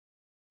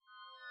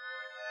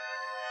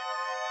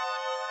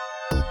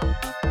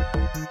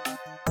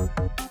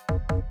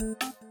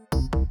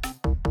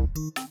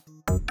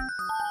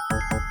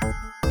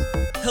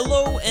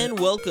Hello and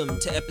welcome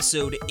to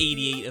episode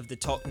 88 of the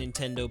Talk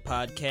Nintendo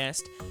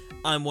podcast.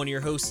 I'm one of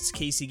your hosts,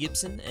 Casey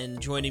Gibson, and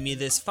joining me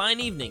this fine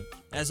evening,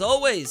 as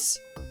always,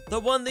 the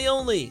one, the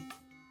only,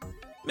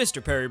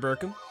 Mr. Perry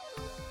Burkham.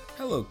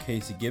 Hello,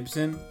 Casey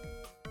Gibson.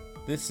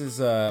 This is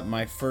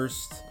my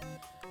first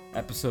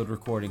episode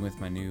recording with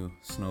my new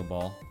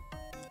Snowball.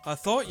 I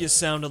thought you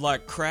sounded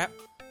like crap.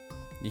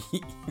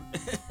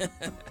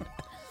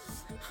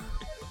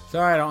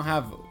 Sorry, I don't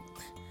have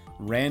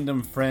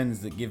random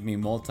friends that give me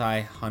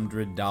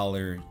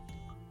multi-$100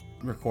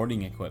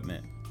 recording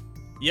equipment.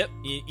 Yep,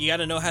 you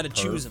gotta know how to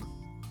choose them.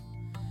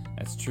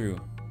 That's true.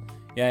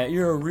 Yeah,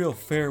 you're a real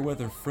fair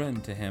weather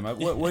friend to him.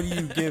 What do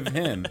you give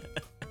him?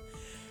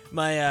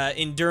 My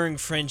enduring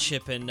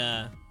friendship and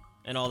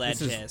all that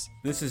jazz.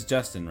 This is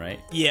Justin, right?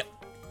 Yep.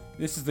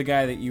 This is the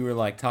guy that you were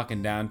like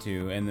talking down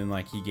to, and then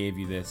like he gave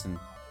you this, and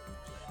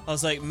I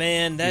was like,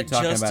 man, that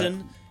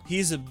Justin,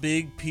 he's a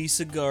big piece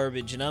of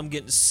garbage, and I'm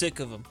getting sick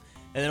of him.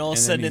 And then all of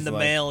a sudden in the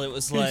mail, it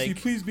was like, "Casey,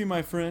 please be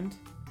my friend."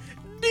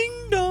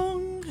 Ding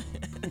dong.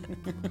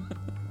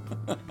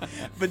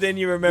 But then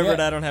you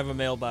remembered I don't have a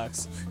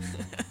mailbox.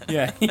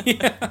 Yeah.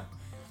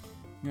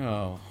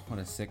 Oh, what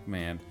a sick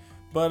man.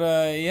 But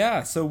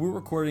yeah, so we're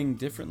recording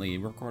differently.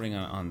 We're recording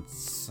on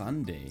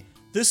Sunday.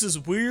 This is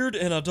weird,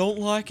 and I don't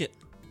like it.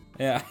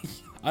 Yeah,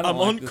 I'm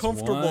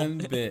uncomfortable. This one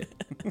bit.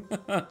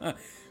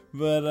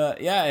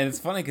 But yeah, and it's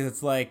funny because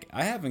it's like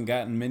I haven't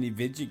gotten many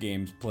video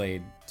games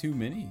played, too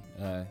many,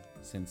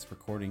 since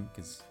recording,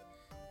 because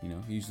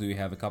usually we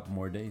have a couple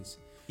more days.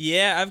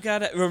 Yeah, I've got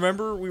to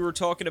remember we were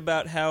talking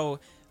about how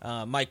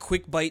my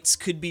Quick Bites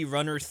could be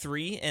Runner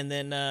 3, and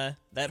then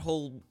that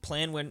whole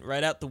plan went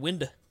right out the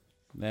window.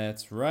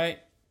 That's right,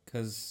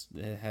 because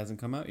it hasn't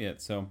come out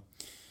yet. So,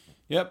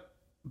 yep.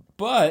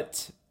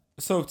 But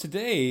so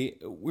today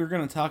we're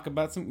gonna talk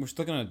about we're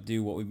still gonna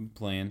do what we've been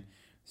playing,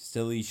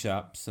 still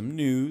eShop, some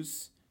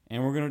news,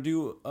 and we're gonna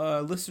do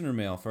listener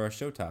mail for our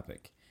show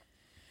topic.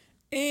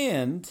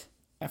 And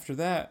after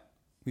that,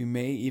 we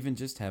may even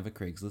just have a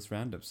Craigslist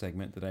roundup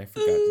segment that I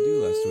forgot to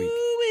do last week.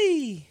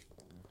 Ooh-wee.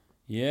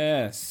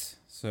 Yes.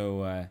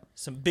 So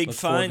some big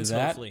finds,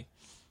 hopefully.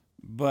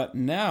 But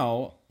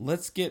now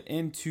let's get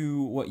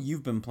into what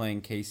you've been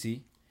playing,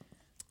 Casey.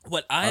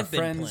 What I've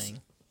been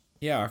playing.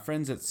 Yeah, our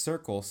friends at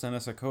Circle sent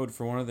us a code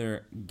for one of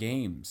their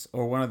games,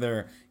 or one of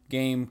their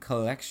game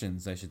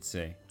collections, I should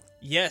say.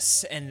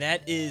 Yes, and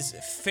that is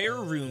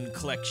Faerun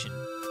Collection.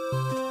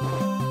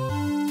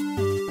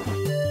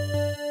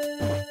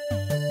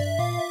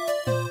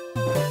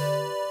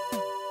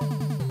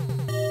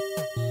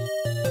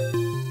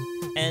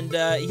 And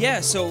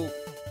yeah, so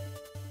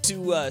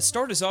to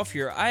start us off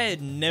here, I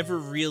had never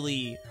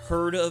really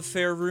heard of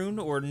Faerun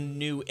or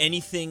knew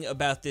anything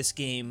about this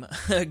game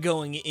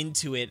going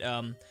into it.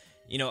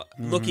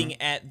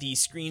 Looking at the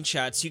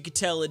screenshots, you could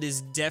tell it is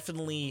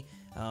definitely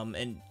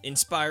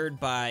inspired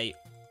by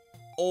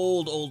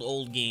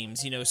old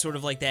games. Sort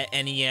of like that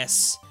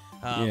NES,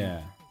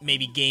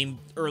 maybe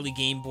early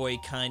Game Boy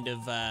kind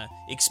of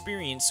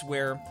experience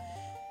where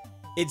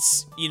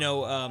it's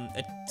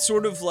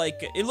sort of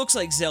like it looks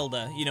like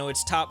Zelda.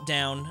 It's top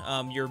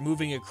down. You're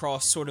moving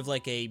across sort of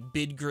like a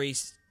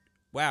grid-based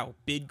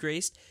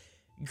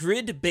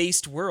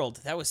world.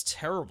 That was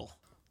terrible.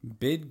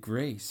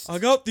 Bid-graced. I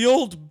got the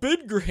old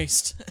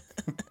bid-graced.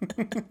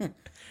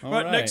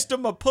 right next to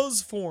my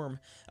puzz form.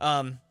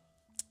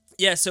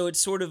 Yeah, so it's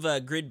sort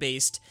of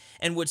grid-based,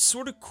 and what's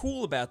sort of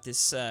cool about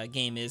this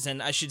game is,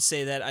 and I should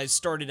say that I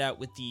started out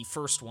with the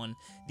first one.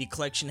 The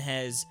collection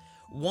has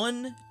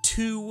 1,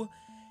 2,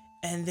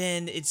 and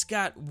then it's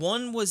got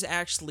one was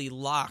actually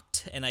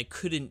locked, and I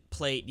couldn't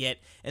play it yet,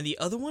 and the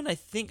other one, I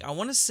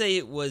want to say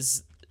it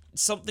was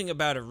something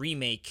about a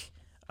remake.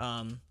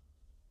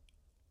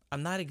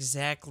 I'm not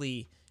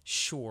exactly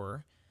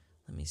sure.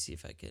 Let me see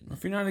if I can.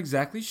 If you're not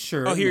exactly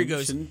sure, here it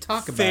goes. Shouldn't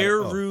talk about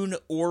Faerun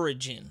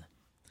Origin.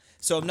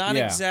 So I'm not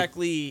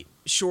exactly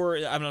sure.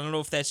 I don't know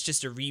if that's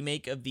just a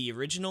remake of the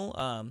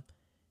original.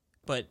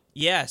 But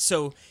yeah,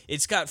 so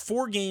it's got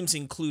 4 games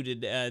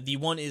included. The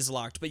one is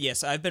locked. But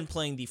yes, I've been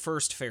playing the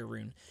first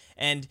Faerun.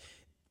 And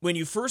when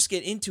you first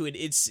get into it,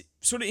 it's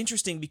sort of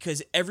interesting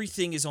because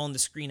everything is on the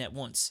screen at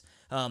once.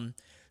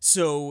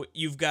 So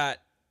you've got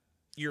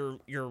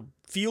your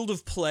field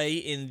of play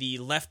in the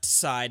left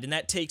side, and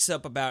that takes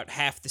up about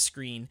half the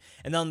screen.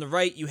 And on the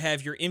right, you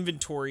have your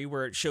inventory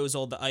where it shows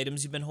all the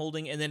items you've been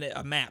holding, and then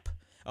a map,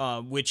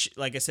 which,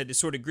 like I said, is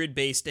sort of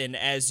grid-based, and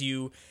as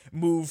you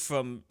move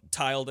from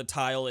tile to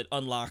tile, it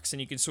unlocks, and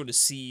you can sort of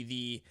see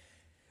the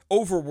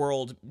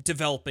overworld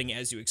developing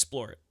as you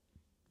explore it.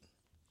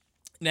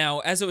 Now,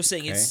 as I was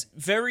saying, it's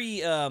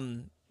very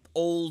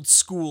old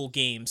school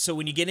game, so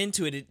when you get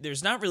into it,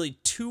 there's not really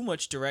too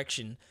much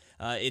direction.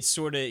 It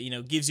sort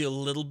of, gives you a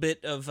little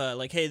bit of,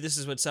 like, hey, this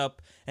is what's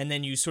up, and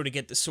then you sort of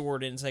get the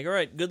sword, and it's like, all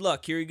right, good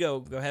luck, here you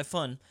go have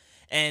fun.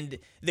 And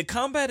the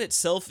combat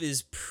itself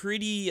is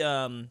pretty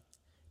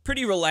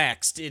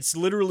relaxed. It's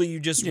literally you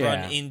just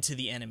run into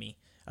the enemy.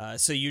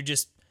 So you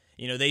just,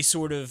 they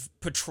sort of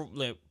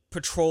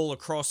patrol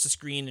across the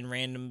screen in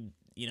random,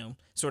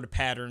 sort of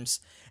patterns,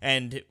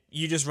 and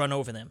you just run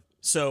over them.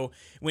 So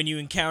when you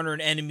encounter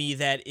an enemy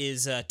that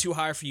is too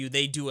high for you,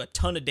 they do a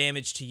ton of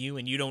damage to you,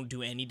 and you don't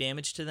do any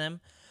damage to them.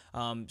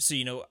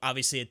 So,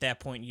 obviously at that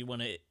point you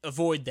want to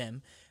avoid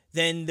them.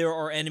 Then there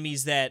are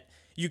enemies that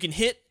you can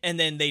hit and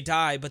then they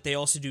die, but they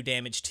also do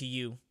damage to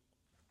you.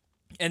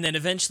 And then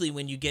eventually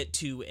when you get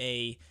to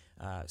a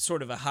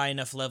sort of a high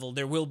enough level,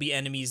 there will be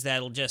enemies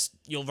that'll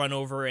you'll run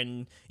over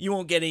and you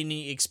won't get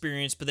any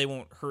experience, but they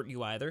won't hurt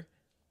you either.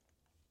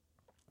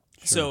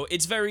 Sure. So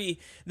it's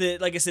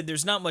like I said,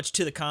 there's not much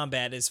to the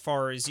combat as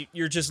far as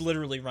you're just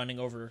literally running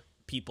over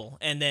people.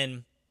 And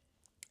then,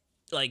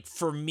 like,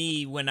 for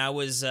me, when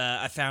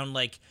I found,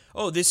 like,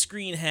 oh, this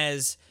screen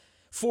has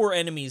 4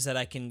 enemies that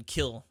I can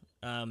kill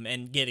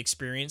and get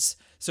experience.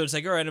 So it's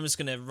like, all right, I'm just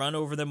going to run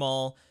over them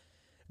all,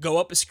 go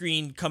up a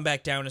screen, come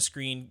back down a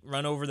screen,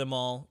 run over them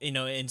all,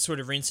 and sort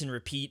of rinse and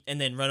repeat, and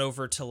then run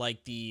over to,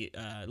 like, the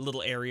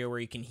little area where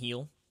you can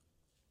heal.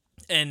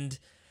 And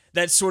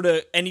that's sort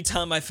of,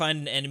 anytime I find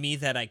an enemy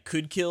that I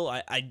could kill,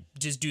 I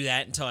just do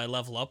that until I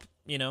level up,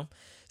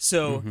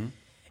 So... Mm-hmm.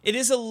 It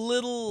is a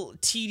little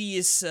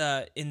tedious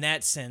in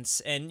that sense,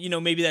 and,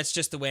 maybe that's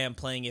just the way I'm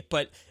playing it,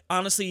 but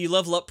honestly, you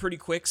level up pretty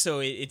quick, so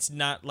it's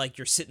not like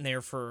you're sitting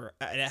there for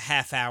a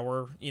half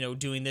hour,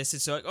 doing this.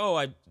 It's like, oh,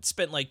 I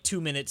spent like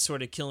 2 minutes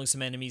sort of killing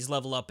some enemies,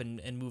 level up,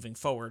 and moving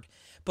forward.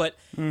 But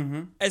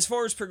as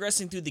far as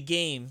progressing through the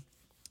game,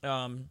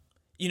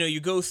 you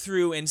go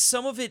through, and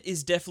some of it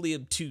is definitely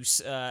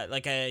obtuse.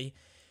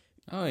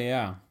 Oh,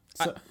 yeah.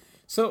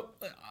 So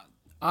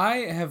I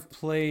have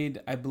played,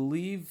 I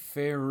believe,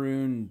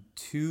 Faerun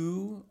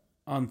 2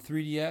 on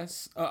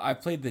 3DS. I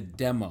played the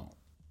demo,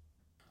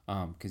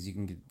 because you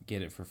can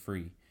get it for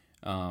free.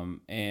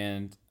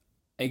 And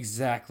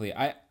exactly,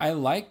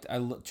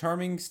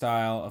 charming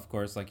style, of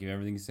course, like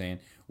everything's saying.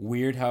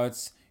 Weird how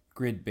it's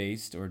grid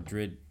based or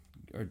did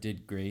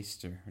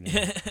graced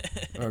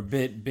or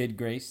bid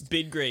graced.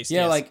 Bid graced.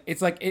 Yeah, yes.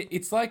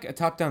 it's like a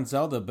top down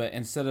Zelda, but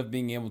instead of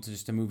being able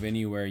to move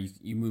anywhere,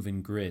 you move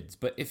in grids.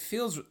 But it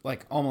feels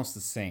like almost the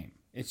same.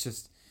 It's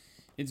just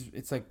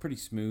it's like pretty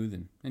smooth,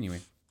 and anyway.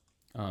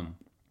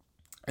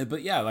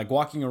 But yeah, like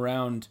walking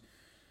around,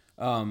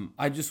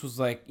 I just was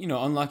like,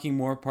 unlocking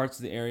more parts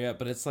of the area,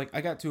 but it's like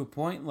I got to a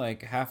point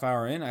like half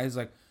hour in, I was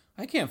like,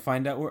 I can't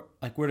find out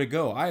where to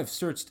go. I have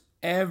searched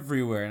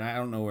everywhere and I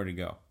don't know where to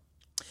go.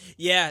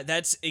 Yeah,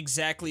 that's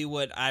exactly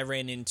what I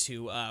ran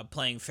into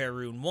playing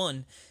Faerun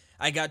 1.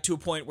 I got to a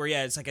point where,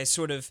 it's like I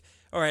sort of,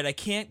 all right, I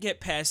can't get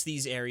past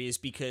these areas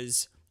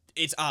because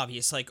it's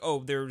obvious. Like,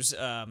 oh, there's,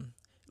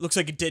 looks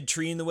like a dead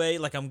tree in the way.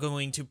 Like, I'm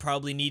going to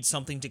probably need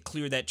something to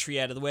clear that tree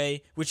out of the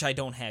way, which I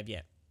don't have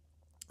yet.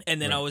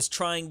 And then right. I was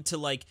trying to,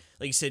 like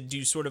you said,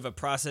 do sort of a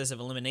process of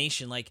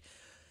elimination,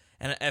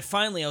 and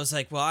finally I was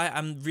like, well,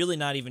 I'm really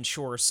not even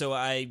sure. So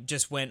I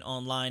just went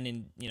online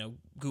and,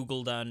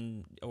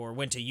 Googled or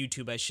went to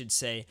YouTube, I should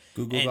say.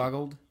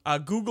 Goggled?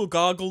 Google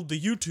goggled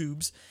the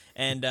YouTubes.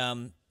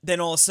 And then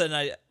all of a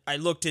sudden I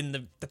looked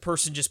and the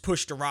person just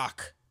pushed a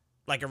rock,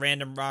 like a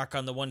random rock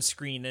on the one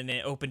screen, and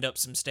it opened up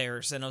some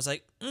stairs. And I was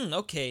like,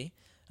 okay.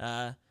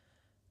 I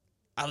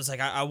was like,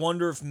 I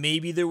wonder if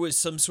maybe there was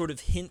some sort of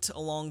hint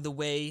along the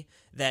way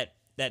that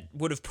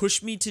would have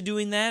pushed me to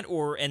doing that,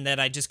 and that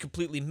I just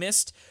completely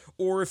missed,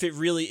 or if it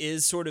really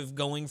is sort of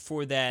going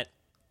for that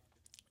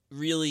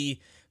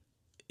really,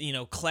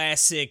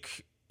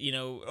 classic,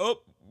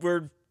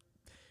 we're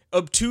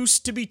obtuse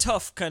to be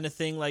tough kind of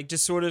thing, like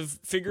just sort of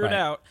figure it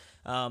out.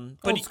 But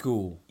old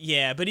school.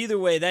 Yeah, but either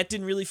way, that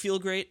didn't really feel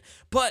great.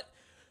 But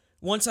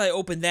once I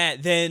opened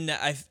that, then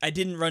I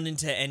didn't run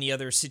into any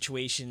other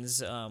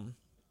situations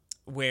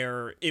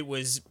where it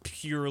was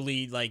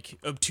purely like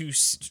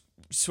obtuse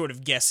sort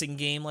of guessing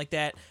game like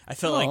that. I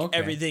felt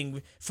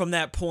everything from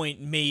that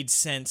point made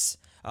sense.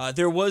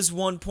 There was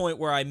one point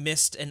where I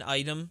missed an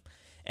item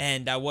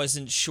and I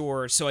wasn't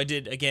sure, so I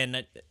did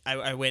again.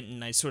 I went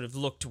and I sort of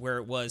looked where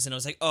it was, and I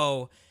was like,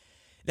 oh,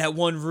 that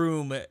one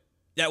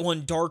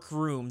dark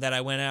room that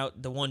I went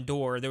out the one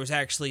door, there was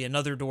actually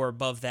another door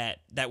above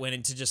that went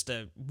into just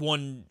a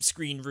one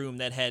screen room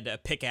that had a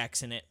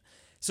pickaxe in it.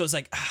 So it's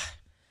like,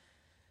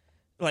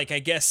 like, I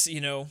guess,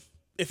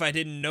 if I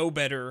didn't know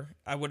better,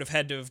 I would have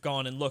had to have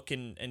gone and look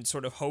and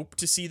sort of hope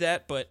to see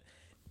that, but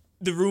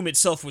the room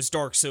itself was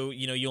dark, so,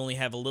 you only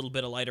have a little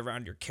bit of light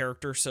around your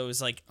character, so it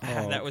was like,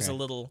 that was a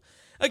little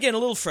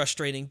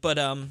frustrating, but,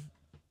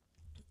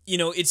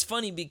 it's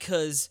funny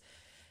because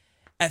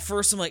at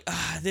first I'm like,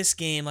 this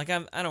game, like,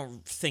 I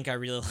don't think I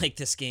really like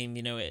this game,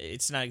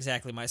 it's not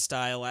exactly my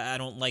style, I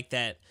don't like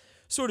that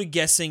sort of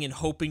guessing and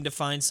hoping to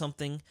find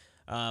something,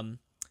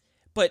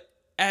 but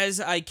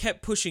as I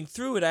kept pushing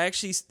through it, I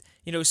actually,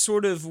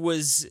 sort of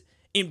was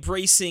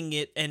embracing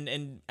it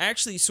and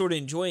actually sort of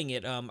enjoying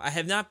it. I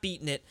have not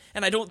beaten it,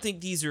 and I don't think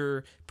these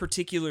are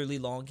particularly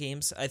long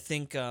games. I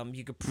think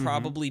you could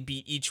probably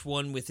beat each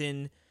one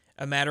within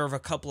a matter of a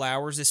couple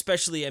hours,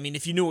 especially,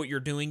 if you knew what you're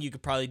doing, you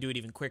could probably do it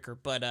even quicker.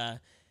 But, I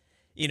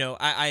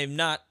am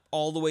not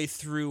all the way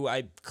through.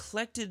 I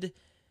collected.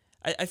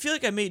 I feel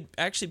like I made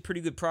actually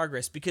pretty good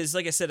progress because,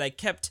 like I said,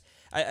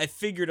 I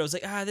figured I was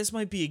like, this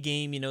might be a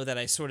game, that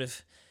I sort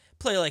of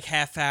play like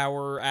half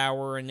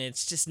hour, and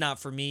it's just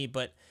not for me.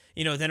 But,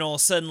 then all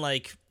of a sudden,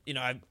 like,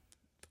 I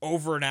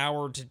over an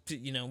hour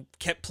to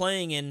kept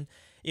playing, and,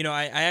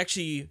 I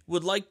actually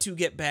would like to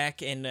get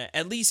back and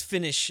at least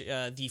finish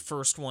the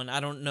first one. I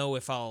don't know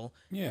if I'll,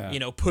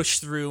 push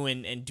through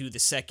and do the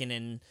second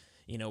and,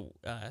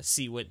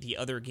 see what the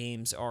other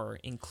games are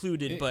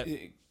included. But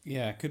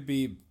it could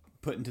be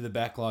put into the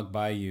backlog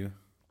by you.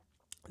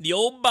 The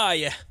old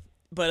Bayou.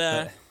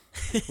 But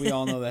we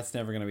all know that's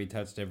never going to be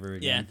touched ever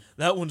again. Yeah,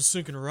 that one's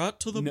sinking right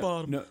to the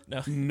bottom.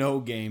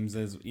 No games,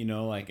 as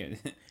like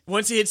it.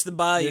 Once it hits the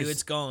Bayou,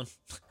 it's gone.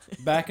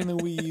 Back in the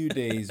Wii U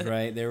days,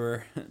 right?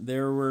 There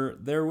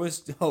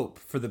was hope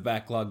for the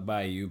backlog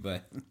Bayou,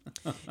 but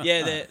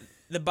yeah,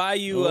 the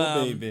Bayou.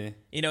 Baby.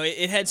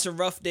 It had some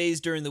rough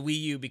days during the Wii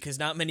U because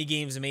not many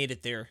games made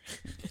it there.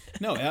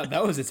 No,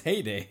 that was its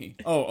heyday.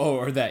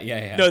 Or that,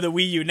 yeah. No, the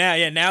Wii U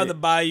now the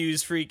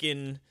Bayou's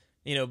freaking,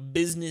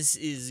 business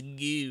is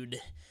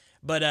good.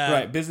 But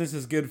right, business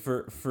is good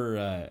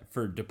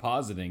for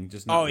depositing,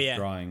 just not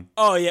withdrawing.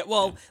 Oh yeah,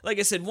 well, like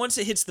I said, once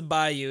it hits the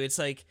Bayou, it's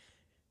like,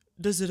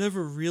 does it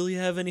ever really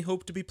have any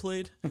hope to be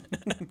played?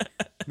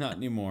 Not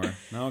anymore.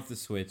 Not with the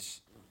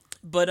Switch.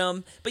 But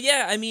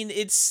yeah, I mean,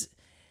 it's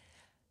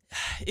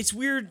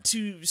weird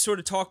to sort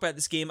of talk about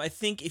this game. I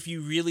think if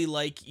you really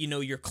like,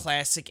 your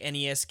classic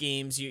NES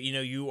games,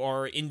 you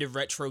are into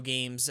retro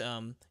games.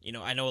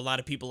 I know a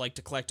lot of people like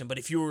to collect them, but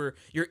if you're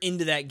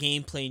into that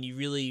gameplay and you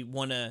really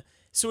want to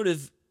sort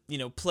of,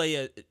 play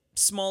a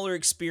smaller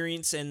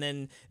experience, and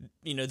then,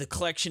 the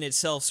collection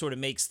itself sort of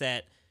makes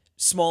that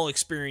small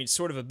experience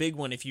sort of a big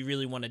one if you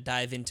really want to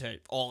dive into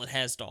all it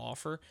has to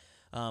offer.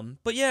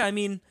 But yeah, I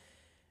mean,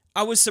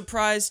 I was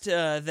surprised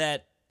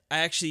that I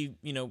actually,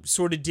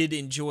 sort of did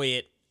enjoy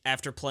it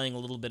after playing a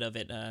little bit of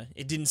it.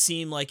 It didn't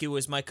seem like it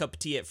was my cup of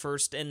tea at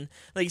first, and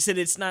like I said,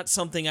 it's not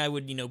something I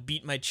would,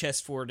 beat my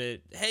chest for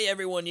hey,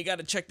 everyone, you got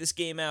to check this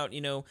game out,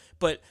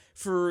 but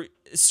for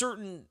a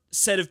certain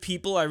set of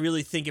people, I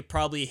really think it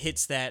probably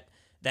hits that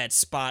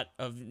spot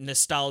of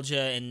nostalgia,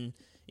 and,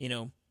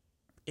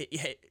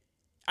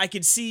 I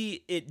could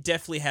see it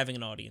definitely having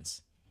an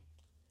audience.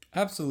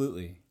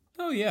 Absolutely.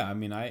 Oh, yeah, I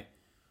mean, like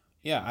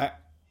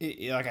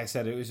I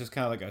said, it was just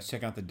kind of like I was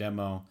checking out the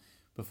demo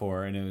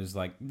before, and it was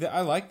like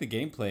I like the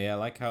gameplay. I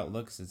like how it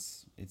looks.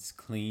 It's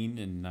clean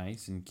and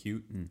nice and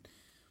cute,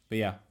 but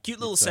yeah, cute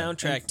little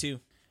soundtrack too.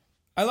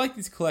 I like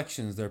these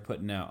collections they're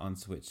putting out on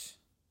Switch.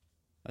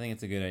 I think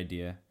it's a good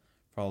idea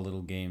for all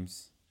little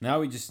games. Now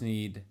we just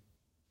need.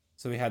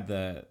 So we had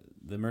the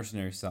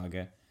Mercenary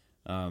Saga.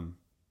 Now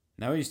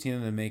we just need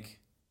them to make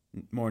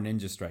more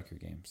Ninja Striker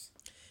games.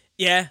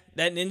 Yeah,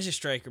 that Ninja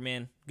Striker,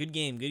 man, good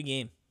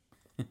game.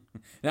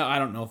 Now I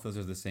don't know if those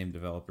are the same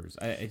developers.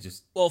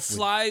 With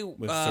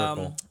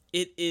Circle.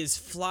 It is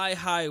Fly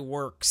High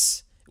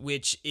Works,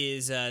 which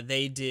is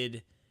they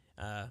did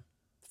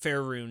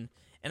Faerun,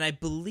 and I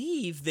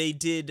believe they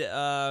did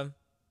Ninja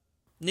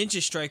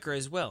Striker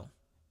as well.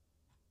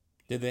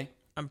 Did they?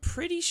 I'm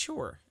pretty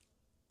sure.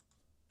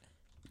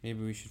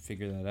 Maybe we should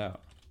figure that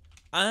out.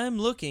 I'm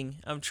looking.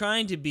 I'm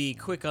trying to be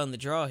quick on the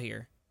draw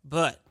here,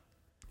 but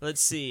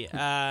let's see.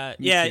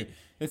 Yeah.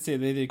 Let's say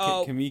they did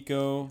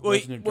Kamiko.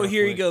 Well,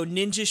 here you go.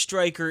 Ninja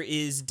Striker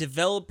is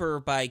developer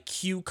by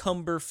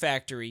Cucumber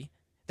Factory.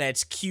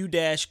 That's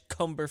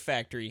Q-Cumber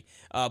Factory.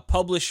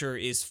 Publisher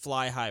is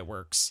Fly High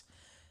Works.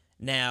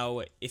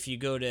 Now, if you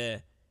go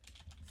to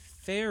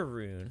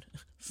Faerun...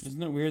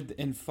 Isn't it weird?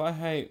 And Fly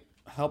High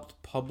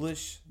helped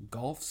publish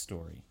Golf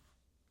Story.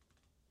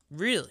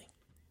 Really?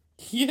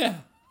 Yeah.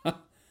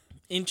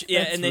 And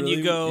then really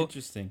you go...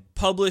 Interesting.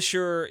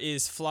 Publisher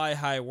is Fly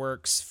High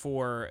Works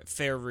for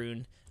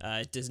Faerun.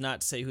 It does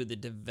not say who the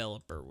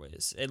developer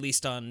was, at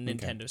least on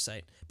Nintendo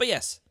site. But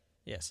yes.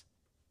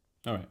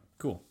 All right,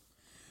 cool.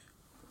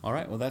 All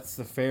right, well, that's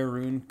the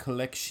Faerun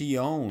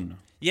Collection.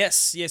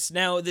 Yes.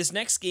 Now, this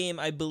next game,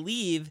 I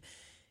believe,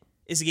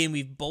 is a game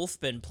we've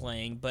both been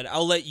playing, but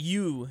I'll let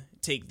you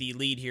take the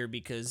lead here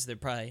because they're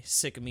probably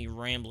sick of me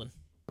rambling.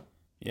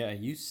 Yeah,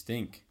 you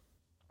stink.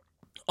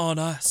 On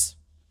us.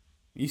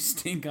 You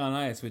stink on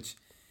ice, which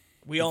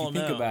we all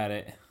know. Think about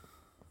it.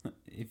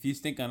 If you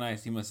stink on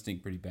ice, you must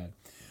stink pretty bad.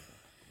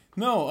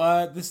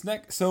 No, this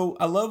next... So,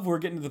 I love we're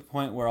getting to the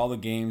point where all the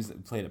games that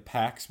we played at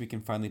PAX, we can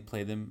finally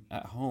play them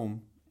at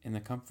home in the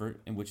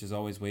comfort, and which is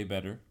always way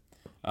better.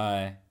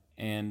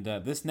 And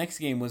this next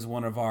game was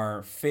one of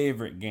our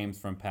favorite games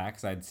from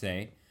PAX, I'd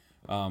say.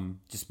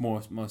 Just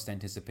most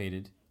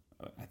anticipated.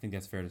 I think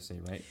that's fair to say,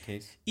 right,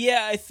 Case?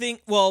 Yeah, I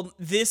think. Well,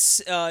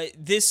 this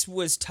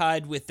was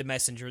tied with The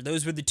Messenger.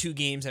 Those were the two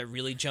games that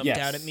really jumped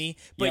out at me.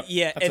 But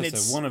yeah, and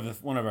it's one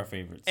of our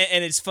favorites.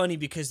 And it's funny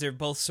because they're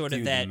both sort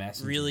of that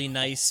really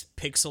nice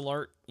pixel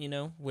art,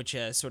 which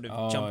sort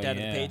of jumped out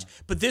of the page.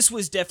 But this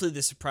was definitely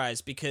the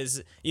surprise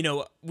because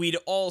we'd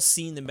all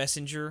seen The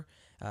Messenger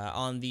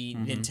on the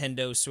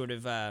Nintendo sort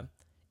of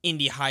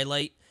indie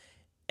highlight,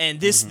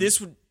 and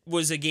this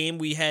was a game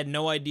we had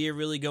no idea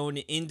really going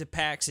into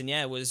PAX, and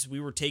yeah, we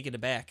were taken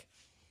aback.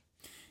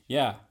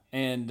 Yeah,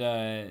 and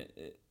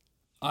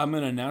I'm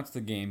gonna announce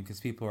the game because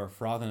people are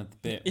frothing at the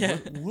bit. Yeah.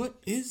 What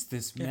is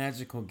this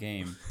magical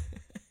game?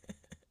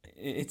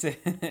 It's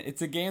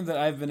a game that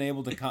I've been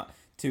able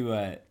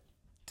to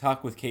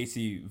talk with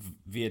Casey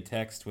via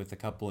text with a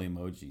couple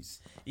emojis.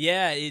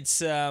 Yeah,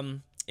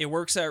 it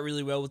works out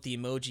really well with the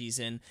emojis,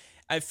 and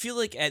I feel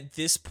like at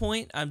this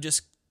point I'm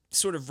just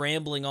sort of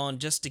rambling on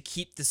just to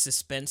keep the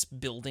suspense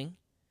building.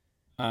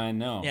 I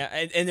know.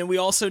 Yeah, and then we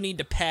also need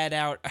to pad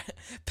out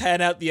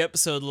the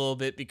episode a little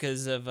bit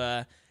because of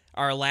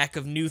our lack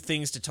of new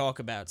things to talk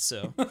about.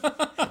 So,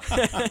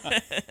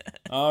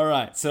 all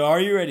right. So, are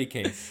you ready,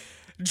 Case?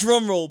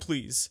 Drum roll,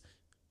 please.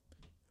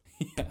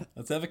 Yeah,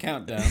 let's have a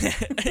countdown.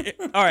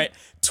 All right,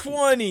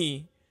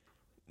 20,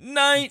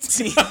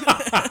 19.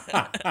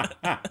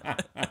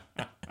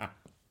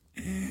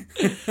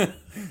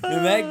 And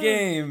that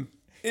game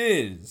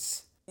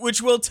is...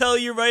 Which we'll tell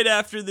you right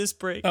after this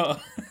break.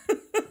 Oh.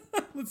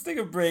 Let's take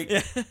a break.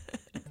 Yeah.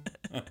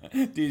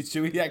 Dude,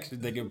 should we actually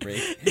take a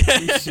break? Yeah.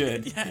 We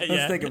should. Yeah,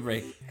 Let's take a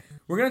break.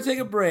 We're going to take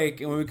a break,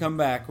 and when we come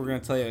back, we're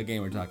going to tell you what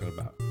game we're talking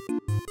about.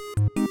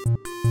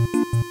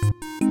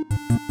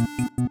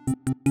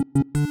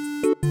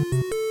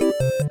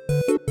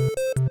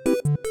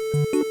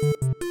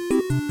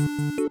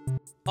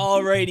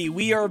 Alrighty,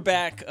 we are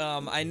back.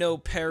 I know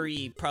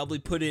Perry probably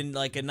put in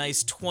like a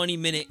nice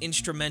 20-minute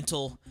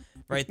instrumental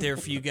right there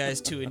for you guys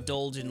to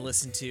indulge and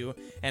listen to,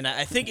 and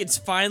I think it's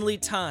finally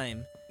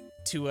time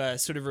to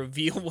sort of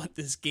reveal what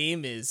this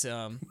game is.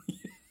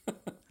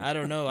 I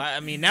don't know. I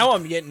mean, now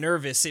I'm getting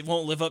nervous. It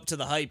won't live up to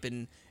the hype,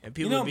 and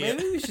people will be...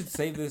 maybe we should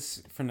save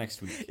this for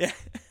next week. Yeah.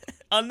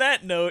 On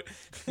that note...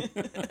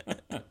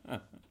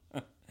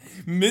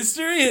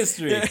 Mystery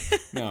history!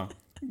 No.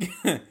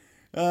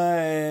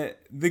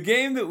 The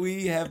game that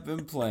we have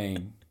been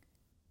playing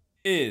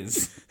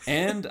is,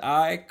 and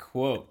I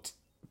quote...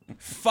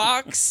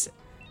 Fox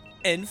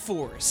and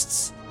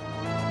Forests.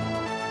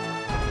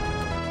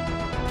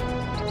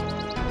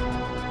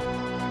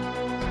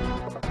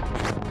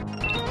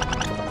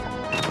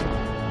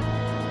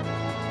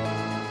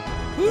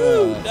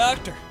 Woo,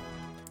 doctor.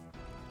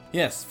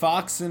 Yes,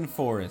 Fox and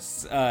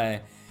Forests.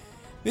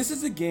 This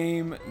is a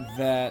game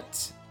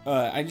that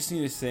I just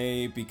need to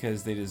say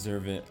because they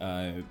deserve it.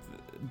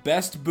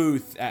 Best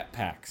booth at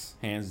PAX,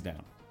 hands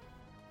down.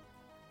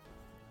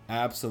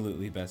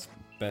 Absolutely best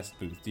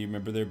booth. Do you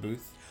remember their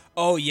booth?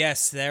 Oh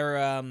yes,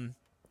 there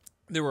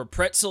were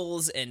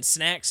pretzels and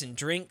snacks and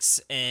drinks,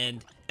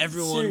 and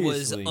everyone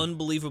Seriously. was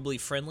unbelievably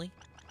friendly.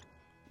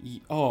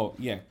 Oh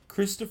yeah,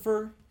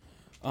 Christopher,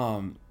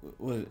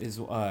 is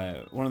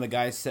one of the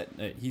guys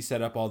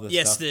set up all this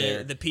Yes, stuff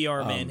there. the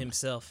PR man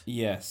himself.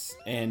 Yes,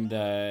 and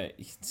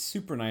he's a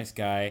super nice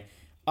guy.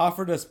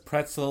 Offered us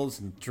pretzels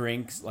and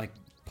drinks like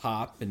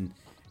pop, and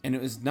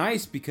it was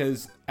nice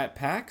because at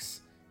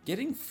PAX,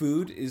 getting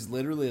food is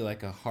literally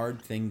like a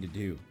hard thing to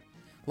do.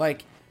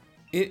 Like,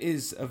 it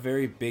is a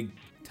very big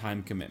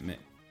time commitment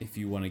if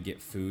you want to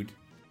get food.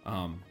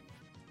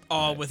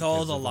 With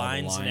all the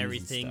lines and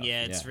everything, stuff.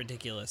 yeah, it's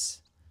ridiculous.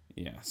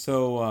 Yeah.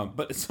 So,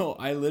 so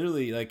I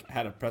literally like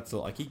had a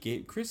pretzel. Like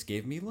Chris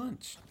gave me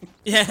lunch.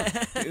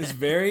 Yeah. It was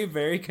very,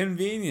 very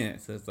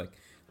convenient. So it's like,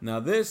 now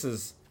this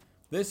is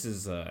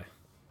business.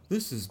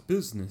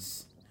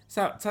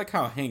 It's like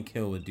how Hank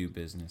Hill would do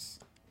business.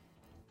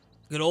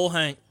 Good old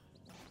Hank.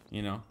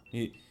 You know,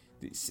 he'd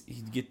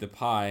get the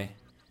pie.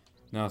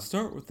 Now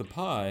start with the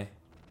pie,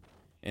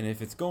 and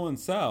if it's going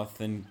south,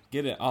 then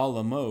get it a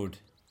la mode.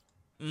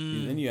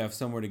 Then you have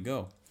somewhere to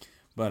go.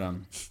 But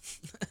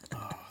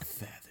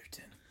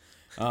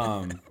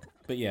Fatherton.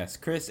 But yes,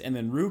 Chris, and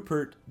then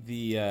Rupert,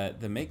 the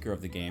maker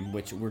of the game,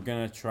 which we're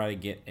gonna try to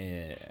get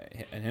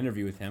an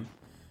interview with him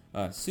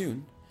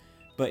soon.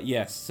 But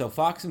yes, so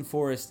Fox and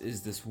Forest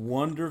is this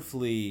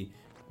wonderfully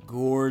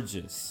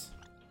gorgeous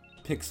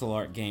pixel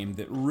art game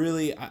that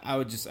really,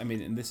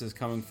 and this is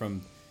coming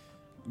from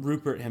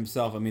Rupert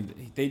himself. I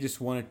mean, they just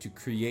wanted to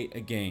create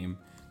a game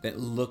that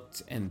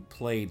looked and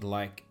played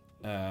like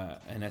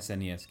an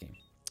SNES game.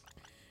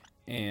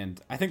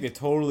 And I think they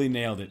totally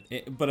nailed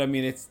it. But I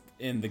mean,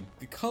 the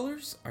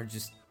colors are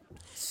just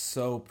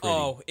so pretty.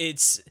 Oh,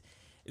 it's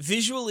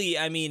visually,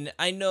 I mean,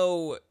 I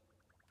know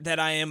that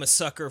I am a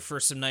sucker for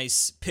some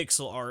nice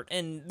pixel art,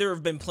 and there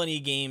have been plenty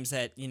of games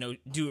that,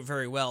 do it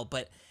very well,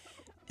 but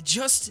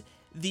just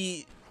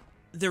the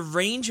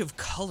range of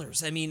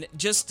colors. I mean,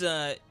 just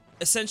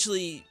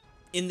essentially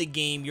in the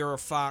game, you're a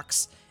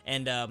fox,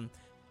 and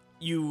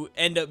you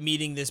end up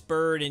meeting this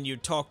bird, and you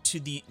talk to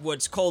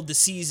what's called the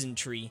season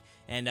tree,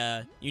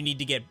 and you need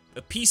to get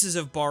pieces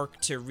of bark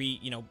to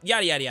yada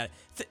yada yada.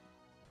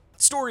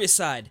 Story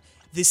aside,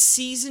 the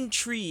season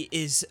tree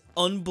is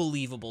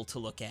unbelievable to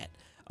look at.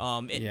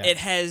 It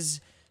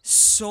has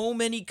so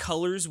many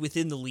colors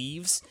within the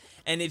leaves,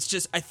 and it's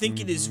just, I think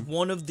it is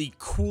one of the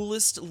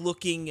coolest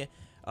looking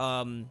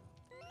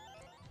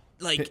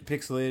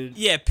pixelated.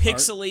 Yeah,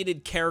 pixelated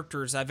art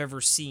characters I've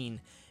ever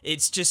seen.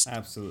 It's just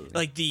absolutely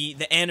like the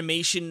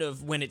animation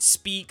of when it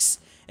speaks,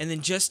 and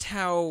then just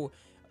how,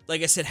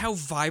 like I said, how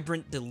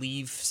vibrant the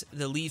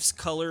leaves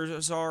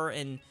colors are,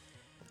 and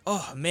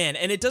oh man,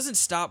 and it doesn't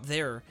stop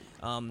there.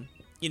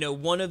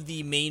 One of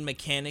the main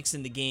mechanics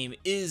in the game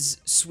is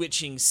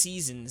switching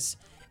seasons,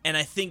 and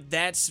I think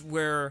that's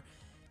where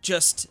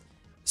just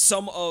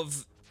some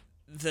of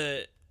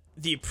the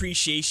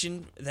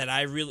appreciation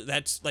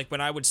that's like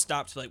when I would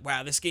stop to like,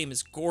 wow, this game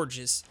is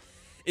gorgeous,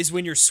 is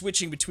when you're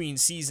switching between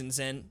seasons.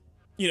 And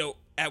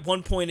at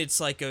one point it's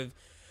like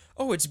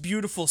it's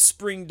beautiful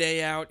spring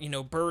day out,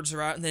 birds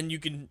are out, and then you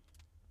can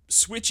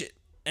switch it,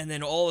 and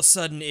then all of a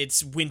sudden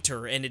it's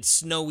winter and it's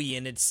snowy,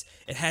 and it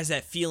has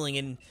that feeling,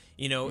 and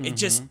it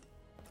just,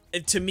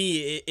 to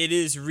me, it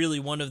is really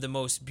one of the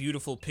most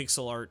beautiful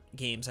pixel art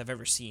games I've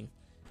ever seen.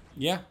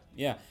 Yeah.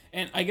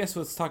 And I guess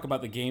let's talk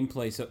about the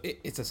gameplay. So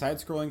it's a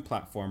side-scrolling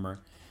platformer.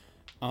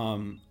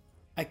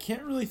 I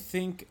can't really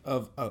think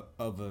of a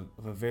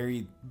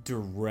very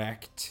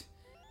direct,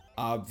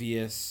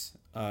 obvious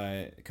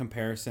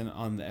comparison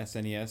on the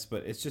SNES,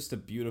 but it's just a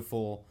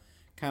beautiful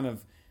kind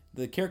of,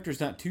 the character's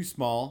not too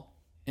small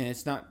and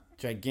it's not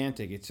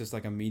gigantic. It's just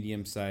like a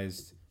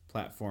medium-sized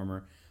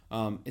platformer.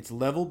 It's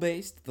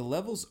level-based. The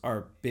levels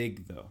are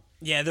big, though.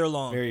 Yeah, they're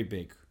long. Very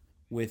big.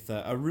 With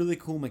a really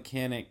cool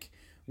mechanic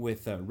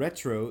with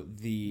Retro,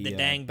 the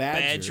dang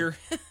badger.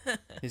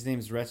 His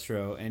name's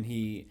Retro, and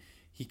he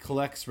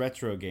collects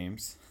retro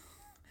games.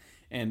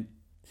 And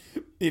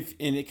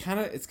it kind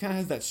of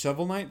has that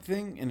Shovel Knight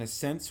thing in a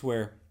sense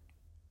where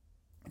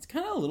it's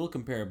kind of a little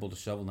comparable to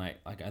Shovel Knight,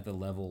 like at the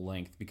level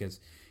length, because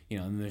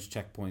and there's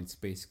checkpoints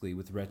basically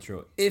with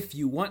Retro. If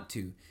you want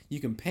to, you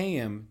can pay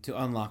him to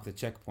unlock the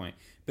checkpoint,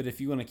 but if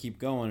you want to keep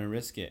going and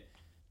risk it,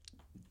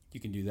 you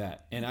can do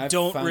that. And I've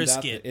don't found risk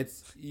out it. That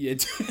it's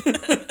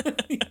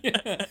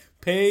yeah,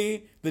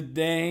 pay the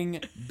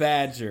dang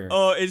badger.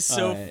 Oh, it's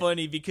so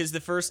funny because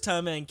the first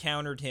time I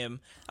encountered him,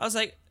 I was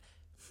like,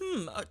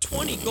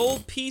 20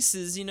 gold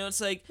pieces. It's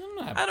like,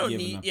 I don't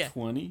need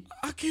 20.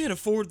 I can't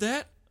afford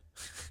that.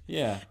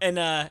 Yeah. And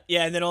and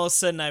then all of a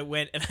sudden I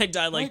went and I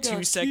died like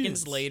 2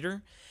 seconds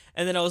later.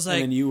 And then I was like,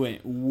 and then you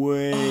went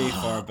way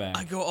far back.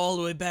 I go all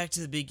the way back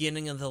to the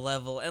beginning of the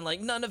level, and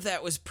like none of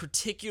that was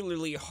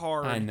particularly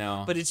hard. I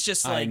know, but it's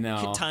just like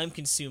time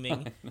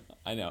consuming.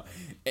 I know.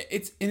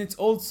 It's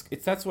old.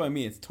 That's what I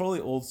mean. It's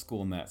totally old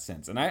school in that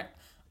sense, and I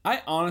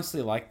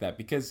honestly like that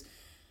because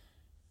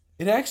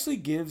it actually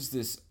gives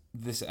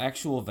this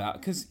actual value.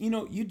 Because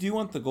you do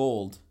want the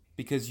gold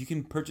because you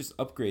can purchase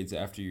upgrades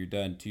after you're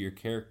done to your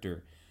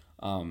character,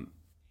 so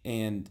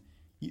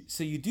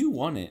you do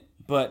want it,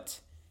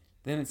 but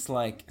then it's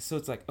like,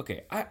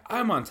 okay,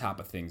 I'm on top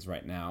of things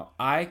right now.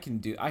 I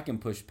can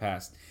push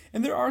past.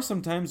 And there are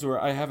some times where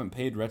I haven't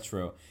paid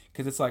Retro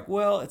because it's like,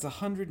 well, it's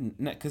 100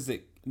 because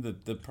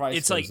the price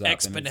it's goes like up,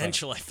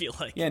 exponential. Like, I feel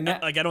like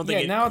I don't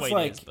think now it it's quite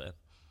like, is, but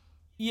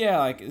yeah,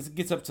 like it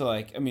gets up to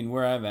like, I mean,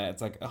 where I'm at,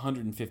 it's like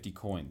 150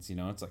 coins.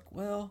 It's like,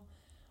 well,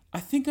 I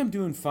think I'm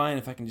doing fine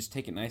if I can just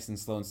take it nice and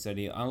slow and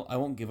steady. I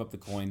won't give up the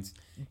coins.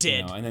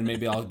 Dead. And then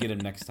maybe I'll get them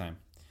next time.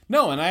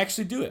 No, and I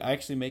actually do it. I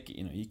actually make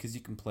it. Because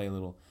you can play a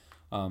little.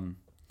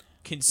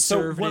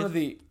 Conservative. So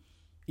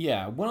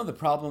one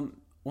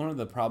of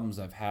the problems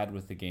I've had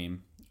with the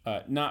game,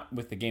 not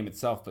with the game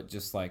itself, but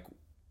just like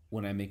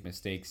when I make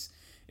mistakes,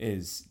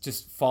 is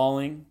just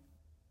falling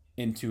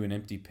into an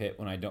empty pit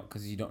when I don't,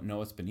 because you don't know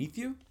what's beneath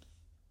you.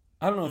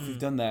 I don't know if you've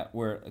done that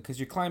because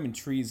you're climbing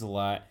trees a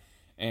lot,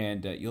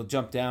 and you'll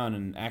jump down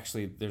and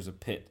actually there's a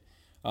pit.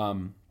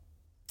 And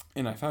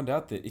I found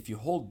out that if you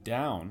hold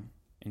down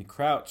and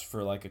crouch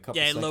for like a couple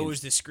seconds, it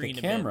lowers the screen.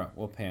 The camera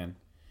will pan.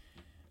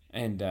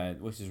 And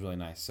which is really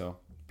nice. So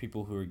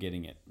people who are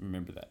getting it,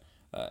 remember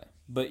that.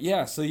 But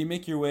yeah, so you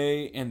make your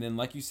way, and then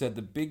like you said,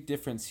 the big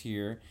difference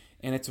here,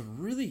 and it's a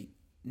really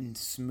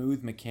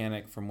smooth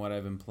mechanic from what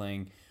I've been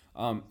playing,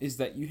 is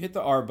that you hit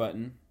the R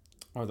button,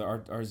 or the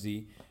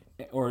RZ,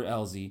 or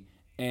LZ,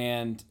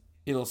 and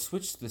it'll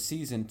switch the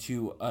season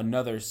to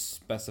another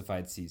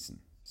specified season.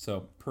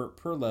 So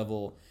per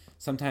level,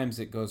 sometimes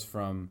it goes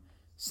from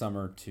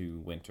summer to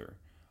winter.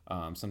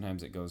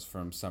 Sometimes it goes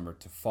from summer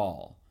to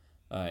fall.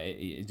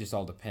 It just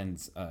all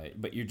depends,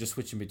 but you're just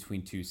switching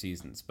between two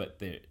seasons, but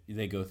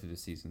they go through the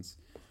seasons,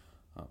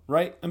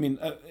 right? I mean,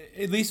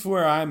 at least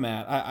where I'm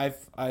at,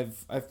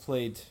 I've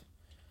played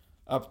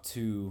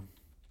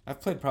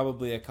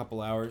probably a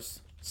couple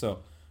hours. So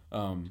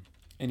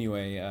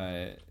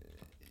anyway,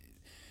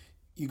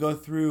 you go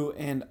through,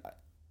 and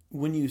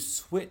when you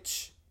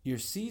switch your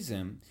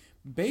season,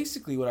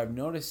 basically what I've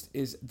noticed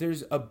is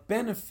there's a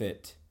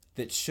benefit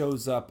that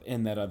shows up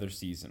in that other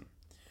season.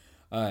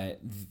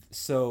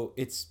 So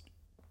it's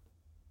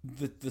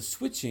the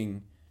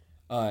switching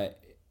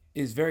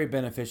is very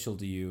beneficial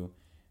to you.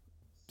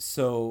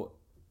 So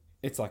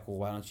it's like, well,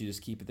 why don't you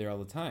just keep it there all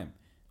the time?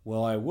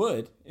 Well, I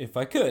would if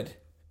I could.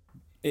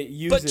 It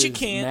uses but you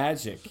can't.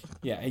 Magic.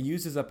 Yeah, it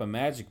uses up a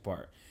magic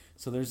part.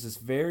 So there's this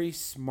very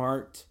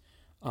smart,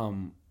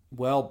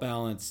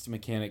 well-balanced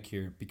mechanic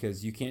here,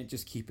 because you can't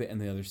just keep it in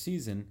the other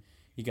season.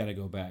 You got to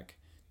go back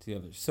to the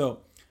others. So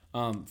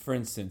For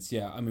instance,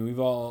 yeah, I mean, we've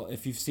all,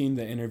 if you've seen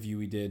the interview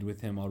we did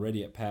with him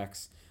already at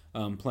PAX,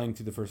 playing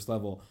through the first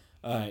level,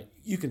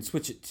 you can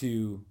switch it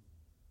to,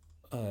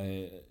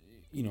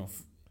 you know,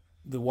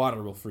 the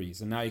water will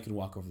freeze, and now you can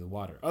walk over the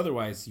water.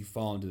 Otherwise, you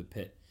fall into the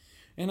pit.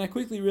 And I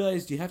quickly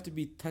realized you have to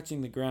be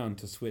touching the ground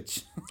to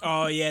switch.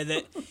 Oh yeah,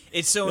 that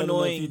it's so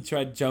annoying. If you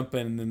tried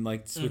jumping and then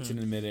like switching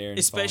in midair, and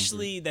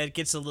especially that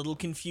gets a little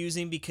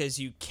confusing because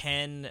you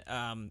can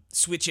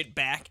switch it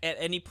back at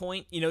any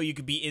point. You know, you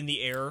could be in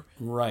the air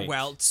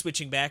while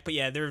switching back. But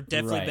yeah, there have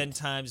definitely been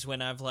times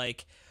when I've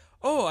like,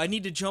 oh, I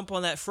need to jump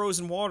on that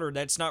frozen water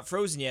that's not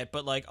frozen yet,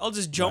 but like I'll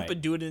just jump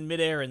and do it in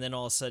midair, and then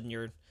all of a sudden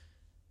you're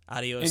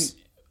adios.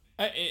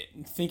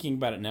 Thinking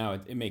about it now,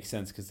 it makes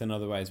sense because then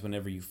otherwise,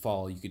 whenever you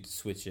fall, you could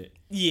switch it.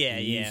 Yeah,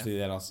 Usually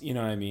that also, you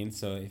know what I mean.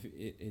 So if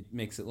it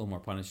makes it a little more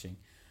punishing.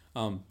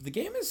 The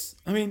game is,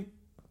 I mean,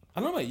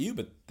 I don't know about you,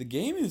 but the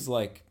game is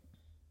like,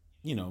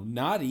 you know,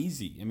 not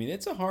easy. I mean,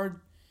 it's a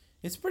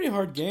pretty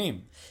hard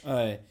game.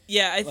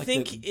 Yeah, I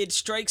think it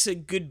strikes a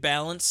good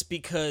balance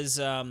because,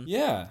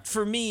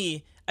 for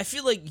me, I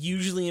feel like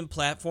usually in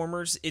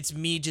platformers, it's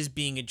me just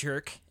being a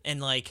jerk and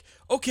like,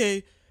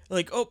 okay,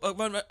 like,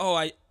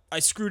 I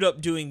screwed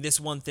up doing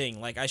this one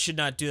thing. Like, I should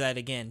not do that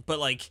again. But,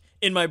 like,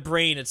 in my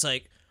brain, it's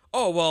like,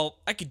 oh, well,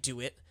 I could do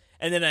it.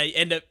 And then I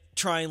end up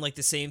trying, like,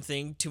 the same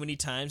thing too many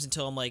times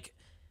until I'm like,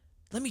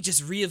 let me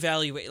just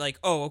reevaluate. Like,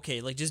 oh,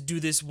 okay, like, just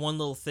do this one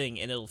little thing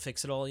and it'll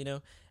fix it all, you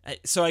know?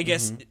 So I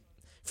guess,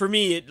 for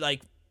me,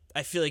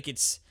 I feel like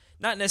it's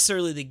not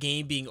necessarily the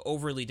game being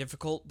overly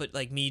difficult, but,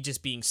 like, me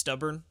just being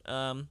stubborn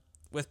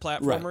with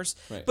platformers.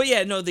 Right. But,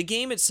 yeah, no, the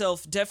game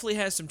itself definitely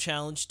has some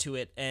challenge to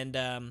it.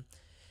 And,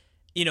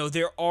 you know,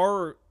 there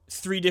are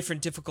 3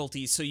 different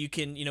difficulties, so you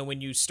can, you know, when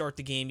you start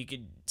the game, you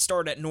could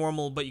start at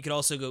normal, but you could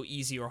also go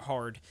easy or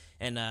hard,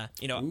 and,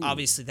 you know,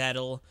 obviously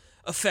that'll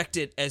affect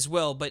it as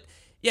well, but,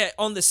 yeah,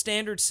 on the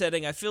standard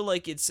setting, I feel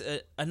like it's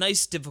a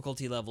nice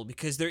difficulty level,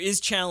 because there is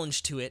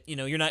challenge to it, you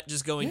know, you're not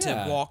just going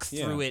to walk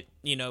through it,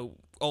 you know,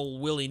 all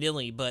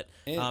willy-nilly, but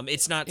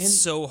it's not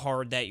so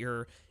hard that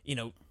you're, you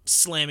know,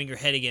 slamming your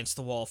head against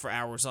the wall for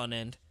hours on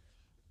end.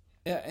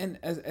 Yeah, and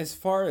as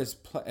far as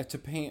to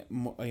paint,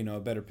 you know, a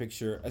better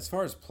picture, as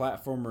far as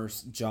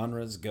platformers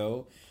genres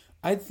go,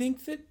 I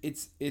think that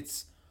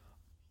it's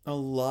a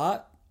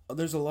lot.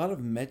 There's a lot of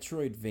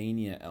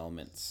Metroidvania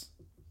elements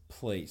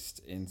placed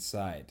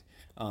inside.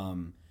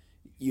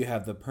 You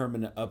have the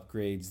permanent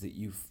upgrades that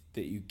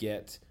you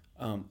get.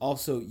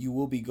 Also, you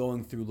will be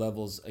going through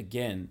levels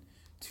again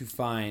to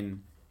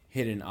find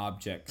hidden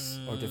objects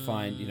or to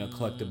find, you know,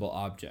 collectible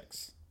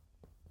objects.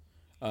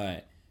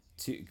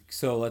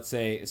 So let's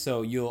say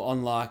you'll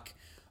unlock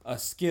a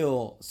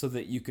skill so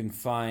that you can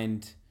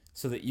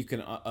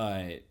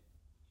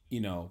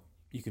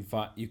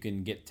you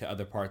can get to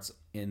other parts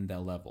in the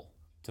level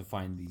to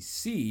find these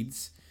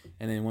seeds,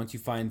 and then once you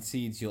find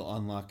seeds, you'll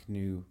unlock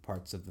new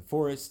parts of the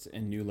forest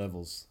and new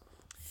levels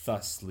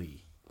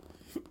thusly.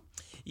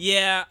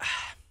 Yeah,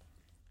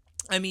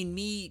 I mean,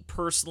 me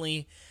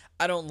personally,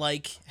 I don't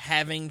like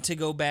having to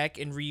go back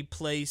and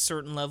replay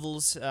certain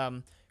levels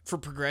for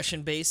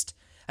progression based.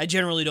 I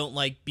generally don't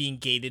like being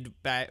gated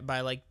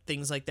by like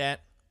things like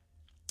that.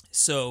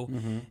 So,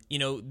 you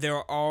know,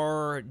 there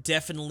are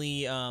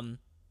definitely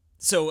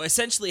so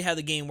essentially how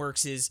the game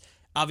works is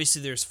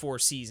obviously there's 4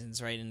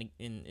 seasons, right,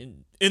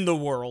 in the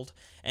world,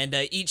 and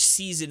each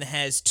season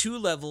has 2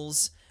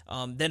 levels,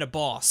 then a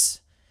boss.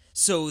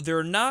 So there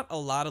are not a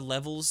lot of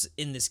levels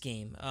in this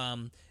game.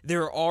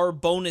 There are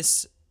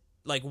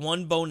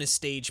one bonus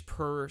stage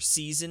per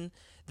season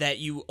that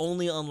you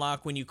only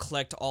unlock when you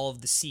collect all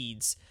of the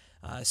seeds.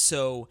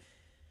 So,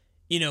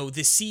 you know,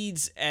 the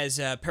seeds, as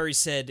Perry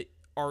said,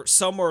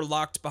 some are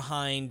locked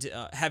behind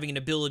having an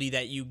ability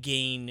that you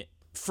gain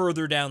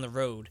further down the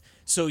road.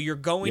 So you're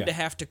going to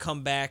have to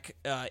come back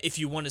if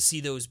you want to see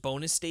those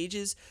bonus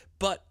stages,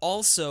 but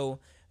also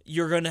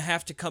you're going to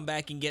have to come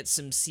back and get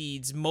some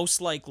seeds,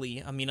 most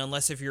likely. I mean,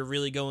 unless if you're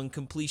really going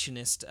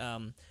completionist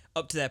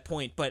up to that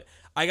point. But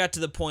I got to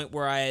the point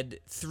where I had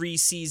 3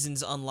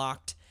 seasons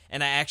unlocked,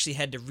 and I actually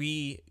had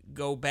to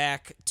go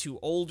back to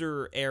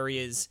older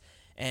areas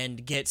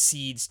and get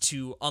seeds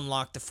to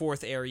unlock the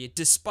 4th area,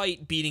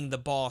 despite beating the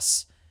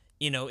boss,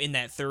 you know, in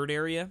that 3rd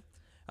area.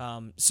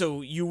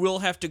 So you will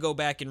have to go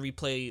back and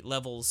replay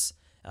levels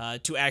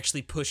to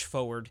actually push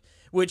forward,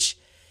 which,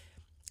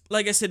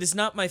 like I said, is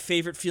not my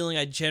favorite feeling.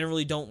 I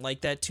generally don't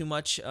like that too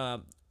much.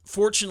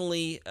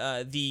 Fortunately,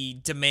 the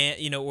demand,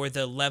 you know, or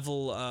the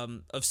level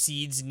of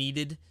seeds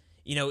needed,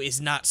 you know, is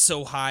not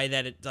so high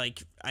that it,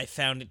 like, I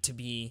found it to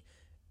be,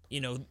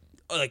 you know,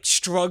 like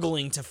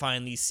struggling to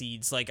find these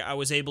seeds. Like, I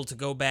was able to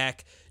go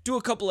back, do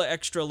a couple of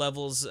extra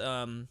levels,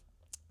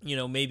 you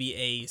know, maybe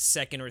a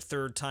 2nd or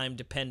 3rd time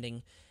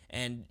depending,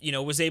 and, you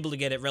know, was able to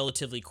get it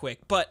relatively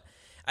quick. But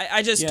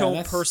I just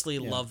don't personally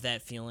love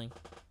that feeling.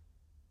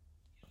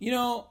 You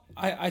know,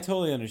 I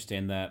totally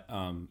understand that.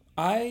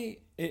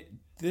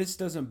 This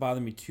doesn't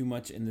bother me too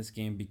much in this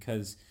game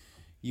because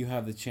you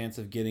have the chance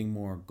of getting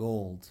more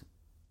gold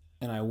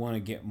and I want to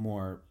get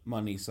more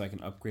money so I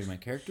can upgrade my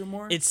character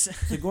more. It's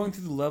so going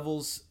through the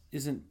levels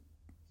isn't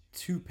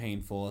too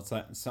painful. It's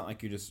not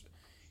like you're just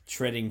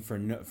treading for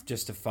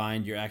just to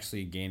find. You're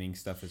actually gaining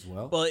stuff as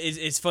well. Well,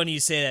 it's funny you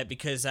say that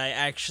because I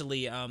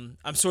actually I'm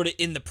sort of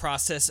in the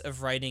process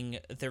of writing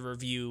the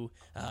review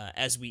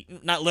as we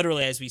not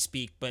literally as we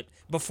speak, but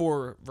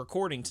before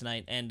recording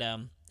tonight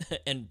and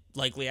and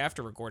likely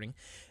after recording,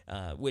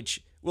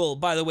 which will,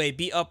 by the way,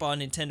 be up on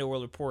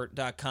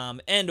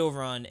NintendoWorldReport.com and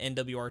over on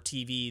NWR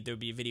TV. There'll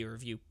be a video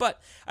review. But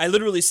I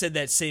literally said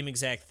that same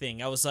exact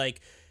thing. I was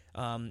like,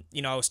 I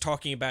was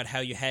talking about how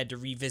you had to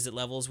revisit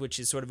levels, which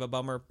is sort of a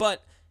bummer,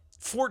 but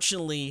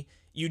fortunately,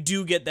 you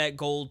do get that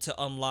gold to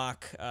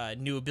unlock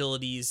new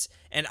abilities,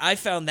 and I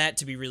found that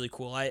to be really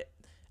cool.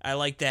 I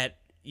like that,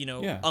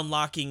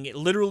 unlocking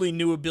literally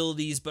new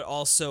abilities, but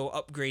also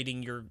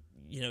upgrading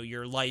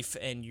your life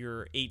and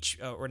your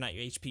or not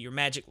your HP, your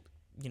magic,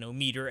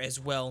 meter as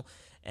well.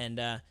 And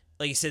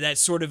like you said, that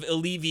sort of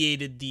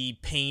alleviated the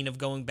pain of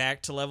going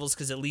back to levels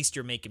because at least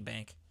you're making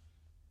bank.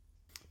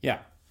 Yeah,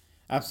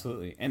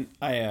 absolutely. And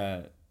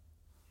I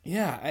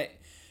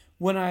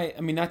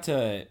not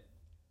to.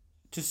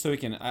 Just so we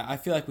can, I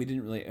feel like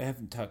I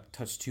haven't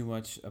touched too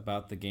much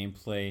about the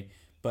gameplay,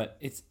 but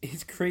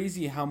it's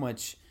crazy how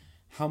many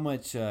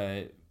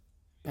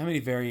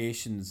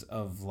variations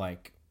of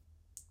like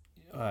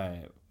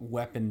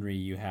weaponry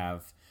you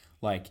have.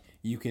 Like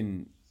you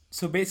can,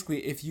 so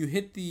basically, if you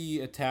hit the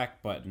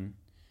attack button,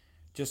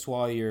 just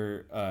while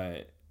you're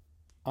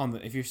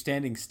if you're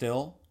standing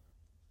still,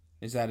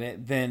 is that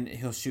it? Then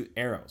he'll shoot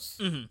arrows,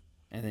 and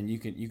then you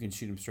can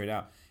shoot them straight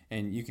out,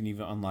 and you can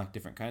even unlock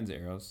different kinds of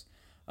arrows.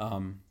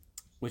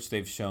 Which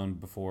they've shown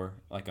before,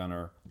 like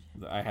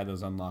I had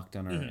those unlocked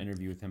on our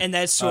interview with him. And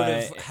that's sort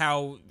of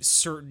how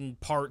certain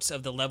parts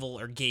of the level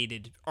are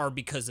gated, are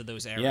because of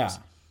those arrows. Yeah.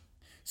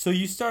 So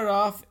you start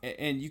off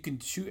and you can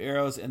shoot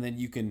arrows, and then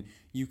you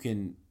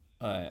can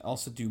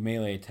also do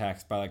melee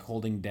attacks by like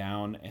holding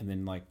down and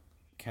then like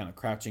kind of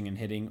crouching and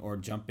hitting or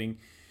jumping.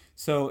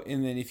 So,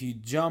 and then if you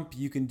jump,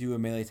 you can do a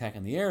melee attack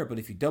in the air, but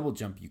if you double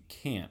jump, you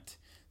can't.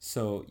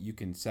 So you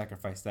can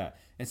sacrifice that.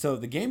 And so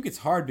the game gets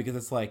hard because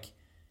it's like,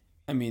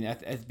 I mean, at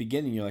the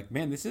beginning, you're like,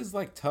 man, this is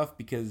like tough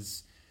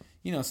because,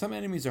 some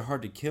enemies are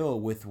hard to kill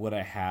with what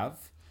I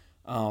have.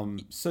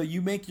 So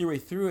you make your way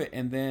through it,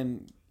 and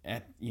then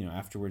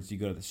afterwards you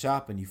go to the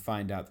shop and you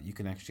find out that you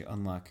can actually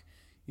unlock,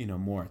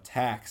 more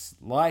attacks,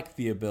 like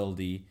the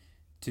ability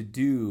to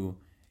do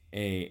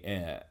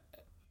a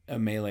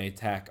melee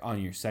attack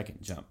on your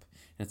second jump.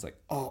 And it's like,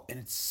 oh, and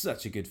it's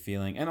such a good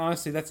feeling. And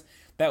honestly,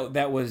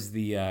 that was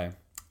the I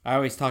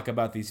always talk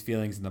about these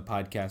feelings in the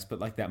podcast, but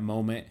like that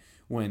moment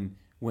when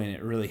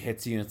it really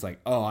hits you and it's like,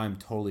 oh, I'm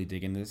totally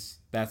digging this.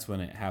 That's when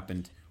it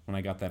happened, when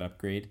I got that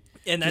upgrade.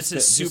 And that's a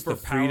super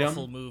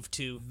powerful move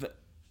too.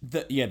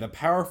 The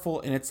powerful,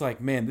 and it's like,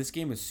 man, this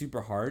game is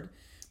super hard,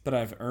 but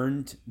I've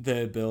earned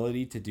the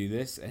ability to do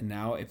this, and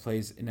now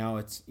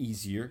it's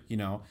easier,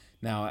 Now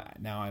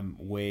I'm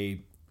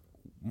way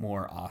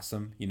more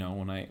awesome,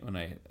 when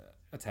I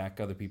attack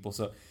other people.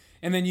 So,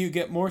 and then you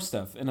get more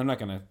stuff, and I'm not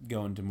gonna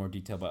go into more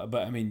detail, but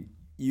I mean,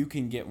 you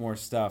can get more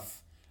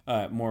stuff,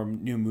 more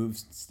new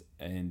moves,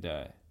 and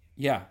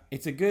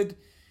it's a good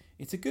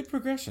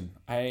progression.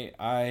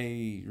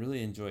 I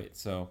really enjoy it.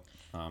 So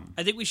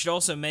I think we should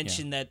also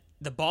mention that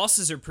the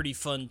bosses are pretty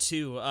fun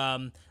too.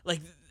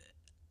 Like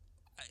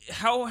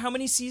how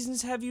many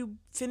seasons have you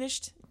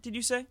finished? Did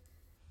you say?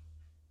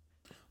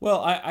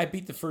 Well, I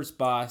beat the first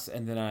boss,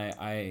 and then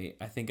I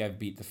think I've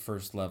beat the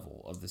first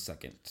level of the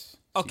second season.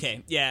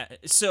 Okay, yeah.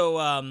 So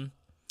I'm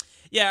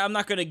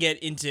not gonna get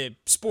into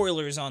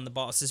spoilers on the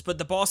bosses, but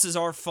the bosses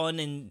are fun,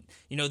 and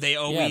they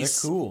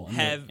always they're cool,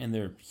 and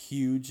they're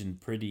huge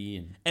and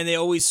pretty, and they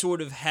always sort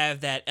of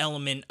have that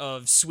element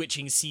of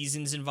switching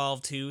seasons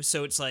involved too.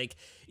 So it's like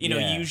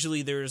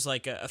usually there's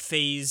like a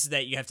phase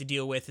that you have to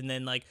deal with, and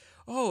then like,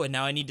 oh, and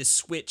now I need to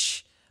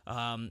switch,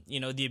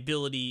 the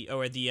ability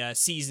or the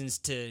seasons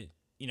to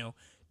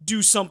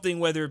do something,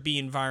 whether it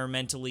be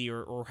environmentally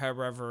or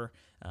however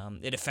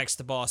it affects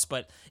the boss.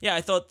 But yeah,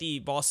 I thought the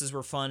bosses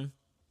were fun.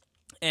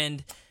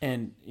 And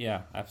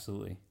yeah,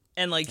 absolutely.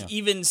 And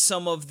even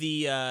some of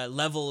the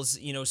levels,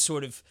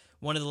 sort of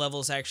one of the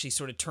levels actually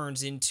sort of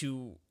turns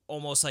into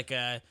almost like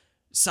a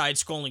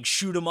side-scrolling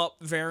shoot 'em up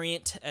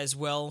variant as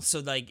well. So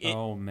like,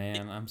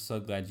 I'm so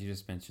glad you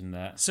just mentioned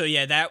that. So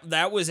yeah,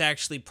 that was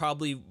actually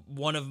probably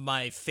one of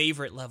my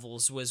favorite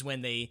levels, was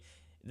when they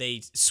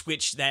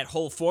switched that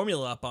whole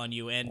formula up on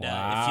you, and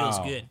it feels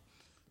good.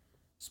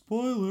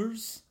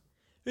 Spoilers.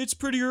 It's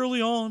pretty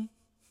early on.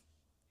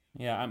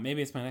 Yeah,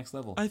 maybe it's my next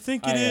level. I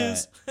think it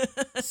is.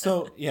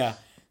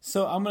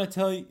 So I'm going to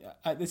tell you,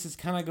 this is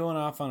kind of going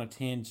off on a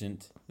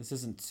tangent. This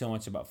isn't so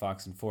much about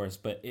Fox and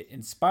Forest, but it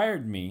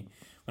inspired me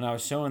when I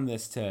was showing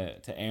this to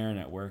Aaron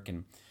at work,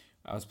 and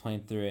I was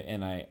playing through it,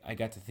 and I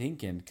got to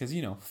thinking, because,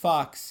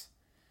 Fox,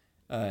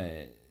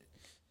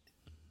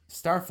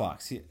 Star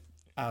Fox,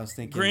 I was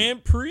thinking...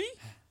 Grand Prix?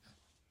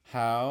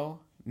 No,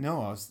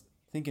 I was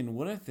thinking,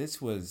 what if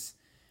this was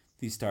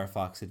the Star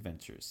Fox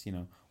Adventures?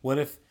 What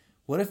if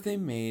what if they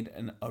made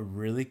a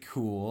really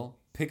cool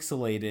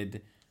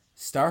pixelated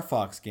Star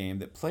Fox game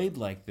that played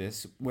like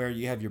this, where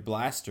you have your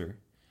blaster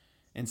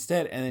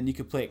instead, and then you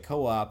could play it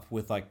co-op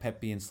with like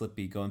Peppy and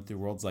Slippy going through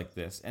worlds like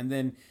this, and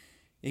then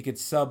it could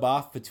sub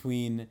off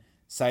between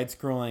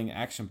side-scrolling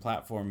action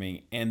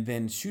platforming and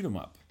then shoot 'em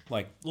up,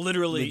 like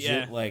literally,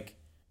 legit, yeah, like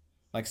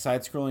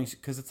side-scrolling,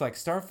 because it's like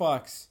Star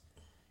Fox,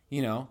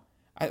 you know.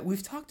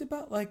 We've talked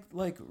about like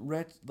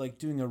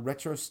doing a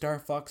retro Star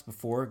Fox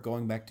before,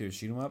 going back to a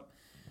shoot 'em up,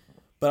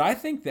 but I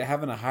think that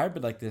having a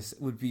hybrid like this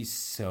would be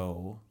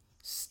so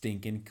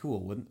stinking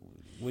cool.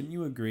 Wouldn't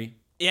you agree?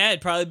 Yeah,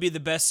 it'd probably be the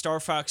best Star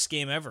Fox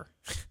game ever.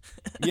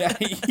 Yeah,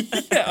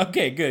 yeah.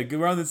 Okay, good.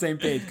 We're on the same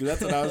page, because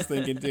that's what I was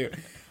thinking too.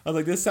 I was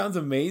like, this sounds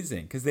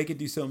amazing, because they could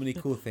do so many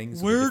cool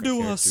things. Where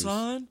do I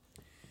sign?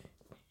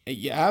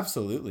 Yeah,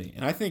 absolutely.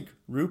 And I think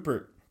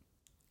Rupert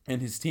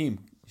and his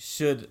team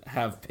should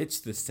have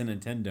pitched this to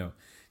Nintendo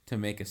to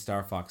make a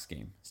Star Fox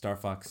game. Star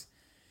Fox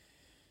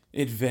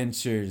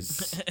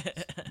Adventures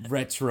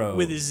Retro.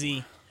 With a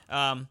Z.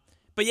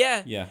 But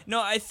yeah, Yeah.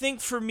 no, I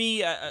think for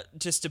me,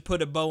 just to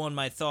put a bow on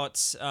my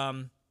thoughts,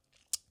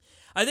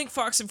 I think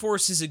Fox and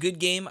Forest is a good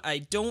game.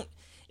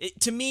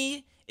 To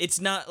me, it's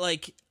not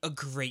like a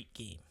great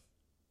game,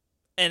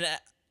 and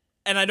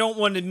I don't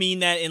want to mean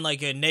that in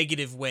like a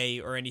negative way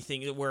or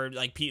anything. Where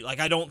like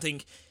I don't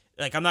think,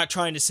 like, I'm not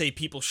trying to say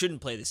people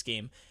shouldn't play this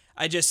game.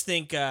 I just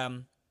think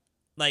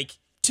like,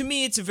 to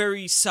me, it's a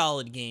very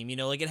solid game. You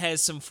know, like, it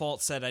has some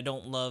faults that I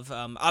don't love.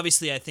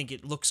 Obviously, I think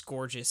it looks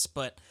gorgeous,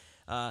 but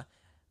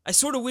I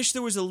sort of wish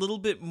there was a little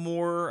bit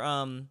more,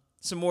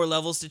 some more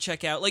levels to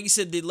check out. Like you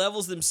said, the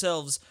levels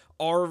themselves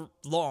are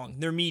long.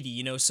 They're meaty,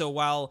 you know, so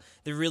while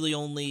they're really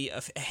only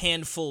a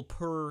handful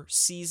per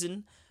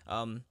season,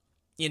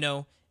 you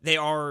know, they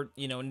are,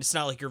 you know, and it's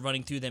not like you're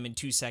running through them in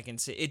 2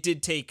 seconds. It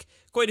did take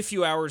quite a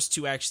few hours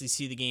to actually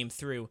see the game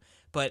through.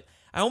 But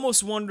I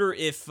almost wonder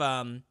if,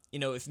 you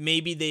know, if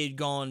maybe they'd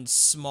gone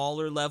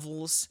smaller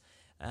levels,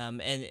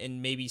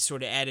 and maybe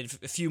sort of added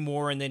a few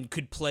more, and then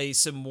could play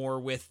some more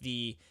with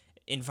the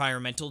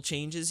environmental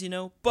changes, you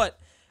know. But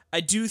I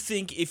do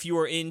think if you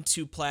are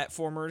into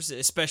platformers,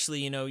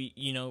 especially, you know,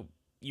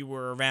 you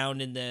were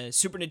around in the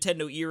Super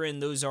Nintendo era,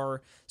 and those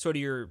are sort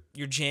of your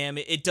jam,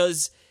 it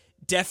does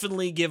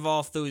definitely give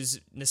off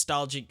those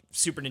nostalgic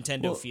Super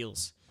Nintendo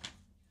feels.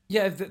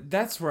 Yeah,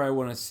 that's where I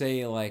want to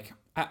say, like,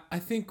 I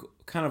think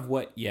kind of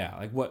what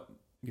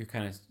you're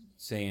kind of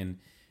saying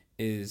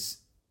is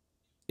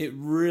it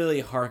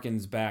really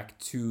harkens back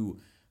to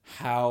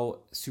how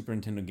Super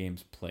Nintendo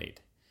games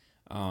played.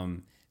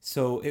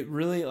 So it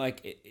really,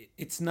 like,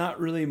 it's not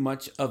really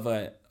much of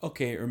a,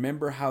 okay,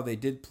 remember how they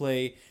did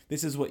play,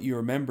 this is what you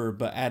remember,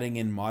 but adding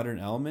in modern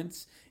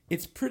elements.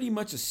 It's pretty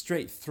much a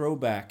straight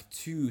throwback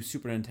to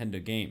Super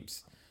Nintendo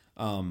games.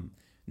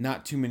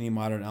 Not too many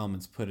modern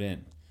elements put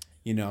in,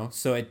 you know?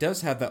 So it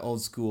does have that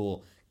old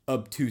school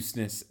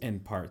obtuseness in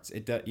parts.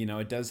 It does, you know,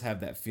 it does have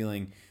that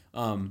feeling.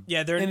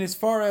 Yeah, and as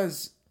far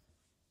as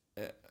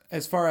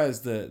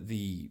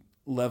the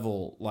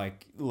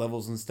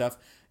levels and stuff,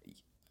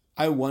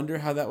 I wonder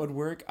how that would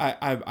work.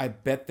 I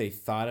bet they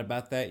thought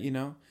about that, you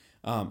know.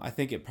 I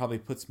think it probably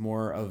puts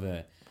more of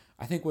a,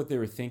 I think what they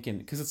were thinking,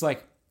 because it's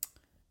like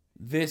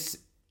this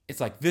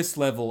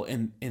level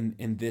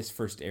in this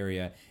first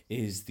area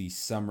is the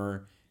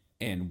summer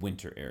and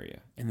winter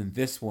area, and then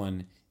this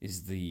one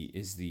is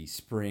the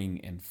spring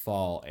and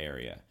fall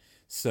area.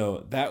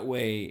 So that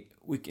way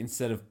we can,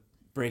 instead of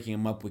breaking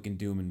them up, we can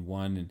do them in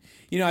one. And,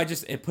 you know,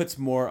 it puts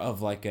more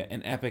of like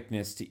an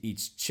epicness to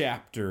each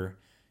chapter,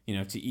 you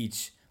know, to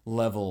each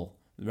level,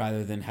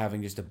 rather than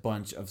having just a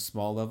bunch of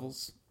small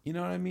levels. You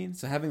know what I mean?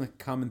 So having like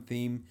a common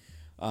theme,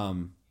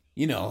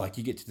 you know, like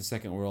you get to the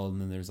second world,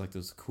 and then there's like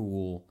those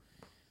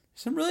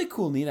some really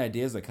cool, neat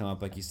ideas that come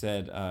up, like you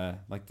said. I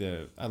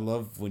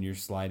love when you're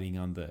sliding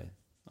on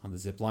the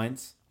zip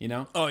lines, you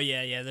know? Oh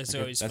yeah, that's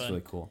always that's fun.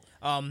 really cool.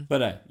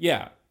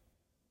 Yeah,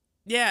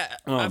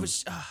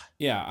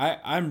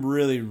 I'm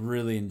really,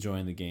 really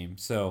enjoying the game.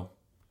 So,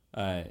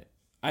 I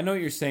know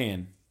what you're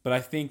saying, but I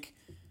think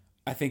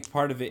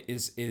part of it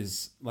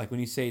is like when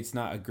you say it's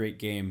not a great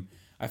game,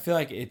 I feel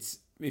like it's,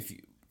 if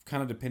you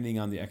kind of depending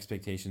on the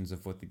expectations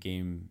of what the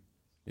game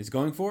is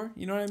going for,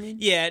 you know what I mean?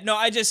 Yeah, no,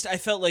 I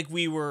felt like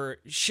we were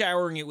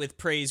showering it with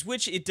praise,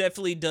 which it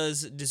definitely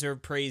does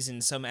deserve praise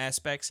in some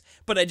aspects,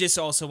 but I just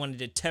also wanted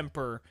to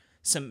temper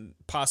some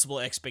possible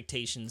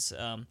expectations.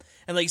 And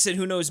like you said,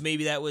 who knows,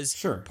 maybe that was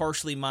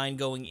partially mine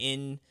going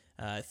in,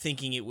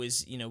 thinking it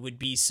was, you know, would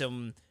be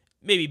some,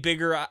 maybe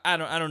bigger, I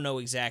don't know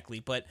exactly,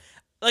 but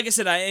like I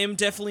said, I am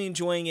definitely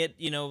enjoying it.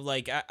 You know,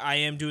 like I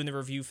am doing the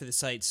review for the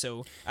site,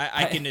 so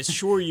I can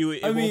assure you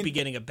it won't be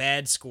getting a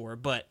bad score,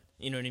 but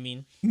you know what I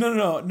mean?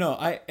 No.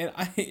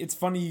 It's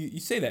funny you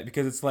say that,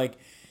 because it's like,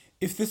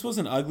 if this was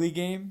an ugly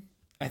game,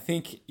 I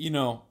think, you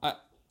know,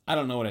 I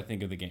don't know what I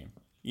think of the game,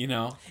 you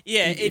know?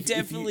 Yeah, if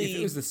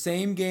it was the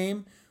same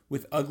game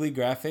with ugly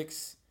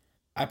graphics,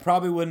 I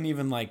probably wouldn't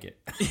even like it.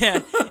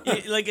 Yeah,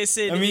 like I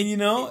said, I mean,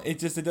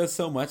 it does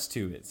so much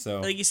to it.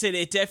 So, like you said,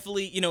 it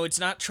definitely, it's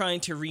not trying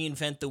to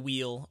reinvent the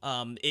wheel.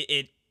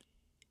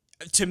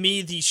 To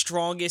me, the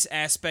strongest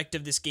aspect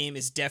of this game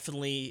is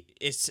definitely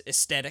its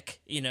aesthetic.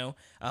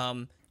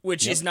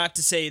 Which is not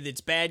to say that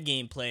it's bad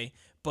gameplay,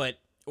 but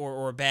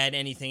or bad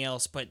anything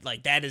else, but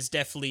like that is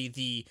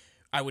definitely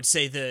I would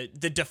say the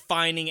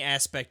defining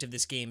aspect of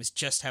this game is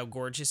just how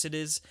gorgeous it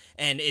is,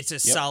 and it's a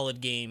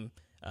solid game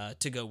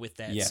to go with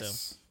that. Yes.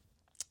 So.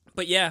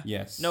 But yeah,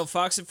 yes. No,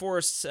 Fox and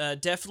Forest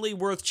definitely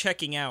worth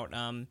checking out.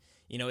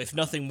 If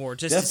nothing more,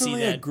 just definitely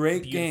to see that a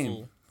great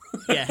beautiful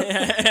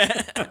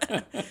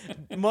game.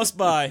 Yeah. Must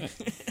buy.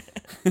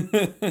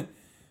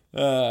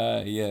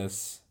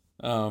 Yes.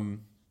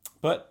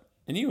 But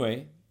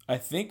anyway, I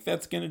think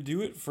that's going to do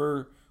it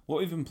for what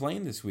we've been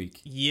playing this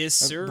week. Yes,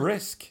 sir.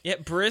 Brisk. Yeah,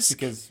 brisk.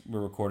 Because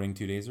we're recording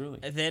 2 days early.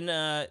 And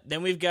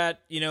then we've got,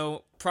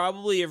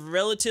 probably a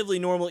relatively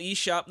normal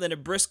eShop, then a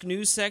brisk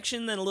news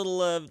section, then a little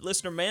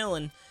listener mail,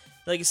 and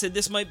like I said,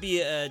 this might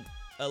be a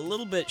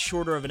little bit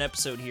shorter of an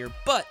episode here,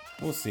 but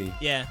we'll see.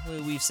 Yeah,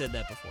 we've said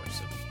that before,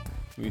 so.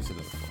 We've said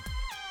that before.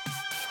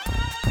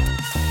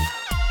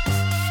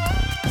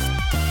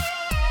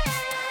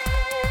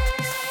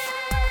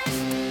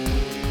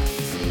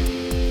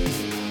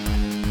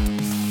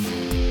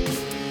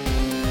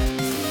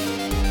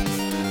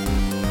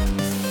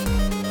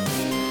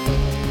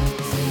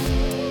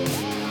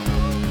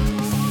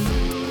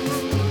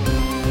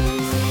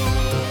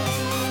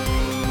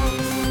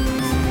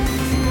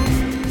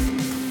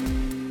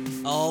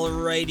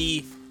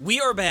 Alrighty, we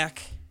are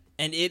back,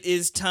 and it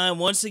is time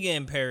once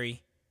again,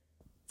 Perry,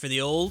 for the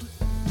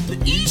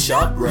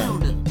eShop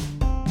Roundup.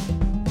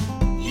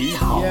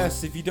 Yeehaw.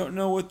 Yes, if you don't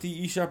know what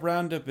the eShop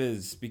Roundup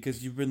is,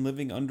 because you've been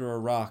living under a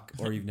rock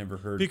or you've never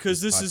heard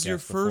because this is your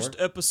first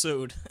before.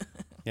 episode.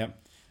 Yep.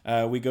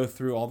 We go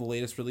through all the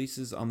latest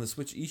releases on the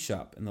Switch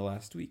eShop in the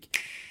last week.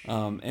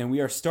 And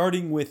we are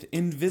starting with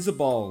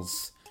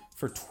Invisibles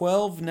for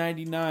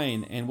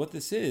 $12.99. And what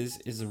this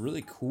is a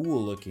really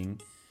cool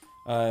looking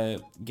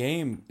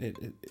game.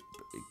 It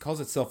calls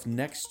itself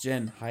Next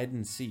Gen Hide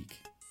and Seek.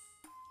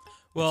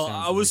 Well,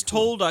 I was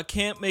told I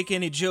can't make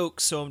any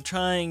jokes, so I'm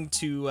trying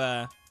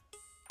to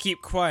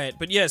keep quiet.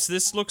 But yes,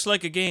 this looks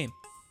like a game.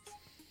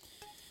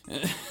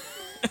 I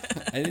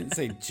didn't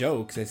say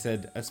jokes. I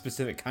said a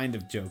specific kind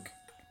of joke.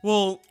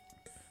 Well,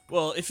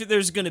 if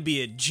there's going to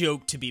be a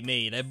joke to be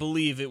made, I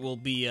believe it will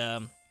be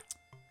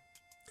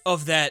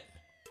of that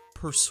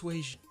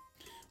persuasion.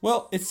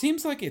 Well, it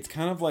seems like it's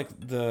kind of like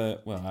I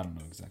don't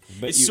know exactly.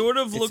 But it sort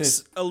of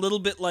looks a little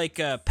bit like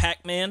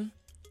Pac-Man.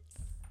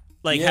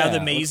 Like how the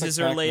mazes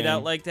are laid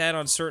out like that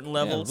on certain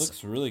levels. Yeah, it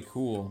looks really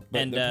cool.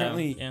 But and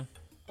apparently, yeah.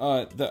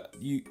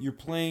 You're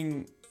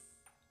playing.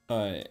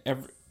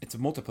 It's a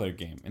multiplayer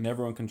game, and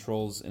everyone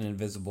controls an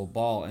invisible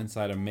ball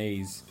inside a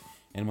maze,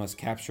 and must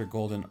capture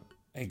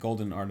a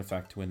golden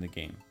artifact to win the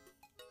game.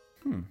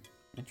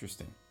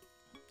 Interesting.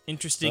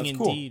 Interesting That's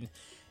indeed. Cool.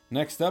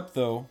 Next up,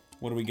 though,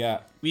 what do we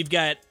got? We've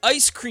got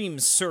Ice Cream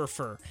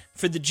Surfer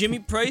for the Jimmy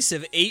price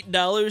of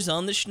 $8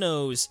 on the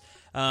schnoz.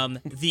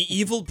 The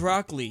evil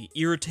broccoli,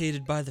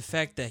 irritated by the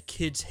fact that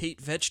kids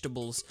hate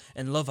vegetables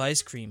and love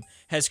ice cream,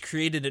 has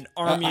created an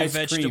army of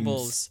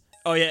vegetables.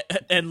 Oh yeah,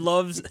 and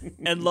love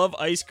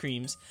ice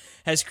creams,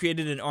 has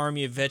created an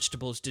army of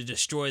vegetables to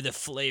destroy the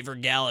flavor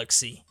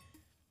galaxy.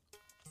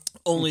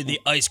 Only the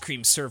Ice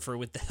Cream Surfer,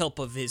 with the help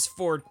of his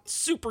 4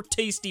 super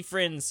tasty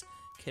friends,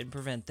 can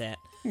prevent that.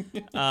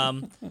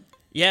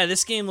 Yeah,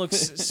 this game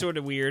looks sort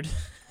of weird.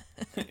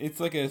 It's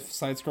like a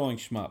side-scrolling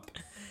shmup.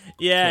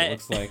 Yeah, it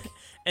looks like.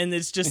 And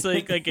it's just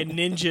like a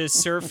ninja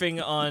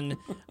surfing on,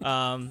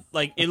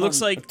 it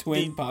looks like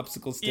twin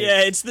popsicle sticks.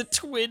 Yeah, it's the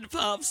twin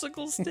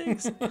popsicle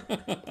sticks.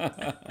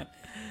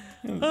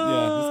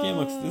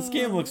 Yeah, this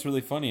game looks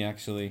really funny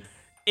actually.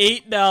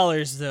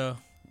 $8 though.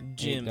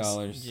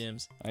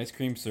 $8. Ice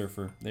Cream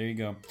Surfer. There you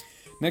go.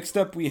 Next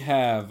up we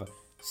have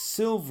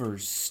Silver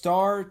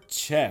Star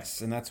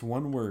Chess, and that's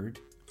one word.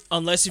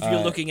 Unless if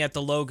you're looking at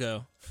the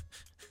logo.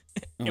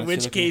 In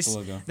which case,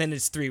 then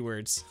it's 3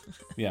 words.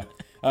 Yeah.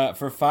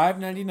 For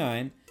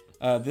 $5.99,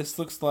 this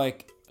looks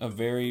like a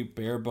very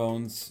bare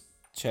bones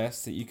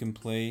chess that you can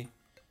play.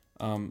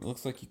 It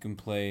looks like you can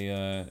play,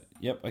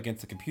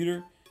 against the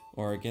computer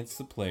or against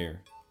the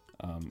player.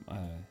 And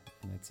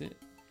that's it.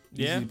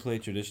 Yeah. Easy to play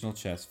traditional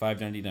chess.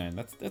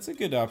 $5.99. That's a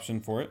good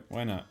option for it.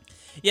 Why not?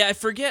 Yeah, I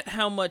forget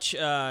how much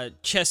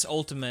Chess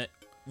Ultimate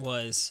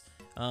was.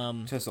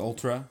 Chess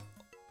Ultra.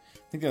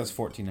 I think that was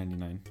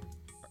 $14.99.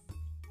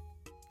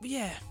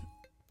 Yeah.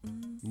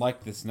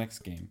 Like this next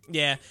game.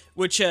 Yeah,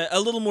 which a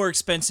little more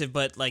expensive,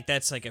 but like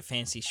that's like a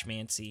fancy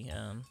schmancy.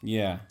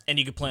 Yeah. And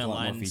you can play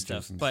online and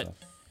stuff. But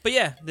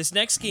yeah, this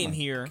next game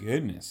here,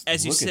 goodness,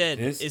 as you said,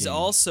 is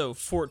also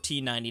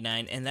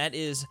 $14.99, and that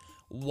is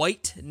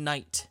White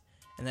Knight,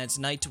 and that's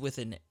night with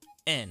an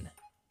N,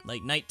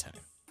 like nighttime.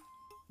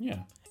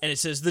 Yeah. And it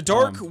says the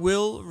dark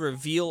will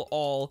reveal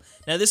all.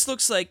 Now this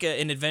looks like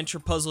an adventure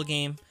puzzle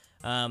game.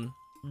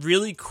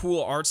 Really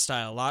cool art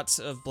style, lots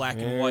of black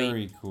and white.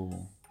 Very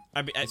cool.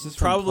 I mean, This is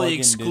from probably Plug-in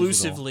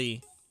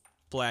exclusively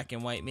black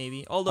and white,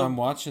 maybe. Although I'm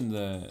watching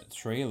the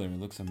trailer. It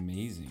looks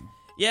amazing.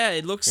 yeah,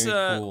 it looks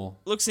Very cool.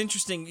 looks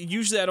interesting.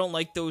 Usually, I don't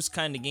like those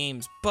kind of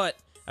games, but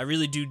I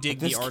really do dig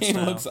This the art game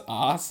style. looks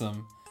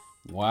awesome.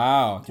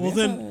 Wow. Do we Well,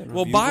 have then, a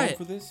we'll review buy code it.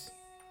 for this?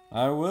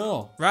 I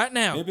will. Right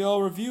now, Maybe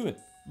I'll review it.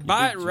 You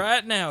buy it did too.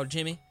 right now,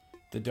 Jimmy.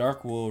 The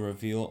dark will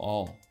reveal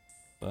all.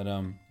 But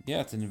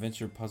yeah, it's an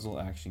adventure puzzle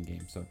action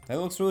game. So that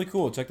looks really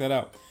cool. Check that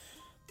out.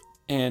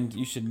 And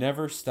you should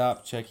never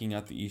stop checking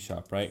out the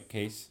eShop, right,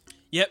 Case?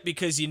 Yep,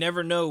 because you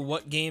never know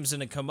what game's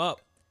gonna come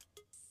up.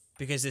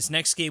 Because this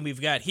next game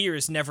we've got here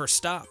is Never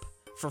Stop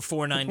for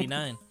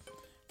 $4.99.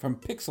 From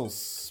Pixel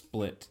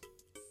Split.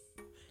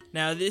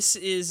 Now this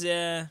is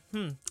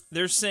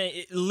they're saying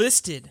it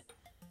listed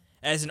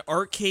as an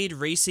arcade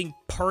racing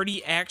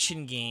party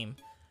action game.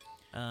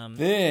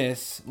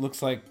 This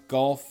looks like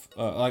golf.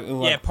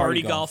 Like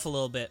party golf a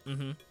little bit.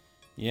 Mm-hmm.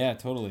 Yeah,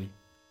 totally.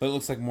 But it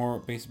looks like more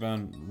based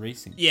around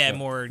racing. Yeah, So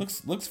more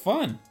looks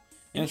fun.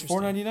 And it's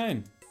interesting.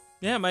 $4.99.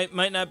 Yeah,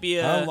 might not be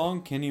How a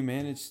long can you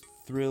manage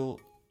thrill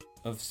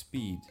of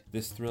speed?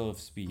 This thrill of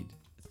speed.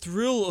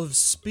 thrill of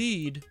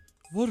speed.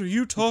 What are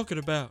you talking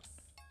about?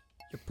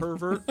 You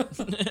pervert.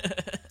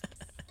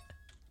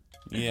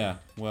 Yeah.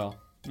 Well.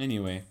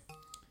 Anyway.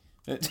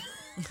 I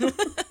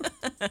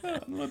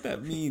don't know what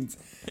that means.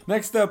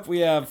 Next up, we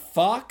have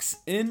Fox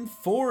in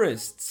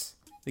Forests,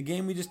 the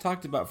game we just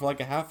talked about for like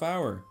a half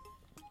hour.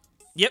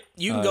 Yep,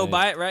 you can go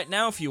buy it right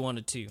now if you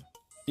wanted to.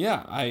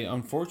 Yeah, I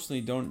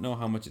unfortunately don't know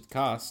how much it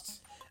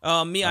costs.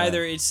 Me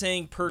either. It's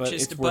saying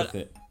purchased, it's worth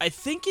it. I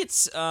think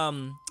it's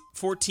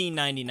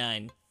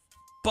 $14.99,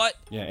 but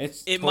Yeah,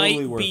 it's it totally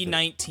might worth be it.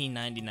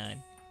 $19.99.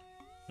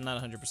 I'm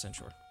not 100%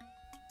 sure.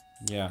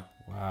 Yeah,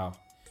 wow.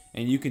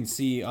 And you can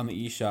see on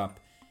the eShop,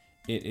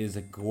 it is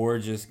a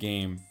gorgeous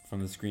game from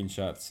the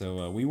screenshot.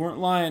 So we weren't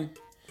lying.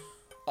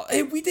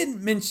 Hey, we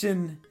didn't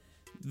mention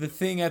the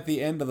thing at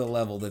the end of the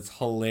level that's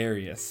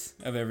hilarious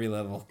of every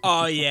level.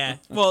 Oh yeah.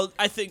 Well,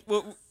 I think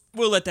we'll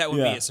let that one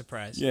be Yeah. a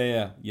surprise.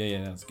 Yeah.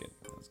 That was good.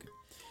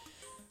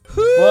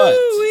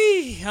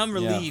 Hoo-wee, I'm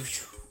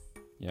relieved.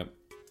 Yep.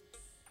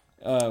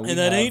 And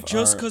that ain't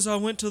just because I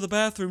went to the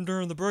bathroom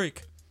during the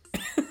break.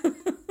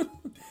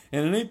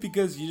 And it ain't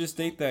because you just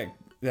ate that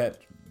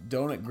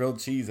donut grilled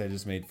cheese I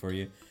just made for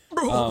you.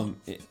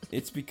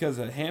 It's because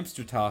a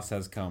hamster toss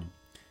has come,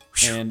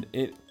 and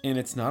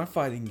it's not a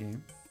fighting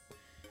game,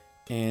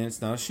 and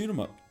it's not a shoot 'em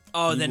up.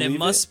 Oh, Can you then it believe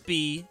must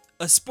be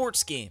a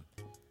sports game.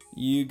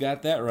 You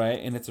got that right,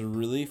 and it's a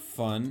really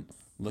fun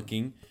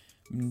looking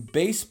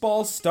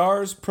Baseball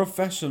Stars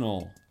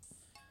Professional.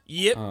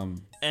 Yep.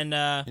 And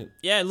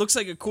yeah, it looks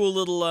like a cool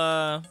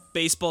little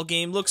baseball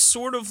game. Looks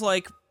sort of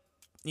like,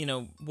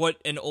 what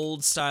an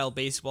old style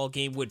baseball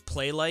game would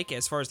play like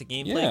as far as the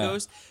gameplay Yeah.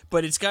 goes.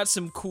 But it's got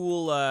some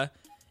cool,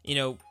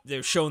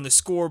 they're showing the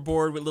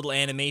scoreboard with little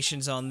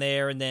animations on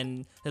there, and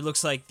then it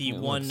looks like the It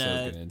one, looks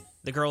so good.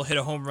 the girl hit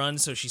a home run,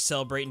 so she's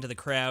celebrating to the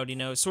crowd.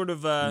 Sort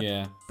of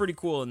Yeah. pretty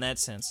cool in that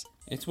sense.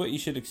 It's what you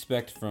should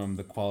expect from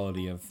the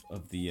quality of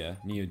the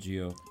Neo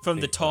Geo. From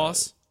the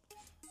toss.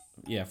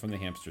 Yeah, from the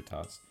hamster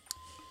toss.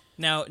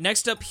 Now,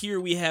 next up here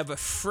we have a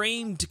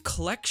Framed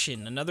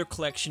Collection, another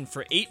collection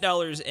for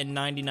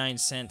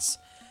 $8.99.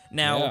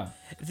 Now, Yeah.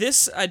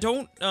 this I've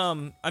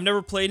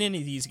never played any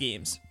of these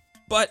games,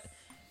 but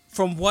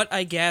from what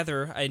I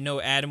gather, I know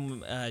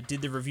Adam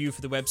did the review for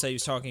the website he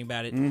was talking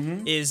about it,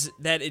 is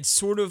that it's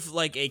sort of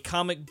like a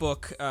comic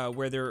book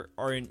where there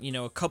are,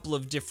 a couple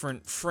of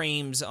different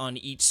frames on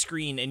each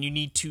screen, and you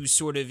need to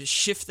sort of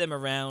shift them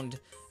around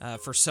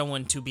for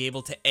someone to be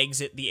able to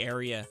exit the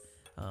area.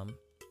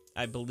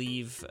 I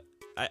believe,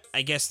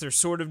 I guess they're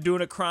sort of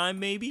doing a crime,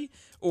 maybe,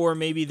 or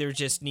maybe they're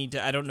just need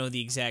to, I don't know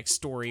the exact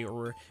story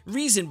or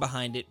reason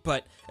behind it,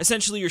 but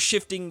essentially you're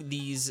shifting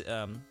these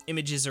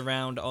images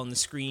around on the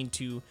screen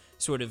to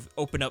sort of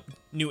open up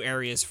new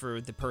areas for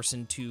the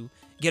person to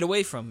get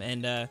away from,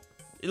 and it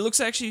looks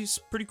actually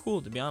pretty cool,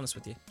 to be honest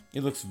with you.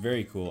 It looks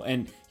very cool,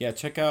 and yeah,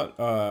 check out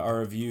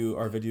our video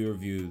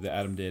review that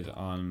Adam did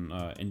on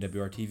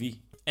NWR-TV.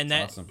 And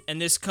It's awesome.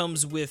 and this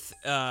comes with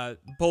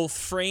both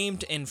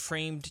Framed and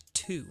Framed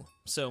 2,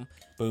 so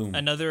Boom.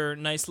 another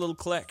nice little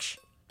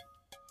collection.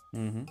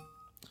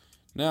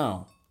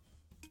 Now,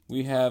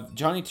 we have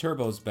Johnny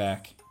Turbo's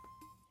back.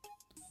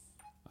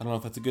 I don't know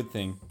if that's a good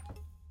thing,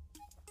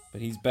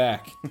 but he's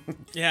back.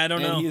 Yeah, I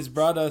don't know. And he has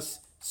brought us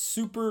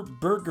Super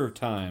Burger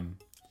Time,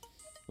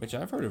 which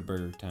I've heard of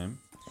Burger Time.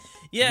 I've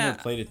Yeah, never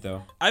played it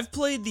though. I've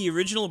played the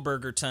original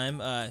Burger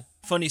Time.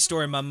 Funny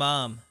story, my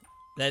mom,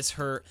 that's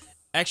her.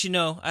 Actually,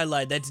 no, I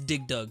lied. That's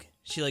Dig Dug.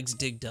 She likes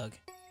Dig Dug.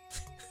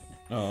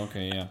 Oh,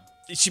 okay, yeah.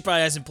 She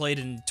probably hasn't played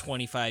in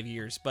 25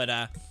 years, but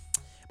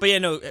yeah,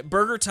 no.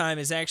 Burger Time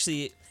is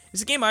actually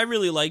it's a game I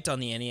really liked on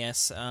the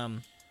NES.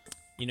 You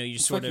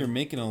It's sort like of you're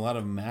making a lot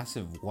of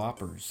massive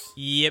whoppers.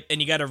 Yep,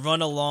 and you got to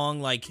run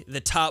along like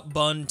the top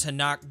bun to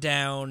knock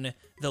down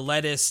the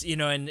lettuce,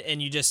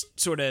 and you just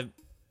sort of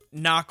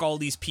knock all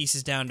these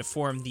pieces down to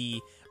form the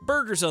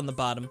burgers on the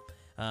bottom.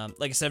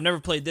 Like I said, I've never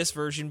played this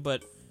version,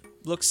 but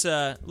Looks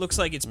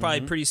like it's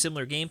probably pretty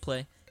similar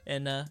gameplay,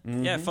 and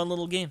yeah, fun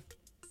little game.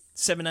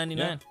 $7.99.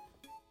 Yeah.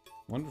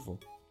 Wonderful.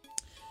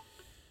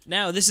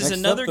 Now this is Next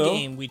another up, though-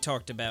 game we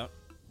talked about.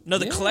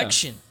 Another Yeah.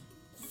 collection.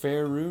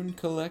 Faerun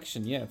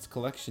Collection. Yeah, it's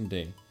collection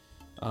day.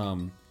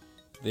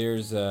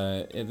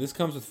 This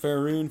comes with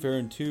Faerun,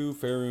 Faerun 2,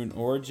 Faerun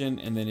Origin,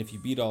 and then if you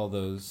beat all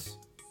those,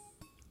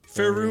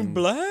 Faerun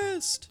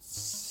Blast.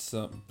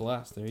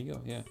 Blast. There you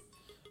go. Yeah.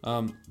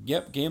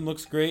 Yep. Game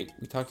looks great.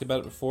 We talked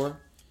about it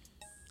before.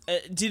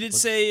 Did it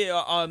say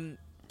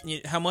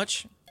how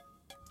much?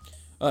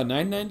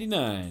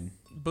 $9.99.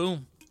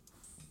 Boom.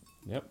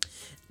 Yep.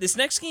 This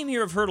next game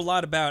here I've heard a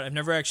lot about. I've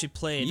never actually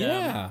played.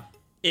 Yeah.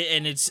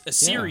 And it's a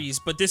series,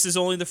 but this is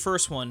only the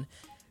first one.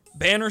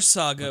 Banner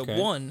Saga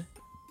 1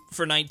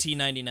 for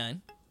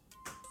 $19.99.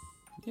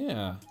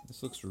 Yeah.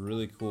 This looks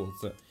really cool.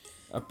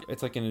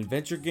 It's like an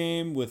adventure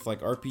game with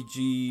like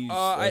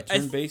RPG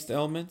turn-based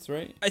elements,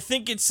 right? I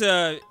think it's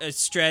a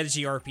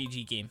strategy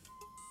RPG game.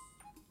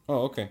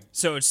 Oh, okay.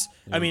 So it's,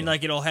 I mean,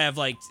 like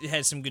it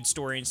has some good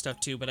story and stuff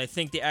too, but I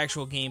think the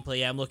actual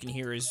gameplay I'm looking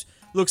here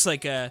looks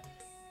like a,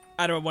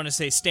 I don't want to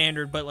say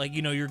standard, but like,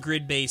 your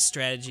grid-based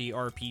strategy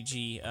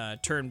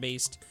RPG,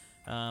 turn-based.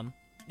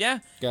 Yeah,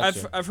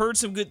 Gotcha. I've heard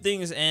some good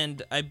things,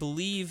 and I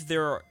believe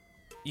there are,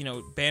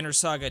 Banner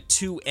Saga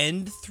 2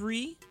 and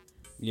 3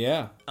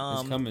 Yeah,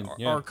 it's coming.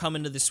 are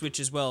coming to the Switch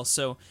as well.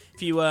 So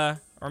if you are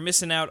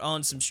missing out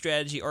on some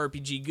strategy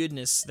RPG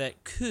goodness,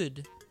 that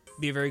could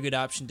be a very good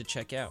option to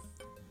check out.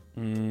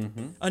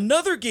 Mm-hmm.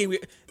 Another game.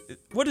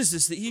 What is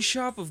this? The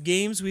eShop of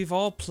games we've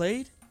all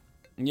played?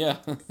 Yeah,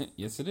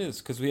 yes it is,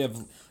 because we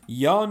have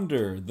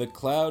Yonder, the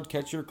Cloud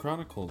Catcher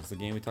Chronicles, the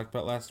game we talked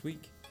about last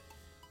week.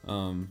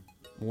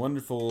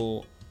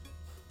 Wonderful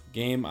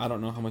game. I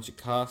don't know how much it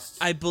costs.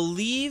 I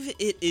believe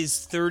it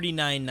is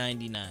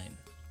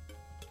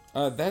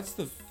 $39.99. That's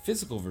the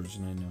physical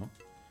version, I know.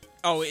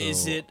 Oh,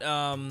 is it?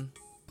 I'm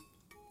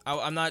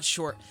not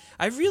sure.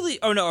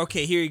 Oh no.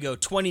 Okay, here you go.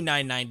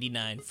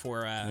 $29.99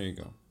 for. There you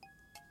go.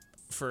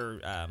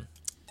 For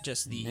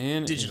just the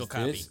Man, digital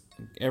copy.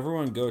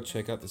 Everyone go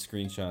check out the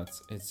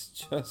screenshots. It's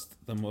just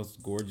the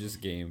most gorgeous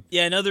game.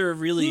 Yeah, another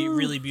really,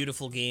 really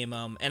beautiful game.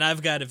 And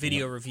I've got a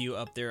video review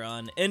up there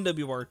on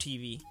NWR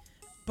TV.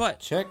 But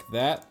check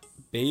that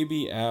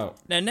baby out.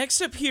 Now, next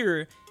up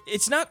here,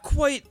 it's not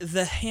quite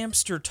the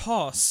hamster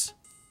toss.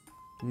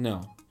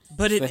 No.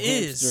 But it the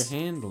is. Hamster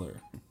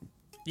handler.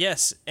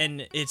 Yes,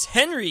 and it's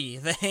Henry,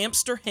 the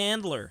hamster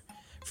handler,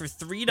 for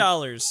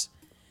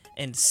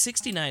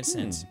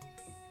 $3.69.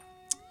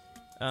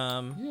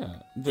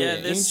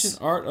 The ancient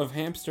art of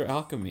hamster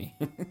alchemy.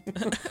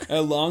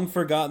 A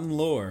long-forgotten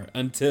lore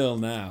until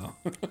now.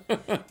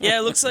 Yeah,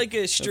 it looks like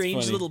a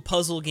strange funny. little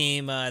puzzle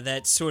game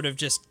that's sort of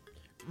just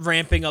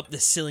ramping up the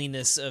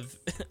silliness of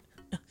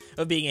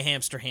of being a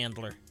hamster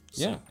handler.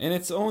 So. Yeah, and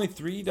it's only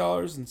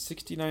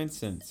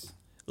 $3.69.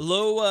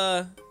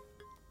 Low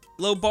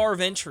bar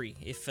of entry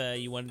if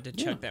you wanted to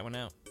check that one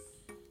out.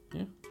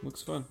 Yeah,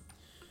 looks fun.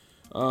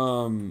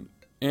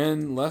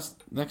 And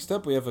next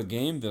up, we have a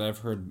game that I've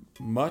heard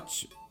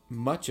much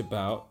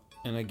about.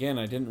 And again,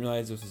 I didn't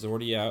realize this was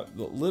already out.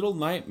 The Little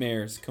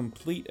Nightmares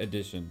Complete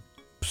Edition.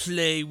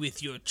 Play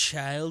with your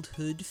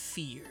childhood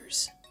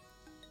fears.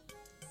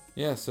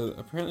 Yeah, so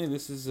apparently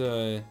this is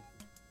a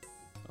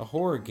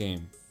horror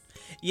game.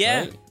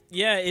 Yeah, right?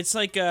 Yeah, it's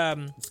like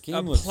a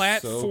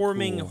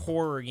platforming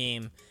horror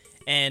game.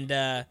 And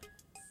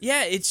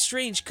yeah, it's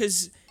strange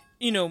because,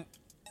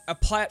 a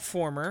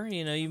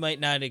platformer, you might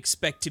not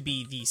expect to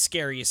be the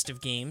scariest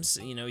of games.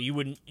 You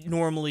wouldn't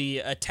normally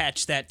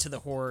attach that to the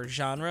horror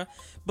genre.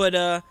 But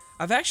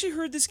I've actually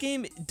heard this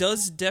game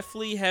does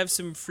definitely have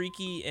some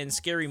freaky and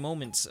scary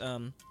moments.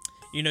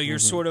 You're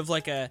sort of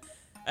like a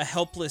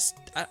helpless...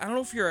 I don't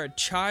know if you're a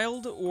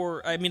child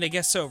or... I mean, I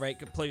guess so, right?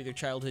 Play with your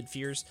childhood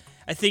fears.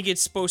 I think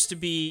it's supposed to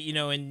be,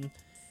 in...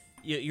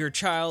 You're a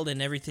child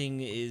and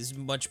everything is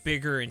much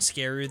bigger and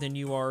scarier than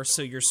you are.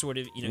 So you're sort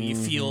of, you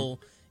feel,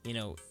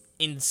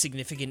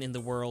 insignificant in the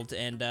world,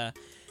 and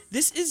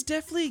this is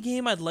definitely a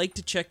game I'd like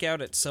to check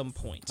out at some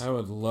point. I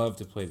would love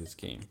to play this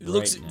game. It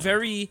looks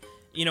very,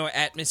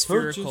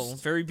 atmospherical,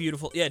 very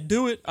beautiful. Yeah,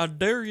 do it. I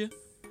dare you.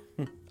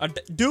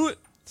 Do it.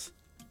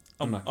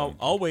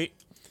 I'll wait.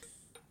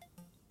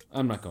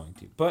 I'm not going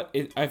to. But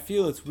I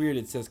feel it's weird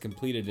it says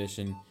Complete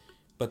Edition,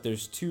 but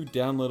there's 2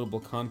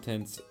 downloadable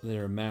contents that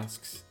are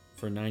masks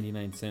for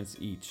 99 cents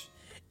each.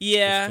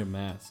 Yeah. Just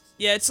masks.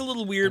 Yeah, it's a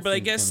little weird, but I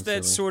guess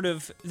that's silly. Sort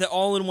of the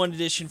all-in-one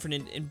edition for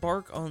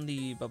Embark on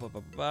the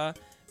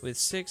with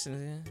 6.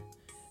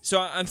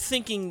 So I'm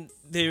thinking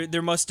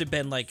there must have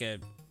been like a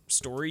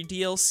story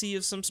DLC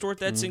of some sort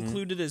that's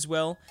included as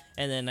well.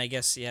 And then I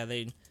guess,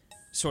 they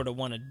sort of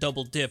want to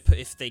double dip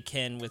if they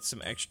can with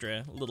some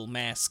extra little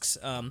masks.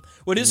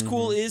 What is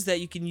cool is that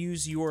you can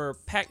use your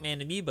Pac-Man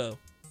amiibo.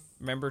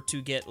 Remember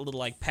to get a little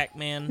like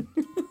Pac-Man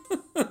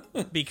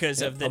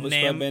because of the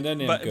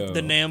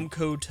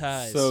Namco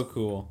ties. So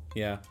cool.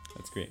 Yeah,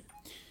 that's great.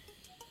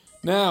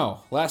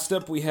 Now, last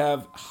up we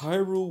have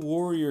Hyrule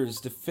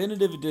Warriors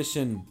Definitive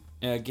Edition,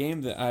 a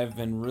game that I've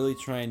been really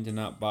trying to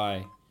not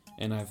buy.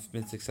 and I've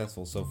been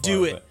successful so far.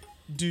 Do it.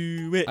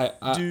 Do it.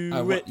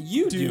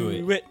 You do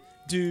it.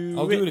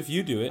 I'll do it if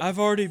you do it. I've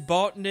already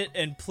bought it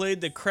and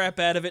played the crap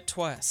out of it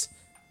twice.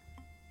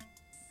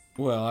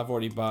 Well, I've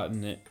already bought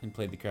it and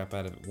played the crap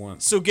out of it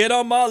once. So get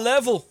on my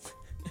level.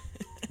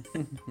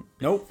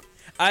 Nope.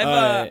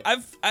 I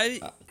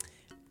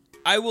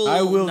will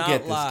not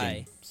get this lie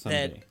game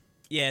someday. that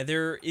yeah,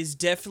 there is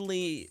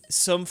definitely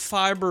some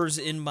fibers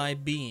in my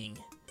being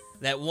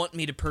that want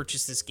me to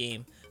purchase this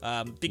game.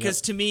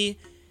 Because to me,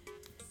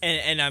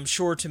 and I'm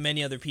sure to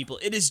many other people,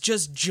 it is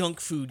just junk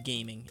food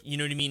gaming. You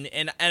know what I mean?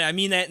 And I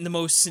mean that in the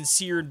most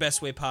sincere and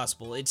best way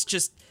possible.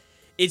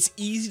 It's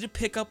easy to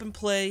pick up and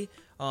play,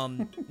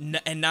 and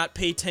not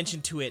pay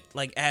attention to it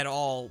like at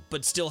all,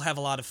 but still have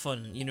a lot of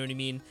fun. You know what I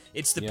mean?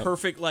 It's the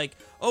perfect like,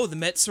 oh, the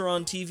Mets are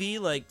on TV.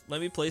 Like,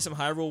 let me play some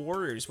Hyrule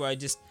Warriors, where I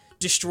just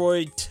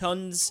destroy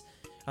tons,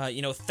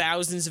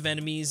 thousands of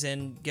enemies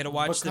and get to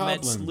watch the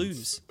Mets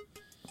lose.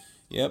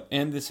 Yep,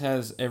 and this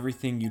has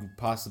everything you'd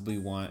possibly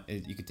want.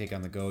 You can take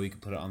on the go, you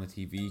can put it on the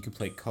TV, you can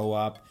play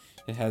co-op.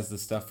 It has the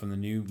stuff from the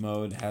new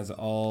mode, it has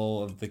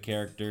all of the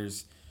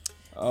characters.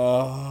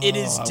 Oh, it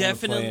has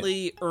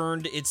definitely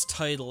earned its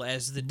title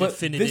as the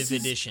definitive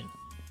edition.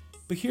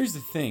 But here's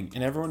the thing,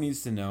 and everyone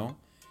needs to know.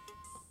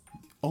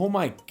 Oh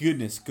my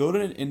goodness, go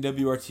to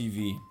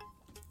NWRTV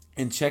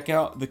and check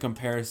out the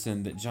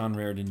comparison that John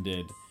Raridan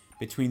did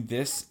between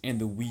this and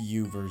the Wii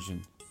U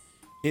version.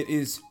 It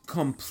is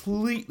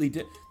completely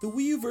the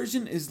Wii U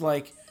version is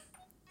like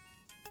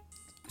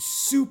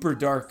super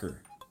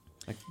darker.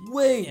 Like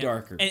way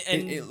darker.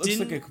 And it looks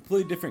like a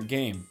completely different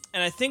game.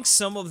 And I think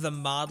some of the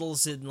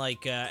models in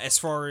like as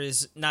far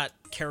as not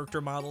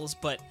character models,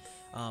 but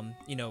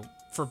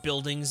for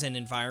buildings and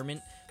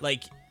environment,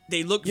 like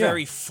they look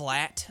very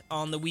flat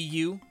on the Wii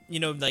U.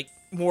 Like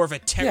more of a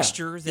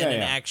texture than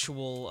an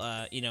actual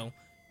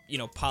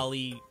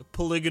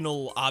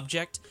polygonal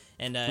object.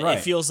 And it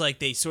feels like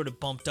they sort of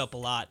bumped up a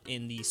lot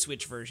in the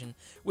Switch version,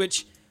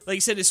 which, like I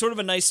said, is sort of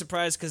a nice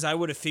surprise because I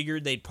would have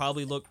figured they'd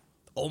probably look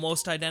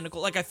almost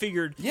identical. Like I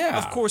figured,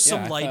 of course,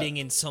 some lighting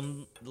and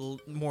some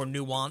more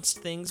nuanced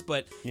things,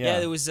 but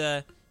there was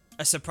a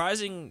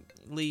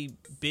surprisingly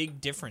big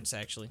difference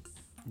actually.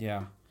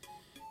 Yeah.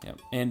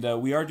 And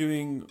we are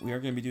going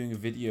to be doing a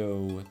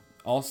video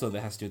also that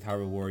has to do with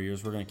Hyrule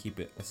Warriors. We're going to keep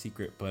it a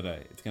secret, but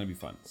it's going to be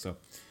fun. So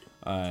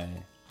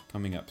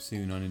coming up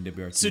soon on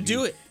NWRTV. So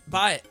do it,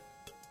 buy it.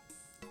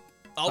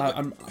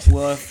 I'm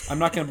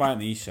not going to buy it in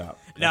the eShop.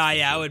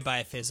 I would buy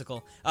it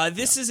physical.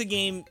 This is a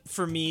game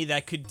for me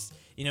that could,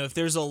 if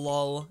there's a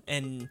lull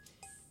and,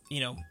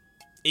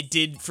 it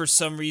did for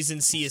some reason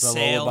see a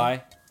sale. Lullaby.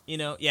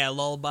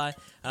 Lullaby.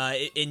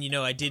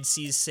 I did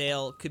see a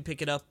sale, could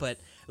pick it up, but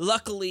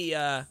luckily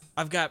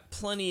I've got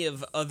plenty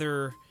of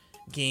other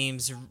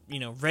games,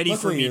 ready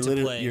for me to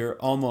play. You're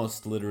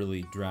almost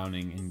literally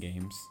drowning in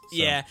games. So.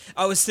 Yeah,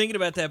 I was thinking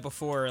about that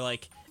before.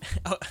 Like,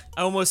 I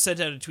almost sent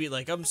out a tweet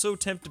like, I'm so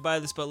tempted to buy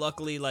this, but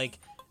luckily, like,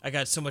 I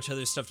got so much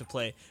other stuff to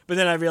play. But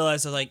then I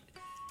realized,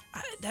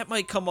 that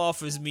might come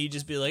off as me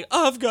just be like,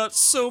 I've got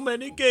so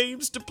many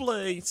games to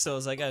play. So I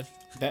was like,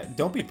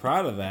 don't be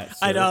proud of that,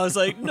 sir. I know. I was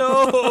like,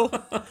 no,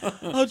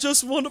 I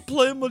just want to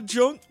play my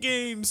junk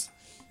games.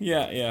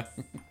 Yeah.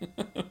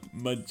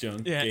 My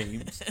junk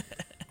games.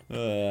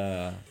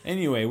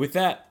 Anyway, with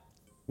that,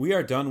 we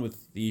are done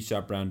with the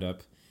eShop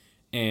Roundup,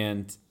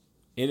 and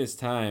it is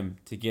time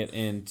to get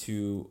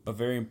into a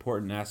very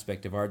important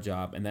aspect of our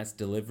job, and that's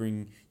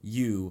delivering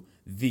you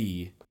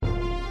the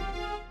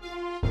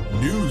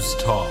News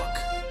Talk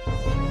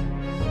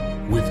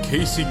with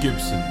Casey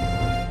Gibson.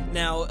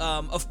 Now,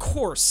 of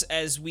course,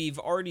 as we've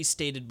already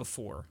stated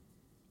before,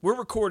 we're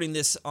recording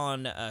this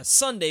on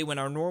Sunday when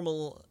our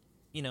normal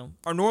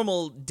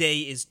day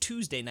is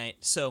Tuesday night.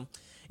 So,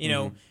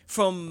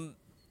 from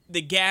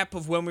the gap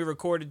of when we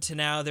recorded to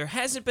now, there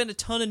hasn't been a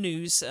ton of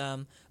news.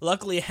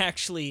 Luckily,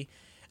 actually,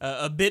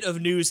 a bit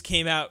of news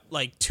came out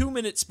like 2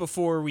 minutes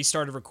before we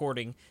started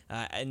recording,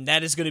 and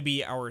that is going to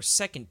be our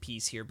second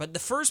piece here. But the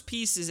first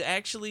piece is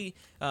actually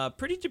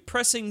pretty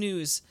depressing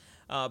news.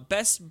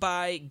 Best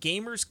Buy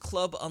Gamers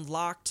Club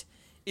Unlocked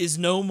is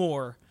no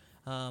more.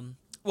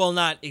 Well,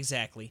 not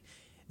exactly.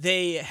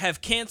 They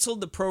have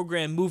canceled the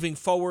program moving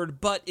forward,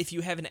 but if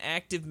you have an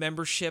active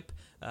membership,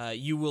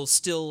 you will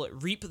still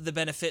reap the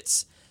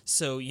benefits.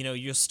 So,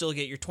 you'll still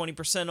get your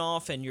 20%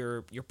 off and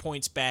your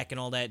points back and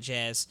all that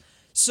jazz.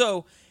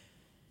 So,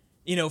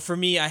 for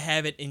me, I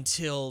have it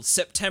until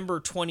September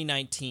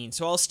 2019.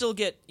 So I'll still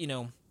get,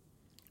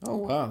 Oh,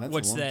 wow, that's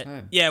what's a long that?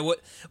 time. Yeah,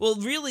 well,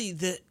 really,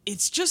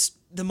 it's just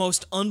the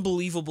most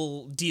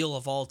unbelievable deal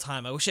of all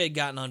time. I wish I had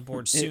gotten on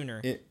board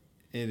sooner. It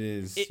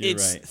is.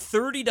 It's right.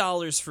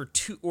 $30 for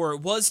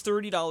it was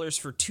 $30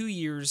 for 2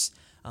 years,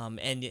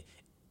 and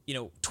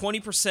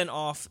 20%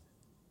 off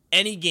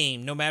any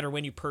game, no matter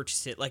when you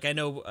purchase it. Like I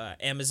know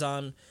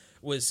Amazon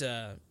was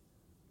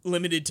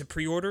limited to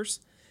pre-orders,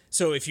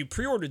 so if you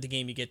pre-ordered the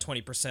game, you get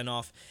 20%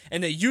 off.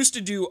 And they used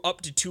to do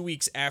up to 2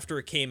 weeks after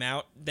it came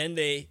out. Then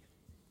they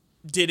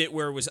did it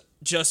where it was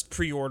just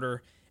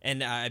pre-order,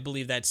 and I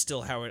believe that's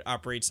still how it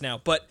operates now.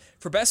 But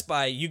for Best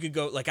Buy, you could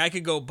go, like, I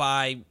could go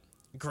buy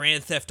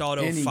Grand Theft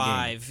Auto Any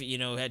 5,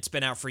 it's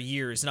been out for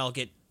years, and I'll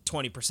get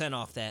 20%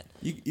 off that.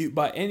 You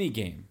buy any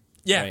game.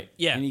 Yeah, right?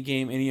 yeah. Any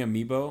game, any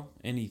amiibo,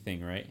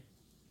 anything, right?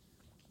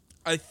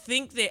 I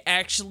think they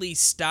actually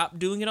stopped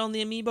doing it on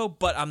the amiibo,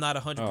 but I'm not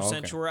 100%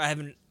 okay. sure. I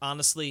haven't,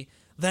 honestly,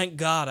 thank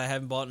God I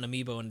haven't bought an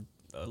amiibo in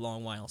a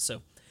long while,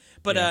 so.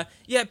 But,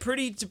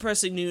 pretty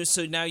depressing news.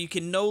 So now you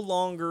can no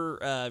longer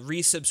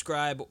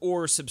resubscribe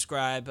or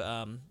subscribe,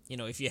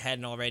 if you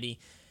hadn't already.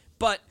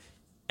 But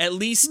at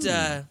least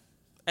the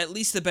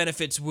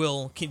benefits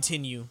will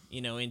continue,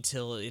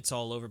 until it's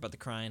all over but the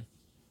crying.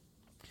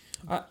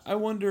 I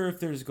wonder if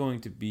there's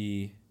going to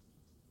be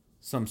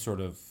some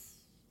sort of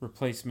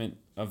replacement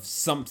of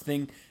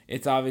something.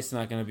 It's obviously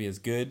not going to be as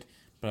good,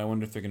 but I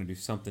wonder if they're going to do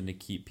something to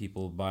keep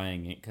people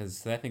buying it,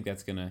 because I think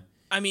that's going to...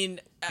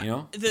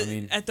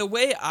 at the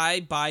way I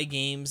buy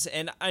games,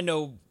 and I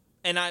know,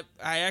 and I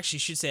actually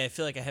should say I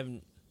feel like I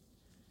haven't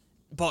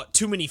bought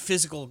too many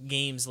physical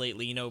games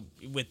lately,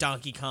 with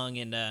Donkey Kong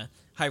and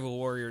Hyrule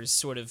Warriors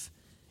sort of,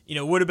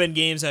 would have been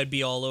games I'd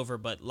be all over,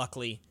 but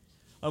luckily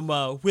I'm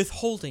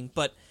withholding.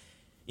 But,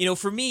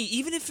 for me,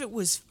 even if it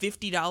was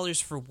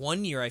 $50 for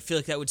 1 year, I feel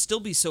like that would still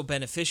be so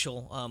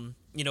beneficial.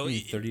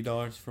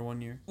 $30 for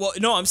 1 year? Well,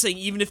 no, I'm saying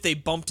even if they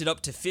bumped it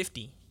up to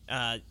 $50,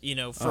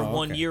 for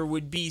 1 year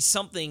would be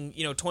something,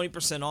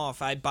 20%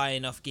 off. I'd buy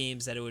enough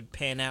games that it would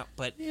pan out.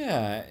 But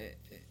yeah,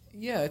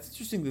 it's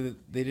interesting that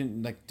they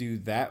didn't do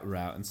that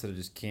route instead of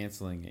just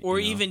canceling it, or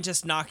even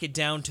just knock it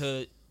down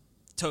to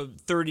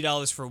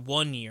 $30 for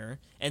 1 year,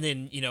 and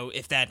then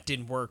if that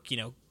didn't work,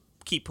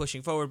 keep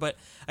pushing forward. But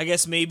I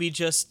guess maybe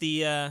just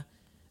the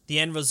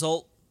end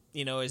result,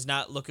 is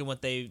not looking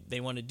what they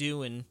want to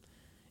do, and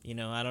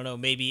I don't know,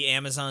 maybe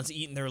Amazon's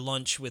eating their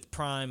lunch with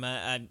Prime.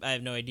 I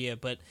have no idea,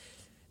 but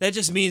that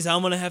just means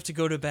I'm gonna have to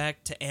go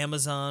back to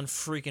Amazon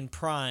freaking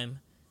Prime,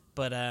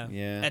 but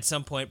at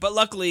some point. But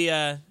luckily,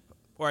 or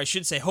I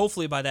should say,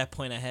 hopefully by that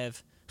point, I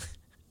have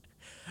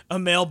a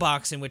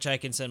mailbox in which I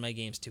can send my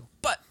games to.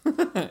 But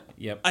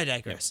yep, I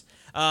digress.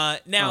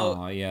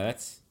 Now,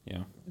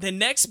 the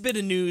next bit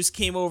of news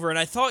came over, and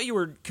I thought you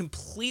were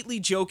completely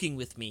joking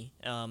with me.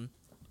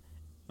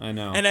 I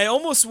know, and I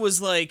almost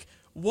was like,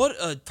 "What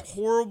a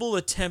horrible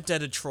attempt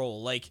at a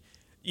troll!" Like,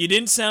 you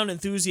didn't sound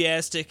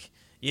enthusiastic.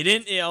 You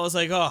didn't. I was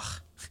like, "Oh,"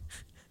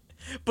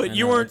 but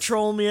you weren't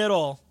trolling me at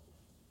all.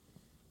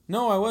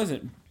 No, I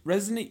wasn't.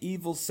 Resident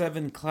Evil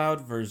 7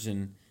 Cloud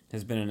version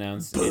has been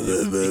announced.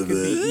 It could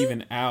be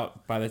even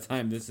out by the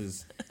time this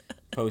is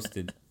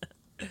posted.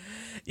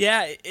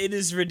 Yeah, it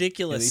is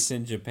ridiculous. At least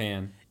in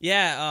Japan.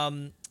 Yeah,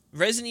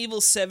 Resident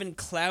Evil 7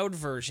 Cloud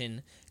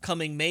version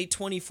coming May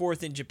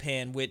 24th in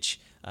Japan, which,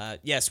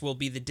 will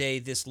be the day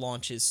this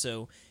launches,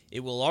 so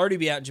it will already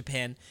be out in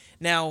Japan.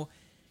 Now,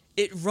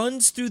 it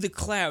runs through the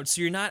cloud,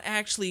 so you're not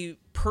actually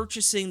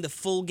purchasing the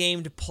full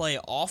game to play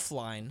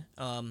offline.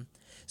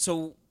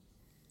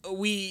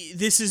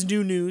 This is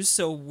new news,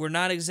 so we're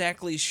not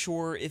exactly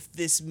sure if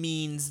this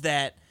means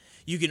that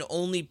you can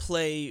only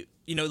play,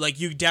 you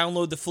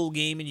download the full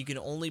game and you can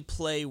only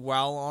play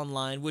while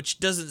online, which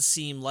doesn't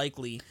seem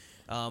likely.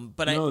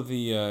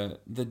 The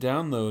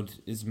download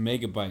is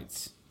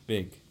megabytes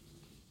big.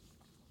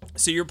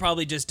 So you're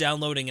probably just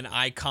downloading an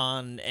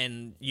icon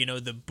and,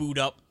 the boot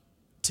up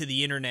to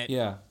the internet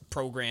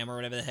program or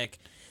whatever the heck.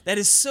 That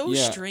is so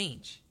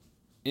strange.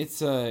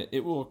 It's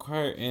it will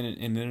require an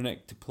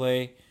internet to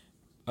play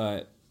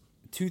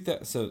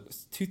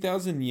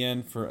 2,000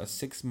 yen for a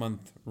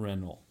 6-month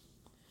rental.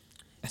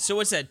 So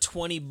what's that,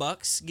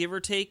 $20, give or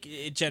take?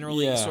 It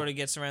generally sort of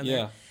gets around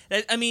there.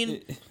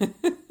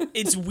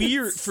 It's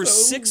weird for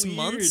so 6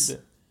 months.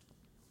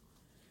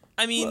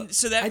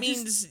 So that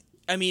means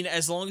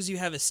as long as you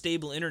have a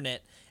stable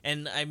internet,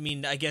 and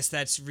I guess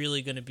that's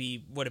really going to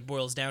be what it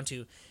boils down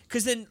to.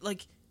 Because then,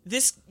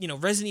 this,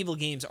 Resident Evil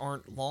games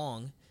aren't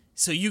long,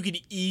 so you could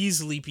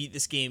easily beat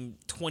this game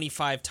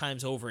 25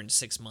 times over in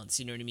 6 months,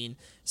 you know what I mean?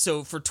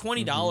 So for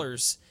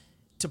 $20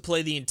 to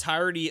play the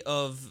entirety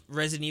of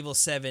Resident Evil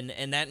 7,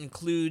 and that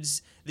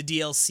includes the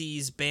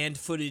DLCs, Banned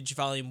Footage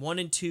Volume 1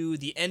 and 2,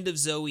 The End of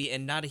Zoe,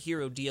 and Not a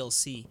Hero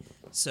DLC.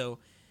 So,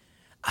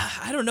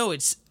 I don't know,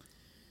 it's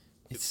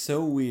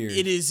so weird.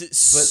 It is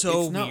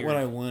so weird. But it's not what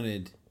I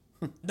wanted.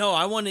 No,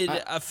 I wanted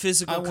a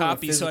physical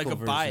copy so I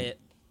could buy it.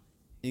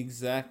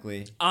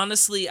 Exactly.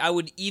 Honestly, I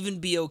would even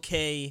be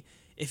okay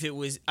if it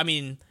was... I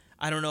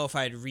don't know if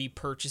I'd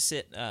repurchase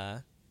it.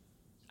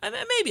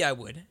 Maybe I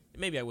would.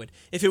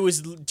 If it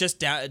was just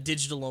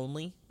digital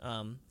only,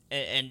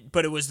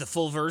 but it was the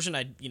full version,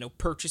 I'd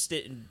purchased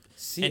it and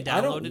downloaded it.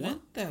 I don't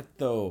want that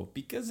though,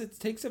 because it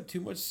takes up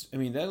too much.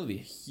 That'll be a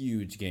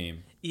huge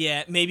game.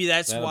 Yeah, maybe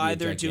that'll why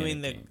they're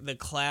doing the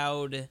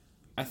cloud.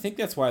 I think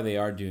that's why they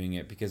are doing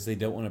it, because they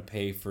don't want to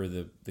pay for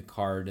the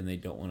card, and they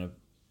don't want to,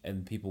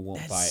 and people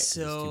won't buy it because it's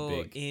too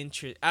big.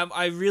 Interesting.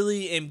 I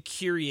really am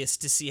curious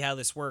to see how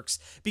this works,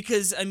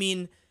 because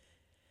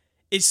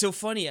it's so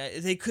funny.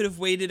 They could have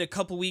waited a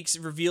couple weeks,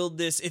 revealed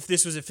this if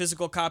this was a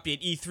physical copy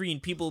at E3,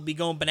 and people would be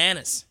going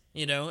bananas.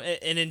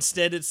 and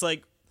instead it's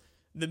like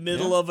the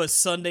middle of a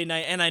Sunday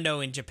night, and I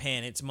know in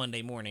Japan it's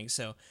Monday morning,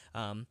 so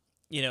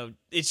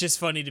it's just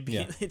funny to be.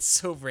 Yeah. It's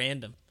so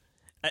random.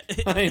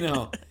 I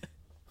know,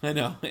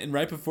 and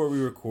right before we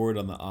record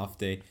on the off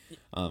day,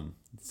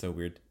 it's so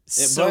weird.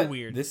 So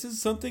weird. This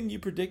is something you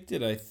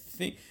predicted, I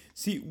think.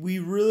 See, we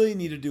really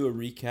need to do a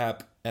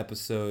recap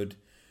episode.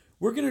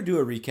 We're gonna do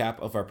a recap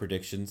of our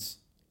predictions,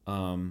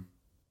 our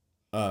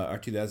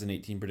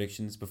 2018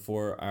 predictions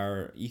before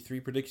our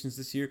E3 predictions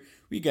this year.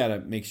 We gotta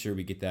make sure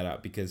we get that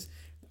out because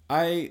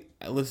I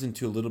listened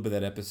to a little bit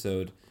of that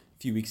episode a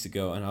few weeks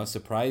ago, and I was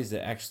surprised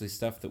at actually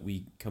stuff that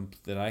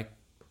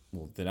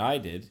that I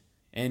did,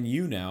 and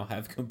you now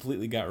have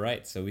completely got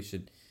right. So we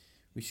should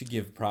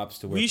give props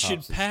to where we props should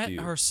is pat due.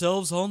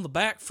 ourselves on the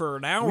back for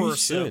an hour We or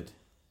so. should.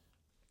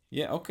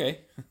 Yeah.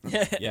 Okay.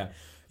 Yeah.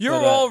 You're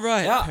But, all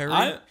right, yeah,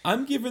 Perry.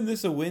 I'm giving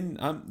this a win.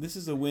 This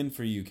is a win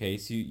for you,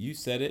 Case. You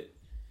said it.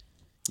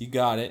 You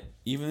got it.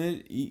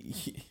 Even you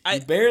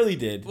barely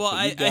did. Well,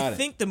 but you got I it.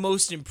 think the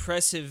most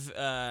impressive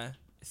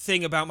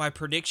thing about my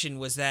prediction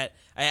was that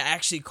I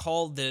actually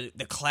called the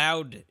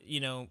cloud,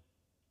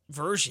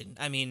 version.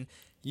 I mean,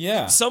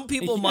 Yeah. some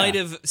people Yeah. might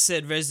have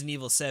said Resident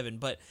Evil 7,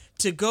 but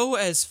to go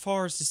as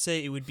far as to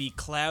say it would be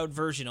cloud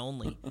version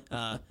only,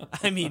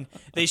 I mean,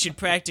 they should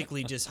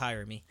practically just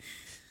hire me.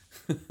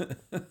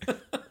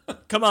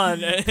 Come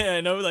on, I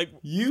know, like,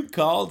 You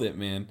called it,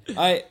 man.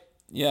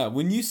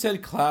 When you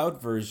said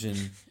cloud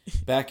version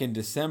back in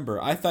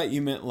December, I thought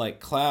you meant like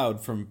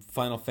Cloud from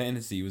Final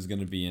Fantasy was going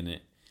to be in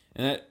it.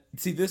 And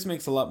this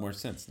makes a lot more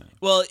sense now.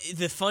 well,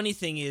 the funny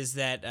thing is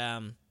that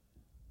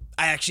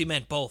I actually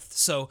meant both.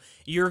 So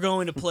you're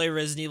going to play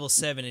Resident Evil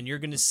 7, and you're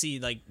going to see,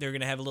 like, they're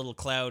going to have a little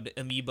cloud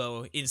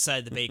amiibo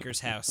inside the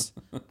baker's house.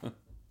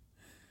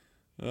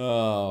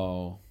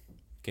 Oh.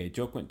 Okay,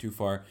 joke went too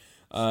far.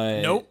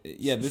 Nope.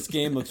 Yeah, this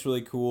game looks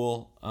really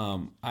cool.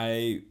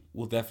 I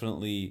will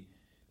definitely,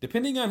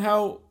 depending on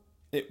how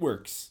it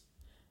works,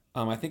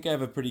 I think I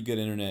have a pretty good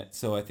internet,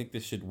 so I think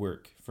this should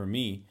work for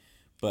me.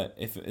 But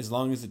as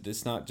long as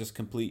it's not just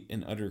complete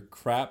and utter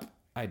crap,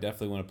 I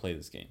definitely want to play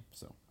this game.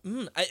 So.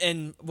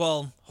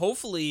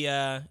 Hopefully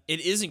it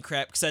isn't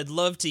crap, because I'd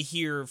love to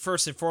hear,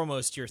 first and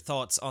foremost, your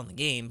thoughts on the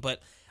game.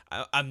 But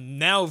I'm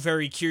now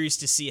very curious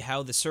to see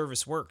how the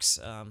service works.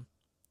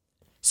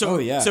 So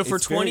for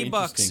it's very $20,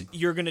 interesting.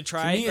 you're gonna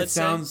try. To me, let's it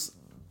sounds.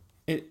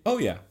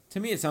 To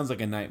me, it sounds like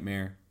a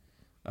nightmare.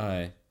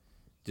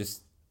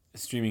 Just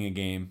streaming a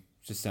game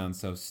just sounds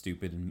so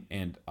stupid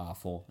and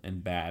awful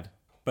and bad.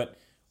 But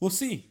we'll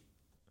see.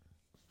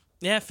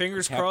 Yeah,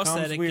 fingers crossed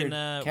that it weird.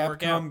 can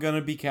work out. Capcom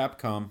gonna be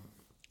Capcom.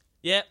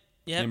 Yep.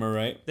 Am I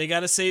right? They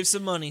got to save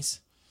some monies.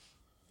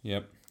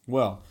 Yep.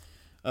 Well,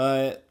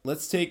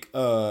 let's take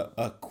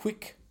a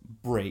quick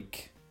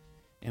break.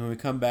 And when we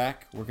come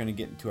back, we're going to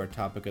get into our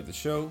topic of the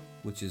show,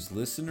 which is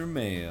listener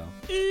mail.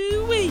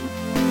 Ooh-wee.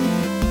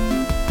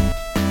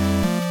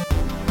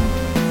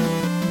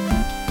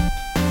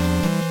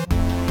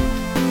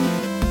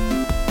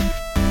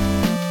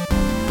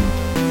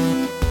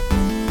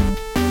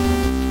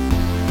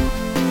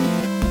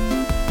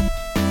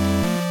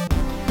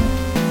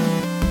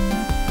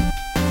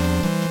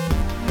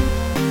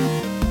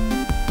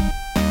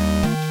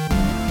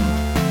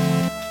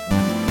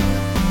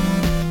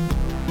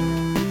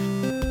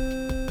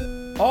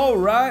 All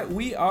right,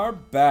 we are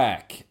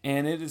back,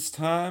 and it is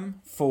time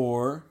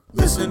for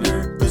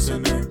Listener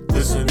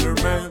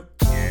mail.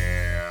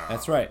 Yeah.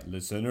 That's right,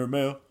 listener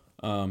mail.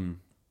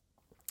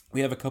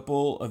 We have a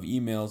couple of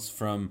emails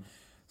from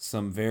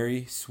some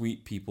very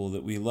sweet people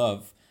that we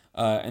love,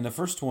 and the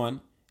first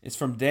one is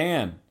from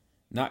Dan,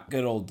 not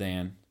good old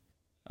Dan.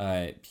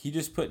 He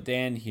just put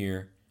Dan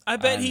here. I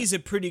bet he's a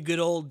pretty good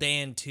old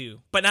Dan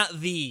too, but not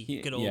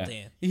the good old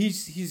Dan.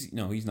 He's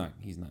not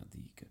the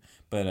good,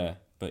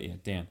 but yeah,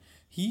 Dan.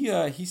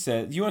 He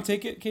said, "Do you want to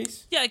take it,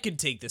 Case?" Yeah, I could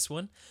take this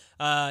one.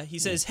 He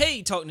says,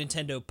 "Hey, Talk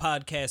Nintendo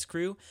podcast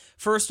crew.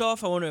 First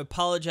off, I want to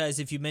apologize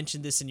if you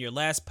mentioned this in your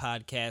last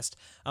podcast.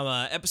 I'm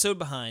an episode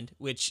behind,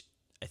 which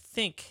I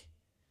think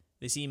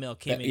this email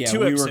came in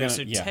 2 episodes,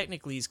 so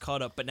technically he's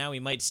caught up, but now he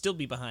might still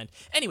be behind.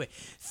 Anyway,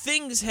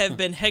 things have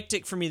been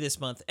hectic for me this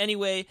month.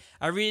 Anyway,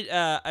 I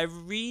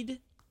read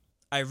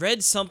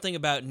something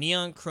about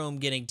Neon Chrome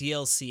getting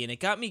DLC, and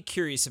it got me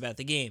curious about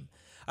the game.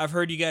 I've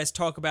heard you guys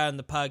talk about it in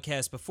the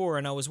podcast before,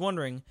 and I was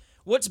wondering,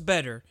 what's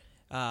better,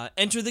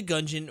 Enter the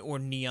Gungeon or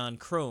Neon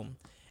Chrome?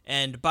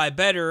 And by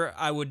better,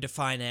 I would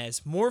define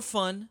as more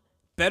fun,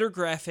 better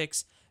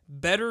graphics,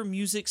 better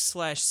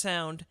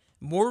music/sound,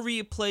 more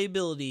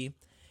replayability,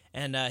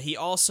 and he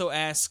also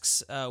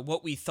asks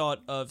what we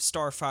thought of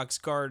Star Fox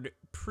Guard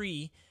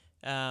Pre,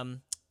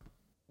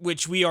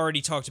 which we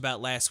already talked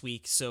about last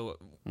week, so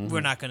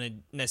we're not going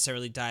to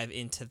necessarily dive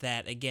into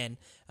that again.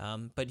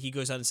 But he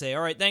goes on to say,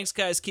 all right, thanks,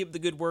 guys. Keep up the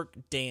good work,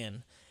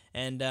 Dan.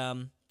 And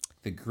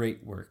the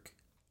great work.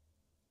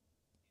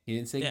 He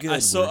didn't say good I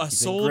work.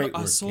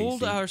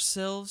 sold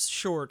ourselves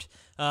short.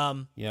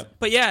 Yep.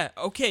 But yeah,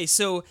 okay,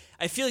 so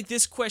I feel like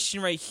this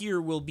question right here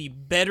will be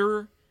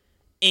better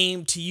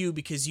aimed to you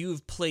because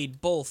you've played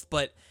both.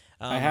 But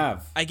I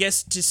have. I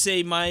guess to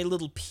say my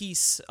little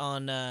piece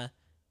on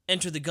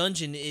Enter the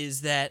Gungeon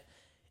is that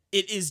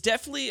it is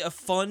definitely a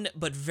fun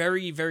but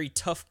very, very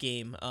tough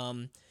game.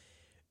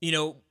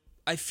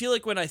 I feel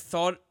like when I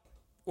thought,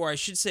 or I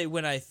should say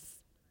when I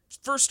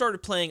first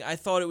started playing, I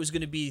thought it was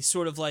going to be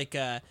sort of like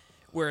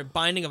where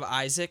Binding of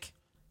Isaac,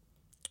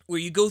 where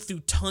you go through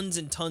tons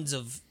and tons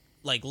of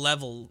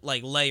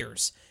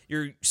layers.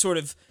 You're sort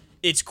of,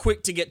 it's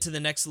quick to get to the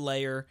next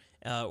layer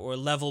or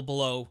level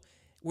below.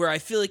 Where I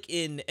feel like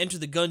in Enter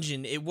the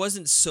Gungeon, it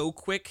wasn't so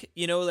quick,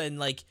 and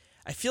like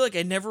I feel like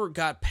I never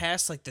got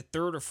past like the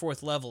third or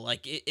fourth level.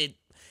 Like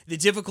the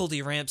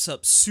difficulty ramps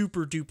up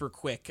super duper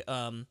quick.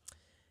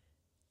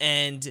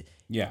 And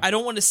yeah, I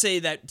don't want to say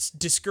that's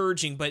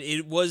discouraging, but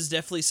it was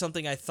definitely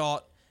something I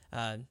thought,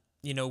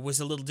 was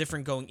a little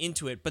different going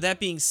into it. But that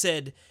being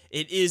said,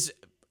 it is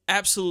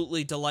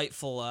absolutely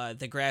delightful.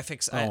 The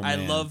graphics, I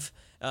love.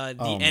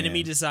 The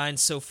enemy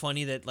design's so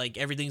funny that like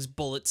everything's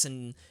bullets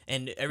and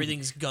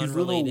everything's gun These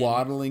related. little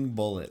waddling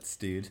bullets,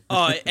 dude.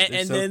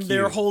 And so then cute.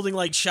 they're holding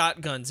like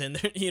shotguns, and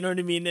you know what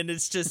I mean. And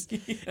it's just,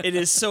 it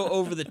is so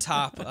over the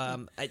top.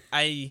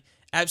 I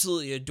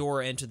absolutely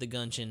adore Enter the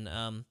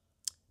Gungeon.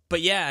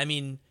 But yeah, I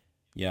mean,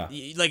 yeah,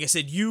 like I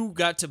said, you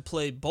got to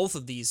play both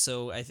of these,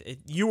 so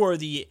you are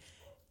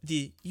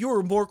you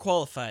are more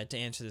qualified to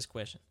answer this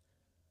question.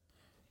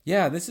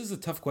 Yeah, this is a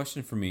tough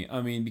question for me.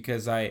 I mean,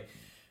 because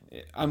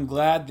I'm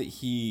glad that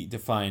he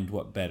defined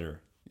what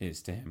better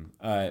is to him.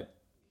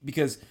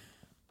 Because,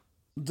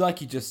 like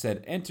you just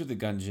said, Enter the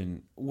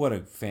Gungeon, what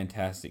a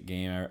fantastic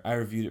game. I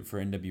reviewed it for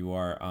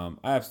NWR.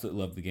 I absolutely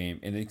love the game.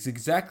 And it's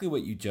exactly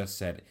what you just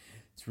said.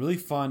 It's really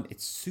fun.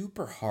 It's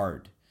super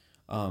hard.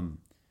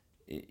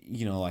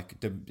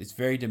 It's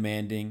very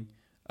demanding.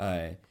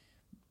 But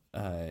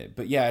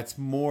yeah, it's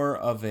more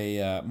of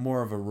a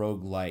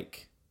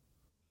roguelike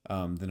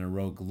than a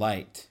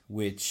roguelite,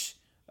 which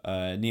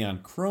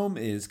Neon Chrome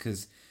is,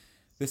 because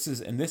this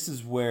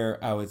is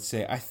where I would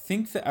say I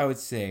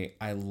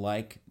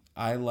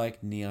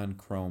like Neon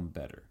Chrome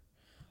better,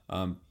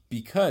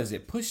 because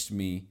it pushed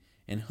me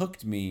and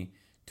hooked me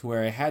to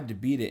where I had to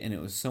beat it, and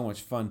it was so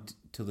much fun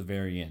till the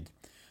very end.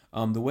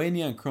 The way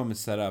Neon Chrome is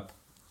set up,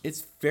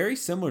 it's very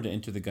similar to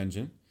Enter the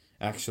Gungeon,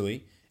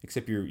 actually,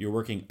 except you're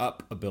working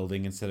up a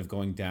building instead of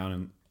going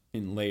down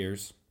in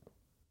layers.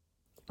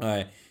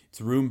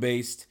 It's room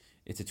based.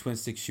 It's a twin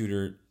stick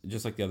shooter,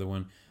 just like the other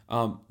one.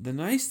 The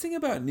nice thing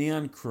about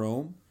Neon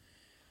Chrome,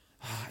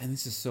 and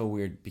this is so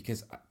weird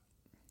because,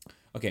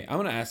 I'm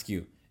gonna ask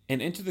you,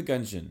 in Enter the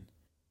Gungeon,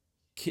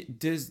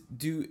 do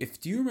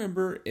you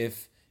remember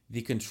if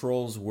the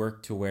controls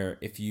work to where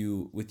if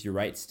you, with your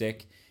right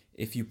stick,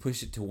 if you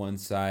push it to one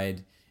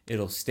side,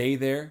 it'll stay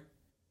there,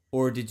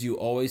 or did you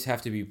always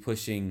have to be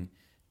pushing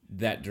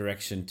that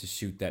direction to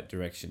shoot that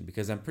direction?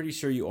 Because I'm pretty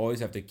sure you always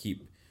have to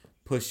keep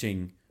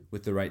pushing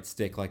with the right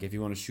stick. Like if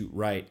you want to shoot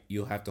right,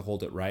 you'll have to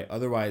hold it right.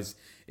 Otherwise,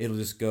 it'll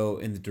just go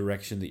in the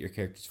direction that your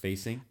character's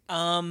facing.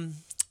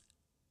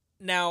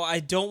 Now, I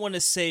don't want to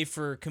say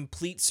for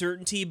complete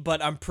certainty,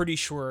 but I'm pretty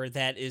sure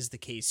that is the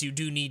case. You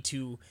do need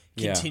to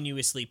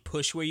continuously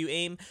push where you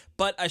aim.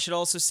 But I should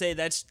also say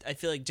that's, I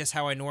feel like, just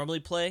how I normally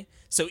play.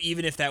 So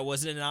even if that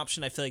wasn't an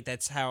option, I feel like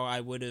that's how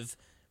I would have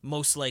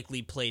most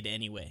likely played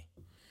anyway.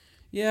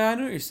 Yeah, I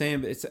know what you're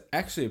saying, but it's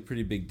actually a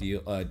pretty big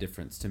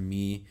difference to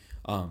me.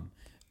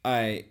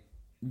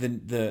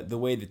 The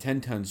way the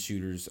 10 ton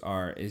shooters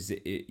are is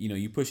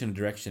you push in a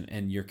direction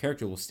and your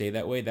character will stay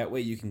that way. That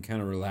way you can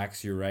kind of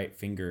relax your right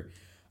finger,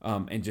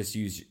 and just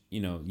use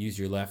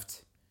your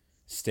left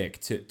stick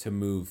to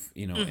move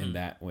in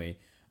that way.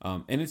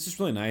 And it's just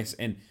really nice.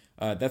 And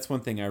that's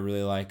one thing I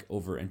really like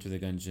over Enter the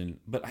Gungeon.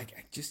 But I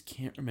just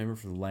can't remember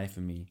for the life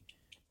of me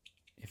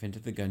if Enter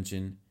the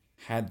Gungeon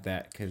had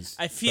that, because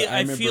I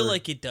feel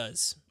like it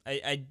does.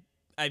 I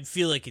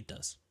feel like it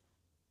does.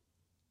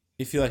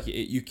 You feel like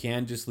you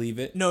can just leave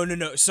it? No.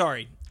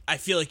 Sorry, I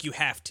feel like you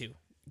have to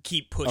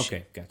keep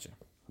pushing. Okay, gotcha.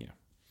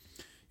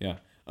 Yeah.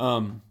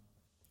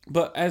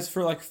 But as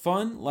for like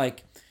fun,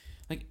 like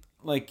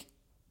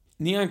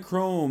Neon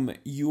Chrome,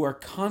 you are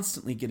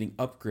constantly getting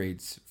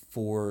upgrades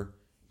for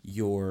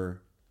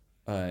yourself.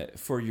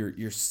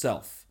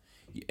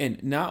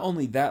 And not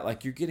only that,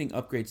 like you're getting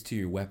upgrades to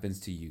your weapons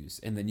to use,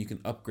 and then you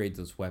can upgrade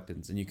those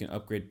weapons, and you can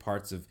upgrade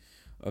parts of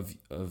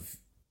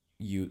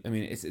you. I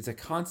mean, it's a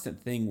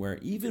constant thing where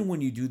even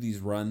when you do these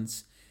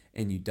runs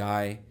and you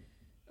die,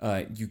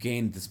 you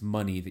gain this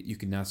money that you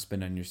can now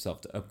spend on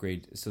yourself to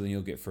upgrade, so then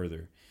you'll get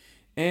further,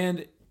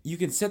 and you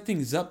can set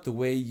things up the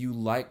way you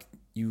like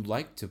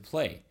to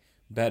play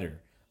better.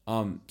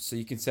 So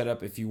you can set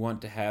up if you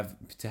want to have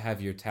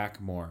your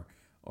attack more,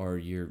 or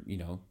your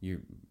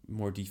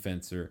more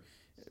defense or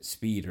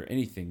speed or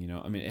anything.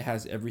 I mean, it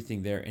has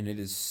everything there, and it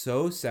is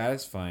so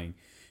satisfying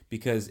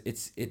because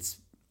it's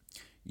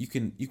you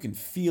can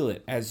feel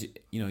it as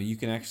you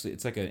can actually,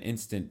 it's like an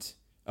instant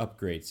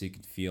upgrade, so you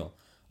can feel.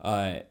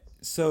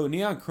 So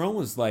Neon Chrome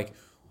was like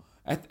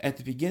at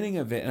the beginning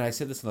of it, and I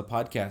said this on the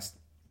podcast,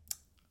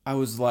 I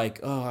was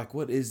like, oh, like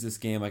what is this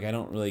game? Like I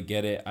don't really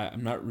get it.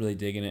 I'm not really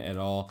digging it at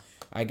all.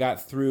 I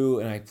got through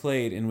and I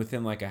played, and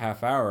within like a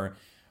half hour,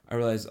 I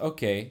realized,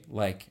 okay,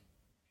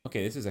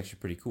 this is actually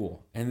pretty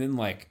cool. And then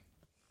like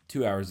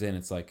 2 hours in,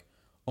 it's like,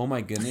 oh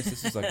my goodness,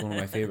 this is like one of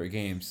my favorite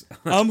games.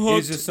 I'm hooked. It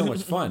was just so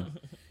much fun.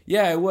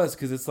 Yeah, it was,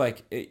 because it's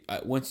like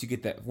once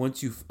when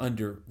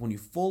you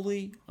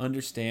fully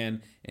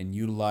understand and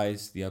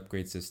utilize the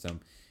upgrade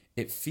system,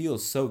 it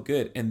feels so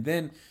good. And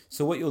then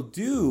so what you'll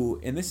do,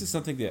 and this is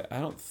something that I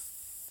don't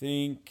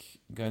think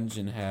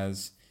Gungeon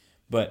has,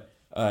 but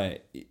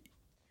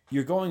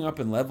you're going up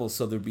in levels,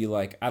 so there'd be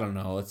like, I don't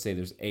know, let's say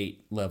there's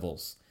 8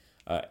 levels,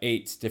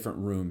 8 different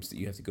rooms that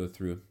you have to go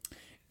through,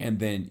 and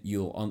then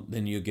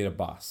you'll get a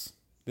boss.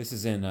 This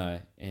is in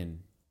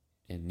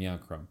Neon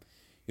Chrome.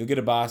 You'll get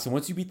a boss, and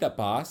once you beat that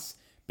boss,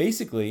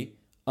 basically,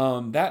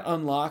 that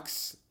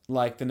unlocks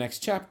like the next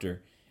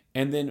chapter.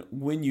 And then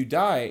when you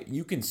die,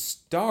 you can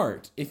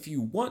start, if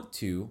you want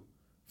to,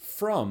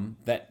 from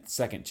that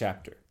second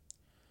chapter.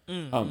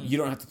 You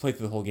don't have to play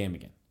through the whole game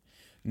again.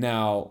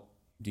 Now,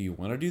 do you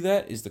want to do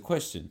that is the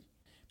question.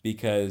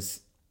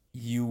 Because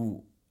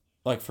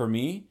like for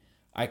me,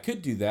 I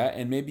could do that,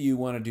 and maybe you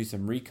want to do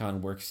some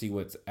recon work, see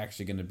what's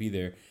actually going to be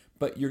there.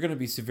 But you're going to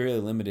be severely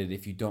limited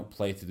if you don't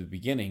play through the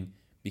beginning,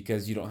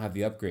 because you don't have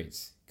the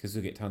upgrades, because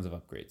you'll get tons of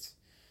upgrades,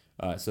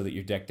 so that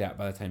you're decked out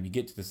by the time you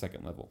get to the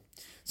second level.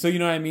 So you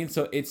know what I mean?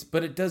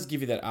 But it does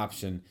give you that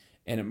option,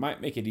 and it might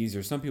make it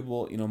easier. Some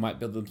people, might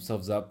build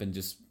themselves up and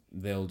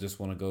they'll just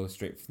want to go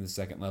straight from the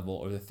second level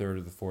or the third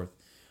or the fourth.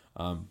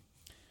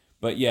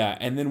 But yeah,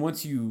 and then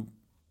once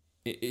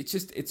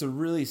it's a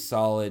really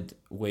solid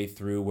way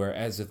through.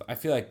 Whereas if I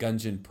feel like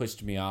Gungeon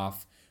pushed me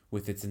off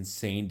with its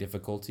insane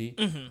difficulty,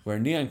 where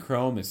Neon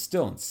Chrome is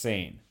still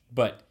insane,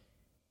 but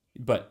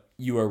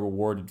you are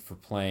rewarded for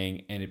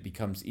playing, and it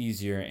becomes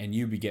easier, and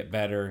you get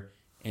better,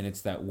 and it's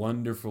that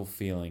wonderful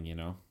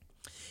feeling,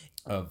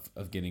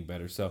 of getting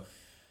better. So,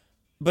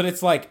 but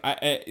it's like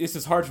this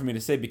is hard for me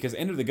to say, because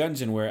Enter the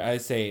Gungeon, where I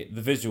say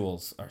the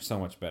visuals are so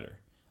much better,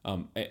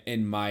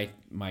 in my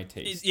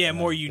taste. Yeah,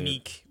 more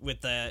unique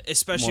with the,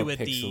 especially with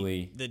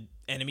pixely. the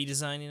enemy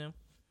design,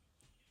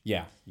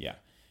 Yeah,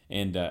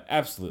 and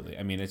absolutely.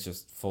 I mean, it's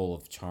just full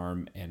of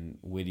charm and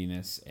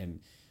wittiness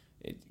and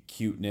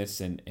cuteness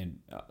and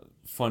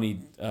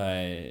funny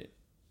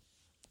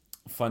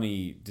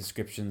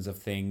descriptions of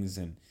things,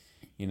 and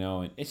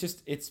and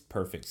it's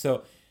perfect.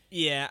 So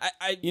yeah,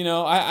 I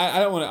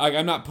don't want to.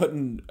 I'm not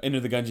putting Enter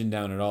the Gungeon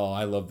down at all.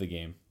 I love the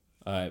game,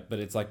 but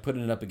it's like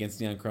putting it up against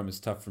Neon Chrome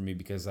is tough for me,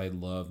 because I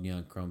love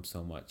Neon Chrome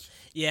so much.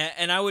 Yeah,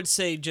 and I would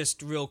say,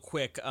 just real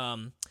quick,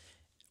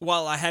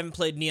 while I haven't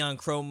played Neon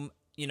Chrome,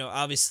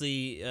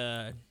 obviously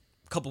a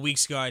couple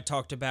weeks ago I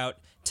talked about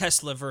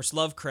Tesla versus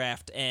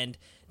Lovecraft, and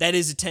that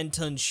is a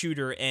 10-ton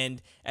shooter.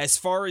 And as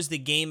far as the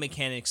game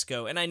mechanics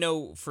go, and I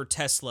know for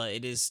Tesla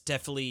it is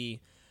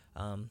definitely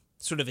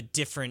sort of a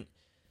different.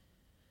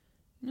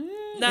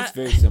 It's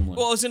very similar.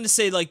 Well, I was going to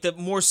say, like, the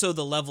more so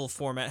the level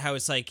format, how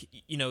it's like,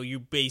 you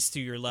base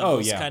through your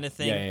levels kind of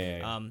thing.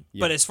 Yeah.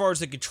 But as far as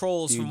the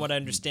controls, from what I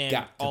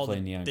understand, all the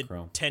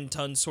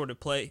 10-ton sort of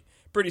play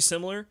pretty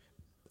similar.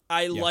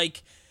 I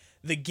like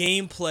the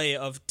gameplay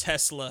of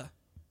Tesla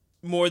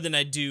more than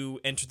I do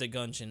Enter the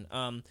Gungeon.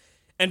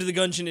 Enter the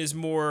Gungeon is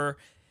more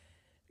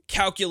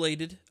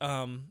calculated.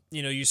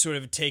 You sort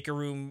of take a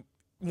room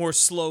more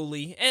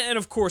slowly, and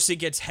of course it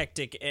gets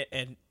hectic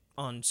and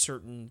on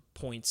certain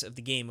points of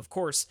the game, of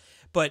course.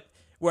 But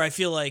where I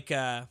feel like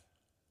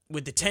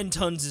with the 10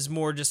 tons is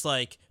more just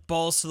like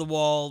balls to the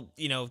wall,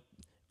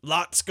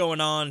 lots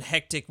going on,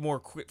 hectic, more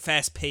quick,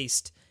 fast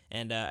paced,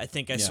 and I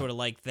think I sort of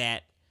like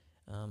that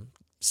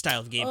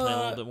style of gameplay a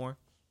little bit more.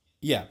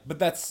 Yeah, but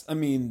that's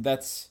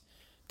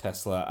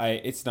Tesla.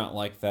 It's not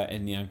like that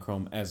in Neon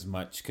Chrome as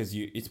much, because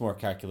it's more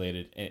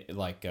calculated,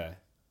 like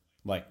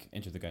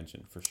Enter the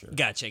Gungeon for sure.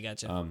 Gotcha.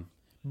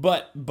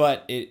 But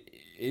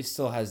it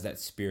still has that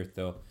spirit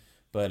though.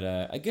 But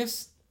I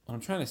guess what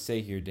I'm trying to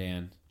say here,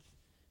 Dan,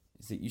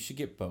 is that you should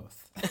get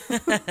both.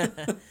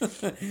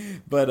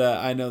 But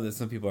I know that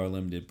some people are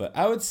limited. But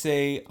I would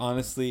say,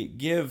 honestly,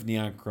 give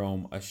Neon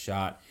Chrome a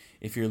shot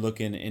if you're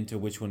looking into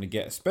which one to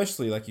get.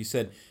 Especially, like you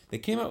said, they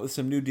came out with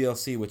some new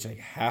DLC, which I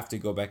have to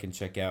go back and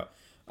check out.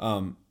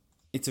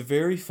 It's a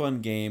very fun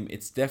game.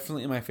 It's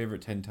definitely my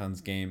favorite 10 Tons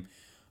game.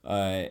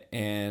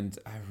 And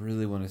I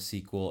really want a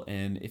sequel.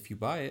 And if you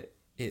buy it,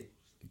 it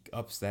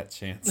ups that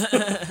chance.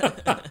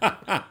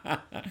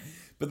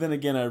 But then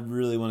again, I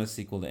really want a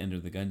sequel to Enter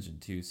the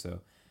Gungeon too. So,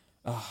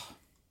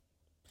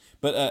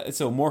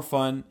 so more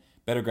fun,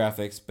 better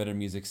graphics, better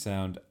music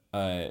sound.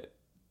 I'd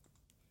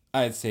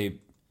probably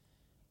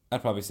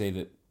say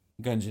that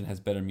Gungeon has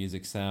better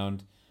music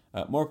sound,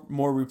 more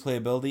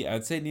replayability.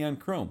 I'd say Neon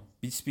Chrome,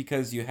 just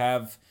because you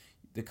have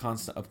the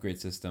constant upgrade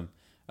system.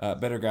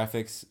 Better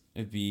graphics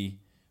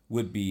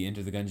would be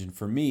Enter the Gungeon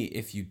for me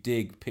if you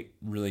dig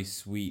really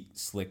sweet,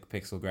 slick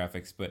pixel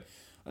graphics. But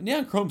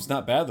Neon Chrome's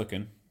not bad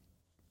looking.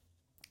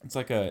 It's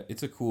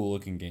a cool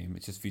looking game.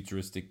 It's just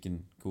futuristic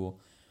and cool.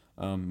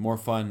 More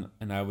fun,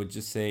 and I would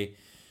just say,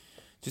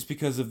 just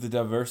because of the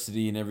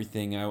diversity and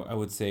everything, I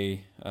would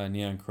say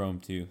Neon Chrome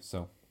too.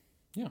 So,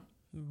 yeah.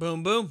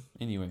 Boom, boom.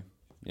 Anyway,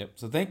 yep.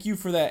 So thank you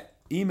for that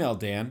email,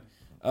 Dan.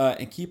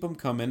 And keep them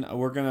coming.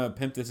 We're going to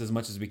pimp this as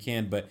much as we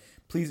can, but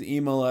please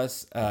email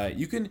us.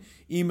 You can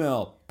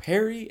email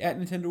Perry at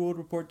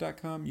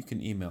NintendoWorldReport.com. You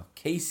can email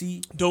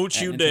Casey Don't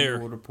at you dare.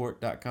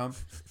 NintendoWorldReport.com.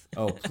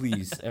 Oh,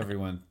 please,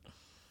 everyone,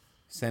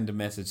 send a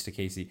message to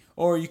Casey.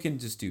 Or you can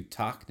just do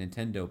Talk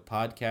Nintendo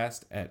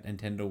Podcast at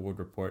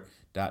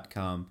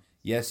NintendoWorldReport.com.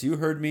 Yes, you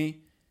heard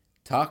me.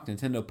 Talk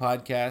Nintendo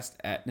Podcast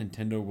at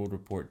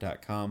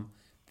NintendoWorldReport.com.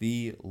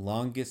 The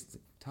longest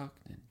Talk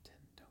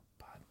Nintendo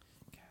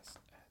Podcast.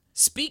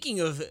 Speaking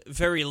of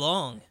very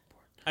long,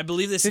 I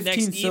believe this 15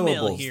 next email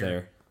syllables here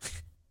there.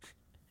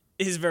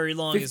 is very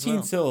long as 15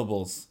 well.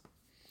 syllables.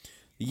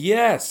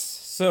 Yes.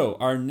 So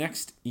our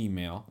next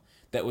email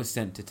that was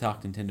sent to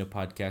Talk Nintendo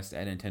Podcast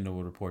at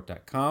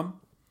NintendoWorldReport.com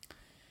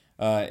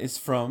is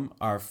from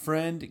our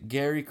friend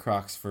Gary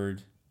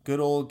Croxford. Good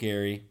old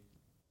Gary.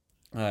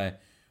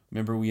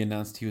 Remember we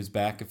announced he was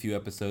back a few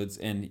episodes,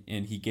 and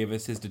he gave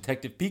us his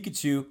Detective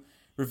Pikachu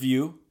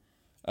review,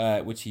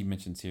 which he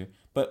mentions here.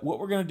 But what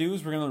we're going to do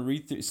is we're going to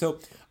read through. So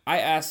I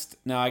asked,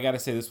 now I got to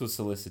say this was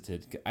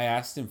solicited. I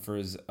asked him for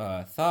his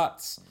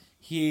thoughts.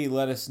 He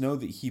let us know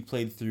that he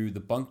played through The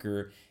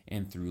Bunker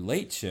and through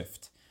Late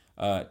Shift,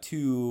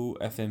 two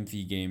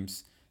FMV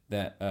games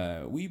that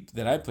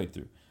I played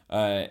through.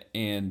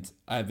 And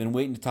I've been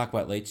waiting to talk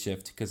about Late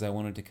Shift because I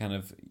wanted to kind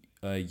of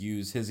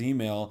use his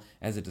email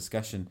as a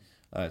discussion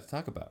to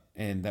talk about.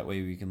 And that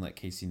way we can let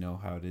Casey know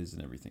how it is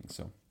and everything.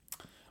 So,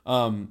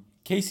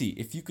 Casey,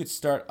 if you could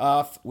start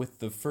off with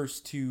the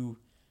first two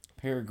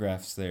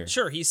paragraphs there.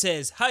 Sure, he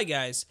says, "Hi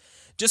guys,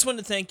 just want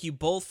to thank you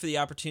both for the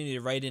opportunity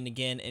to write in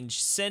again and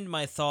send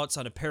my thoughts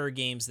on a pair of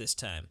games this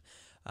time.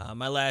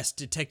 My last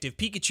Detective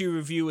Pikachu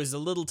review was a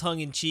little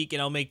tongue-in-cheek, and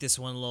I'll make this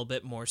one a little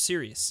bit more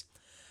serious.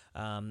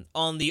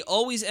 On the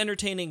always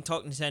entertaining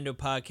Talk Nintendo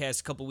podcast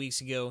a couple weeks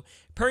ago,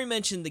 Perry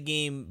mentioned the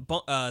game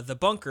The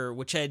Bunker,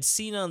 which I had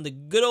seen on the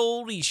good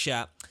old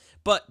eShop,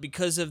 but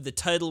because of the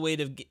tidal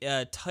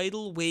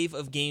wave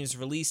of games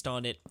released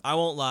on it, I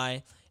won't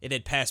lie, it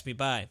had passed me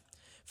by.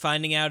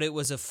 Finding out it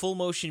was a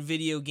full-motion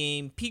video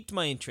game piqued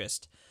my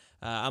interest.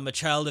 I'm a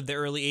child of the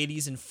early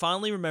 80s and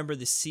fondly remember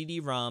the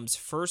CD-ROMs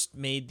first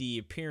made the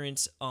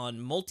appearance on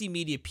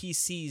multimedia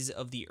PCs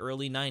of the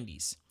early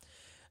 90s.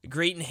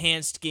 Great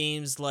enhanced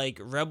games like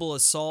Rebel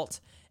Assault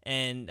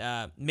and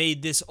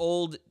made this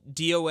old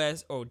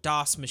DOS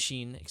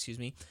machine,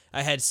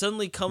 I had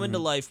suddenly come into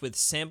life with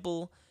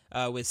stamp-sized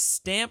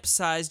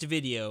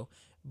video,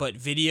 but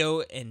video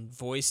and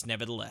voice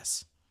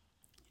nevertheless."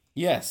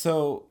 Yeah,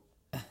 so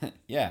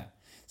yeah.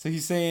 So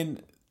he's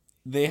saying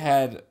they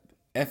had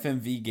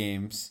FMV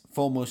games,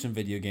 full motion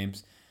video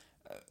games,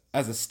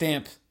 as a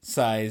stamp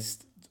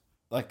sized,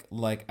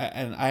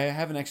 and I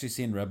haven't actually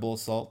seen Rebel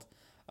Assault,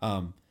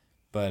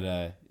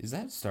 but is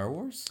that Star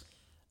Wars?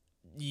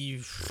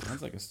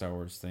 Sounds like a Star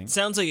Wars thing.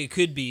 Sounds like it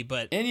could be,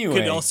 but anyway,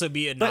 could also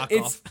be a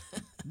knockoff.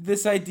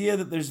 This idea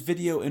that there's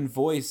video and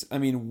voice, I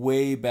mean,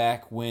 way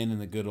back when in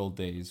the good old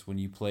days when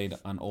you played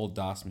on old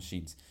DOS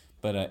machines.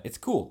 But it's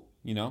cool,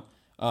 you know?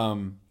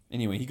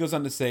 Anyway, he goes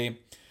on to say,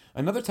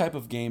 another type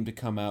of game to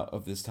come out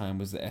of this time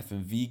was the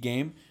FMV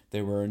game.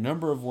 There were a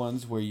number of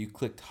ones where you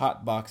clicked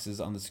hot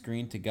boxes on the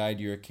screen to guide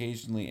your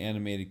occasionally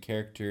animated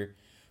character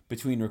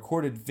between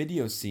recorded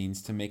video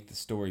scenes to make the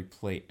story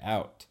play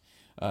out.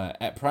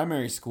 At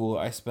primary school,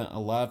 I spent a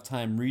lot of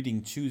time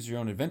reading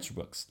choose-your-own-adventure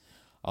books.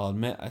 I'll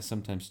admit I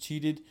sometimes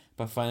cheated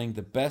by finding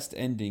the best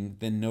ending,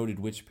 then noted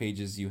which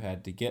pages you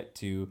had to get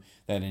to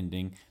that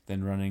ending,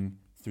 then running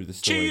through the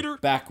story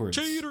backwards.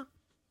 Cheater!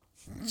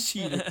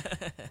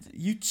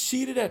 You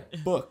cheated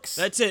at books.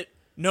 That's it.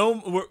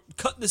 No, we're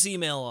cutting this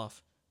email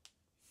off.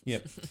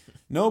 Yep.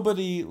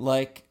 Nobody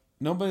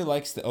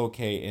likes the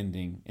okay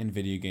ending in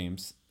video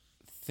games.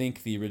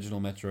 Think the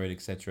original Metroid,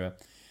 etc.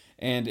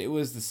 And it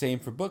was the same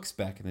for books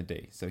back in the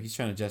day. So he's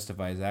trying to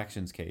justify his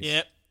actions case.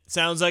 Yep.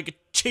 Sounds like a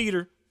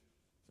cheater.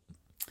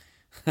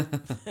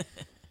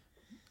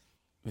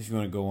 If you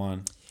want to go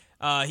on.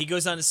 He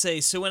goes on to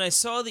say, so when I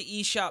saw the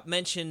eShop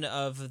mention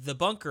of The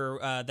Bunker,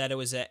 that it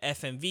was a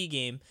FMV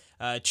game,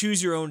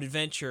 choose your own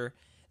adventure,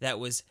 that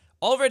was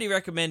already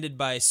recommended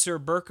by Sir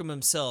Burkham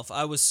himself,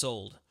 I was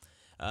sold.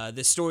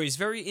 This story is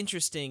very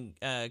interesting,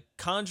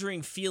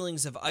 conjuring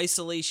feelings of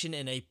isolation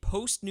in a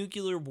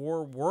post-nuclear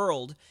war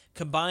world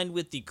combined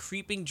with the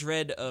creeping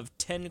dread of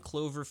 10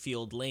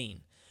 Cloverfield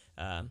Lane.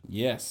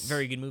 Yes.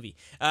 Very good movie.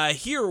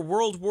 Here,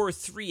 World War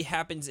III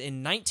happens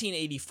in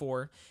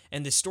 1984,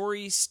 and the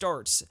story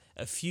starts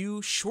a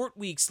few short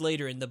weeks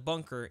later in the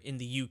bunker in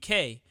the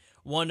UK,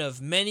 one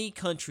of many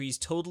countries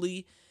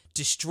totally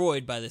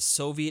destroyed by the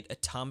Soviet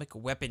atomic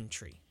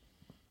weaponry.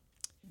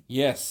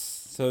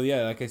 Yes. So,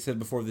 yeah, like I said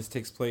before, this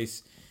takes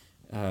place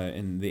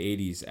in the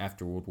 80s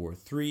after World War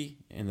III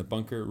in the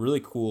bunker.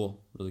 Really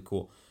cool. Really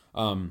cool.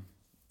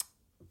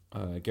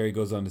 Gary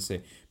goes on to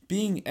say,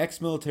 being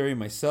ex-military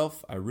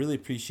myself, I really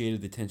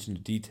appreciated the attention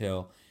to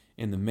detail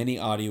in the many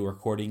audio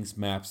recordings,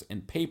 maps,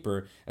 and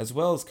paper, as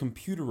well as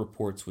computer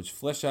reports which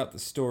flesh out the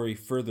story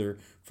further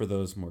for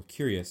those more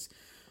curious.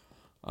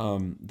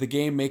 The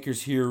game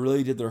makers here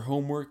really did their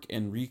homework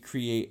and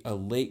recreate a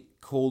late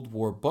Cold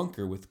War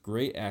bunker with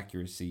great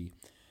accuracy.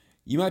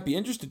 You might be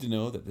interested to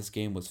know that this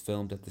game was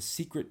filmed at the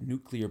secret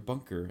nuclear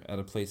bunker at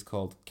a place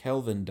called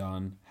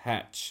Kelvindon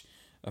Hatch,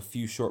 a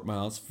few short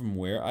miles from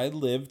where I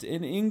lived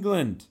in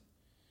England.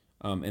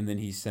 And then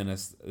he sent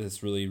us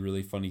this really,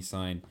 really funny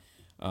sign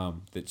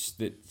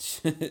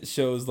that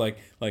shows like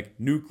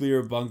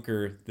nuclear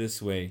bunker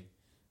this way,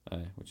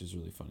 which is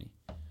really funny.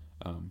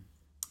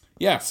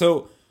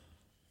 So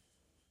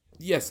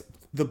yes,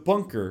 the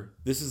bunker.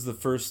 This is the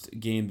first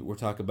game that we're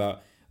talking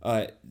about.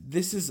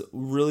 This is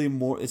really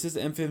more. This is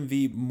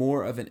FMV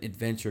more of an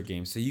adventure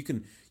game, so you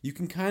can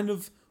kind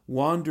of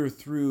wander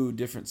through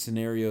different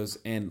scenarios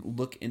and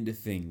look into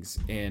things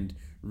and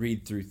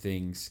read through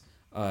things,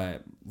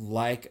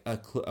 like a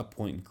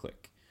point and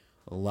click,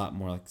 a lot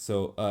more like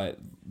so.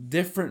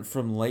 Different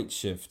from Light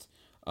Shift.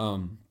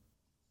 But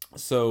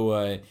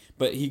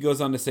he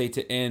goes on to say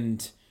to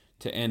end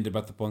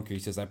about the bunker. He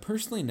says, "I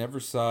personally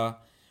never saw.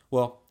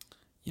 Well,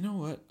 you know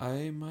what?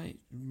 I might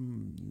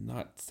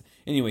not."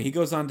 Anyway, he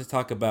goes on to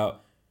talk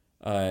about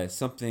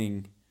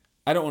something.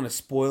 I don't want to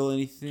spoil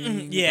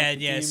anything. Yeah,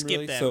 game, skip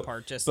really. that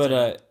part.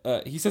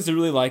 He says he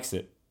really likes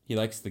it. He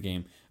likes the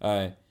game.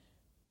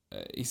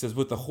 He says,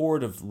 with the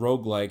horde of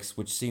roguelikes,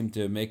 which seem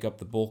to make up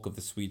the bulk of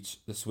the Switch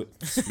the Switch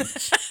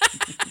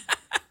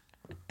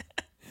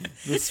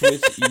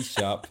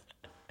eShop.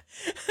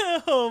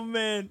 Oh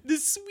man, the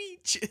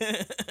Switch.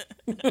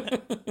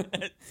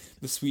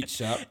 The Switch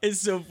shop.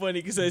 It's so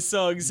funny because I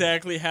saw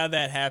exactly how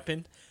that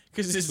happened.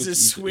 Because it's a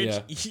Switch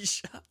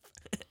eShop.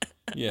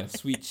 Yeah,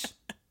 Switch.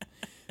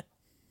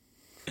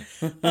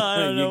 I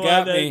don't know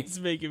why that's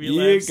making me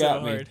laugh so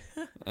hard.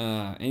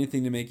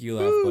 Anything to make you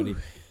laugh, buddy.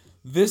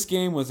 This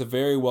game was a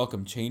very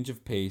welcome change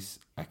of pace.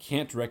 I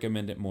can't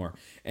recommend it more.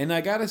 And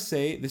I gotta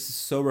say, this is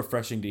so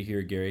refreshing to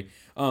hear, Gary,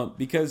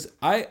 because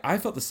I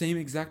felt the same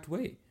exact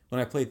way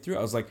when I played through.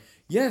 I was like,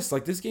 yes,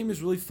 like this game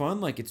is really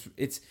fun. Like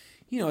it's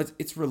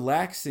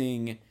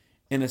relaxing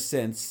in a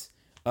sense.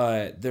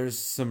 There's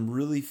some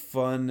really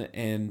fun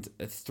and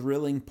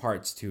thrilling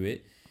parts to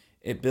it.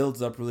 It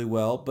builds up really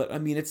well, but I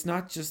mean, it's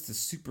not just a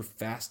super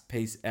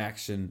fast-paced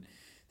action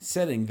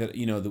setting that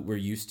that we're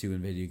used to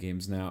in video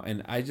games now.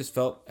 And I just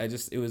felt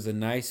it was a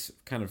nice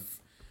kind of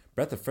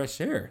breath of fresh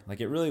air.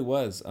 Like it really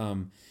was.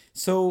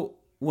 So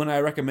when I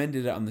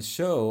recommended it on the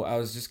show, I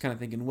was just kind of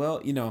thinking,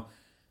 well,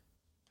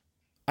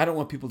 I don't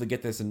want people to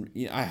get this, and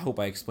I hope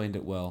I explained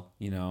it well,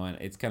 and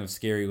it's kind of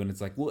scary when it's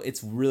like, well,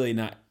 it's really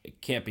not,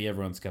 it can't be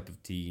everyone's cup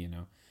of tea,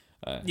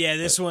 Yeah,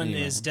 this one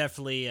is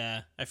definitely,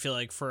 I feel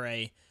like, for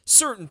a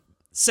certain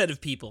set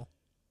of people.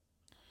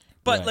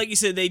 But Right. like you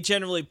said, they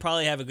generally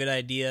probably have a good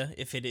idea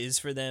if it is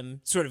for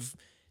them, sort of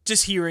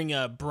just hearing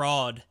a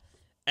broad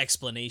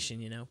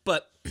explanation,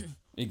 But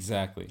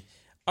Exactly.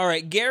 all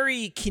right,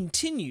 Gary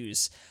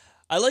continues.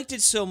 I liked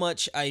it so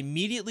much, I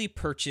immediately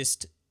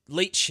purchased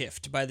Late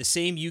Shift by the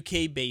same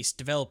UK-based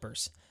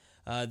developers.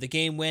 The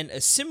game went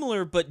a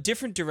similar but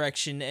different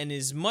direction and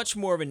is much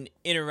more of an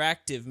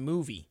interactive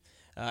movie,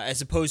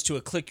 as opposed to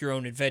a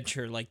click-your-own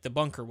adventure like The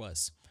Bunker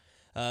was.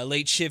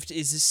 Late Shift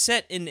is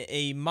set in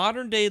a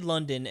modern-day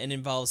London and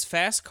involves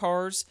fast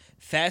cars,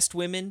 fast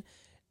women,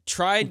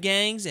 triad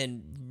gangs,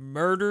 and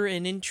murder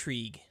and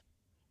intrigue.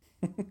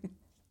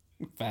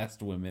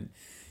 Fast women.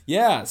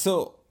 Yeah,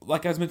 so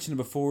like I was mentioning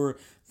before,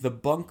 The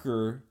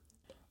Bunker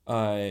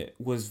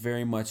was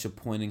very much a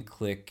point and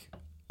click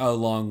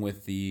along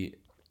with the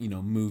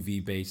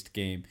movie based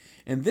game,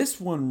 and this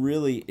one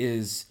really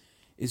is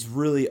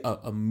really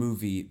a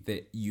movie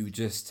that you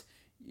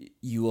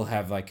will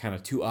have like kind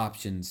of two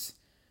options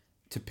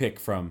to pick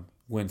from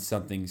when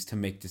something's to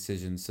make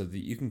decisions, so that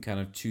you can kind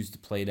of choose to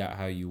play it out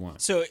how you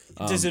want. So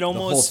does it the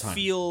almost whole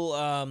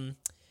time.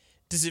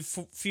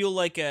 feel feel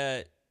like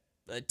a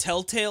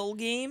Telltale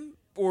game?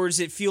 Or does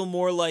it feel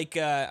more like,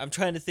 I'm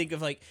trying to think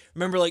of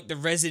remember the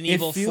Resident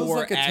Evil 4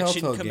 like a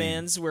action Telltale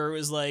commands where it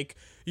was like,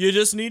 you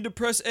just need to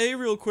press A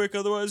real quick,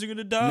 otherwise you're going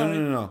to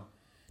die.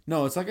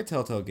 No, it's like a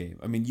Telltale game.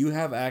 I mean, you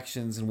have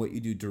actions, and what you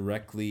do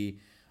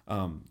directly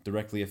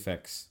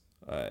affects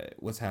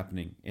what's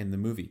happening in the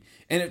movie.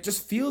 And it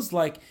just feels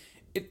like,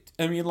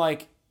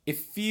 it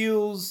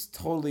feels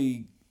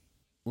totally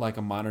like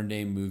a modern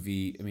day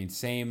movie. I mean,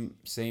 same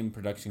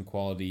production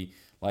quality,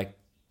 like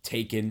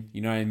Taken,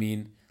 you know what I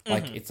mean?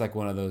 Like it's like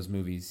one of those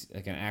movies,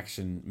 like an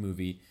action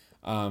movie.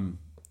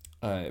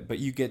 But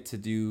you get to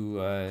do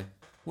I'll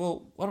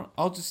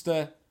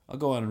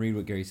go on and read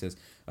what Gary says.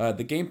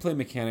 The gameplay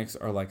mechanics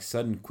are like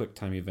sudden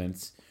QuickTime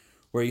events,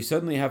 where you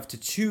suddenly have to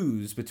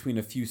choose between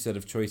a few set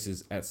of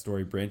choices at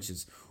story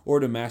branches, or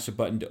to mash a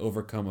button to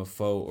overcome a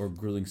foe or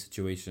grueling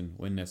situation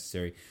when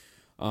necessary.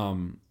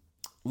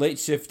 Late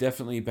Shift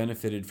definitely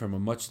benefited from a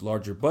much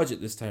larger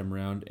budget this time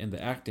around, and the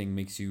acting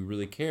makes you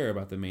really care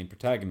about the main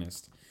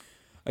protagonist.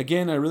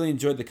 Again, I really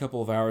enjoyed the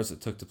couple of hours it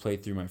took to play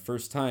through my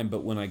first time,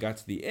 but when I got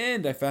to the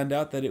end, I found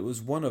out that it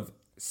was one of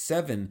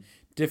 7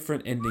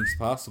 different endings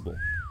possible.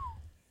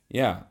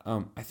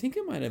 I think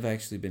it might have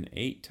actually been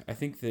 8. I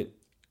think I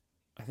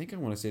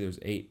want to say there's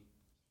 8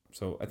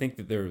 So I think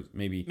that there's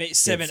maybe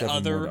seven more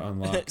other to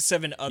unlock.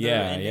 seven other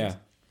Yeah, endings.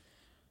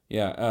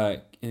 yeah.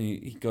 And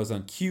he goes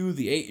on, cue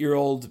the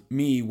 8-year-old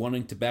me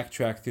wanting to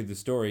backtrack through the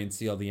story and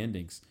see all the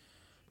endings.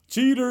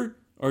 Cheater!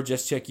 Or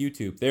just check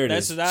YouTube. There it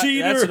is.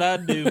 Cheater! That's what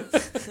I'd do.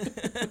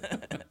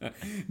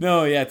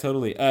 No, yeah,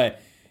 totally.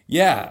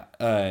 Yeah.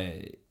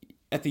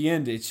 At the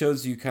end, it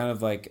shows you kind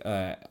of like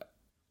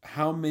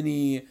how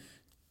many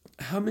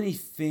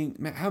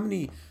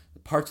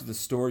parts of the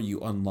story you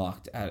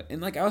unlocked at it.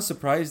 And like I was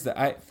surprised that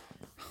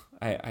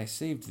I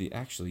saved the.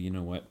 Actually, you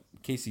know what?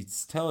 Casey,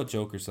 tell a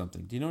joke or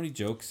something. Do you know any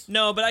jokes?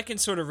 No, but I can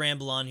sort of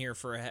ramble on here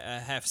for a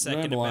half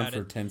second Ramble about on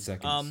for it. 10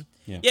 seconds.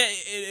 Yeah,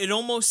 it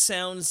almost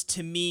sounds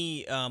to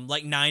me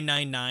like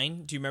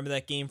 999. Do you remember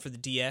that game for the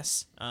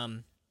DS?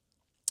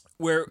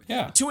 Where,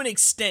 to an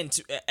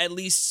extent, at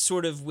least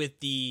sort of with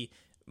the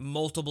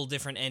multiple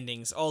different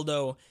endings,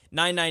 although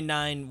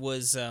 999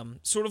 was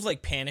sort of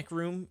like Panic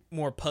Room,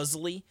 more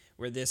puzzly,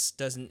 where this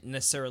doesn't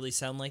necessarily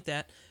sound like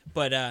that.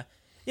 But,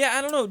 yeah,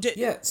 I don't know.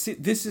 See,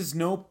 this is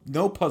no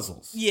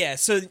puzzles. Yeah,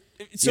 so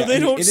they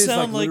don't it is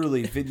sound like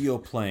literally video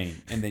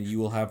playing, and then you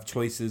will have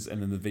choices, and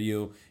then the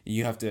video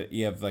you have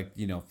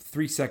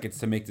 3 seconds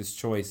to make this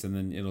choice, and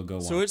then it'll go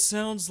on. So it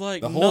sounds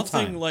like the whole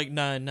nothing time. like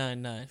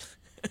 999.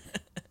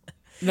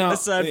 No,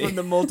 aside from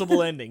the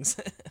multiple endings.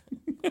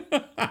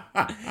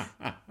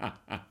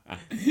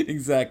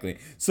 Exactly.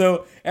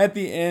 So at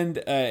the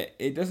end,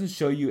 it doesn't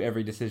show you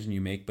every decision you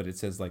make, but it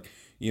says like,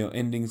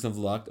 endings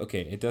unlocked.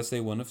 Okay, it does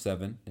say 1 of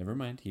 7. Never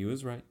mind, he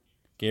was right.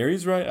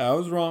 Gary's right. I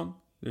was wrong.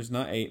 There's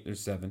not 8. There's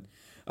 7.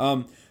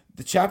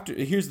 The chapter.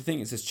 Here's the thing.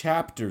 It says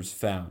chapters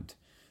found.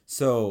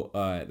 So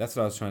that's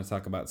what I was trying to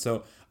talk about.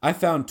 So I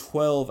found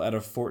 12 out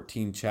of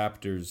 14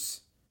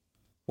 chapters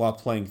while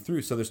playing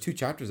through. So there's 2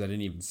 chapters I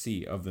didn't even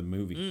see of the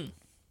movie,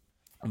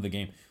 of the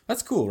game.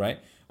 That's cool, right?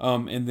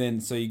 And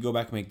then so you go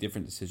back and make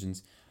different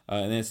decisions.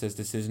 And then it says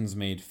decisions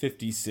made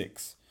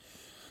 56.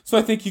 So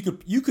I think you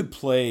could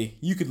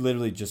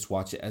literally just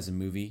watch it as a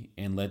movie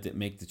and let it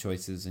make the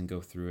choices and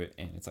go through it.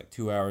 And it's like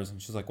 2 hours and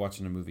it's just like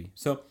watching a movie.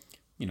 So,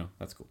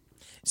 that's cool.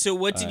 So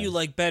what did you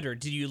like better?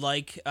 Did you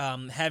like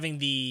having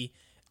the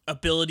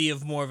ability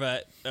of more of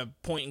a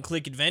point and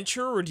click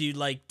adventure, or do you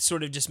like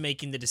sort of just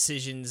making the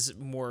decisions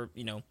more,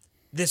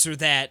 this or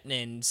that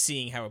and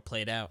seeing how it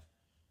played out?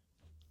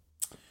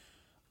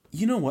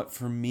 You know what?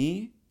 For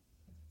me,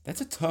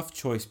 that's a tough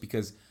choice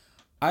because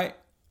I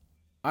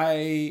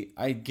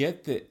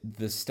get that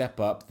the step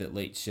up that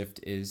Late Shift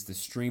is, the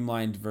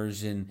streamlined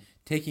version,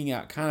 taking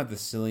out kind of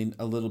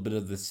a little bit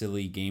of the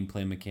silly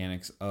gameplay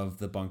mechanics of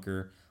the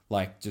bunker,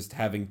 like just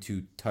having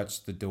to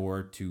touch the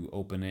door to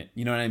open it.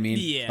 You know what I mean?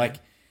 Yeah. Like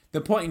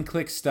the point and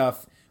click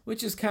stuff,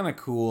 which is kind of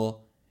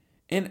cool.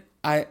 And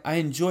I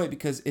enjoy it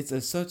because it's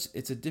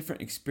a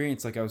different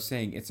experience. Like I was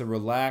saying, it's a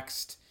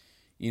relaxed,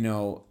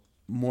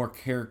 more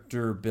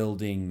character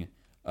building.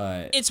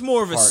 It's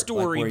more of a part,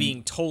 story like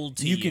being told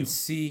to you. You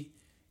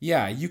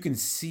can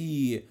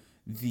see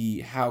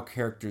how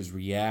characters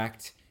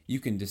react. You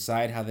can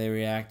decide how they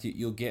react.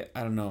 You'll get,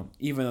 I don't know,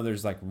 even though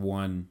there's like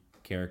one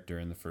character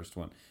in the first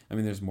one. I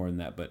mean, there's more than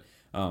that, but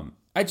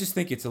I just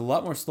think it's a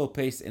lot more slow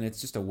paced and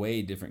it's just a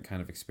way different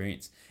kind of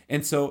experience.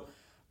 And so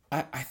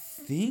I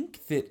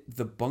think that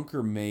the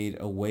bunker made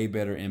a way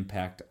better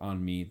impact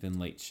on me than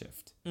Late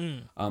Shift.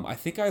 I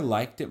think I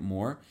liked it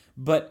more,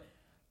 but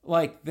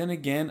like then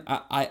again,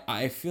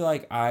 I feel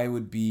like I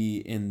would be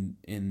in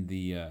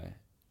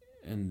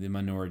the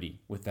minority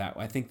with that.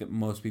 I think that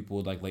most people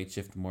would like Late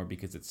Shift more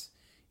because it's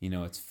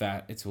it's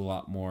fat, it's a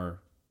lot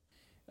more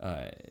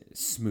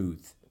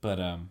smooth.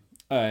 But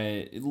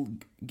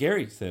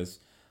Gary says,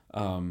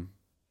 do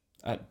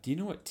you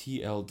know what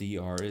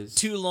TLDR is?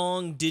 Too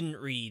long, didn't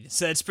read.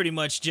 So that's pretty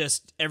much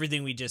just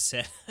everything we just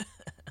said.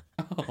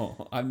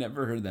 Oh, I've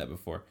never heard that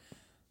before.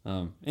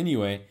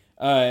 Anyway,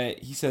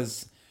 he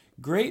says,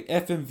 great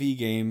FMV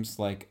games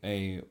like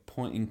a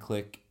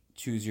point-and-click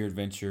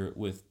choose-your-adventure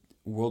with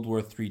World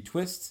War III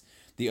twists.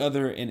 The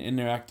other, an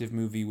interactive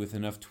movie with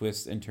enough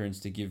twists and turns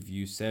to give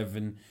you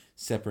 7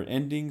 separate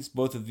endings.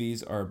 Both of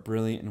these are a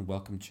brilliant and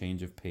welcome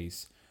change of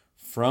pace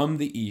from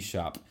the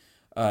eShop.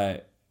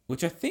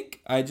 Which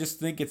I just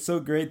think it's so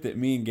great that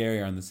me and Gary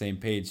are on the same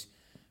page,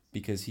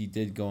 because he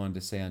did go on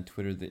to say on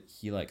Twitter that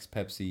he likes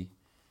Pepsi.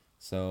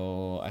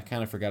 So I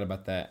kind of forgot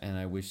about that, and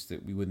I wish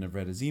that we wouldn't have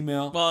read his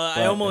email. Well,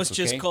 I almost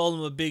just called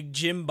him a big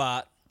gym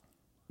bot,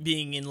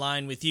 being in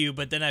line with you,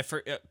 but then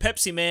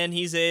Pepsi Man,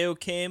 he's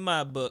A-okay in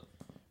my book.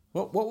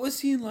 What was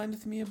he in line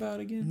with me about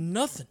again?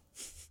 Nothing.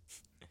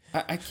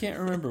 I can't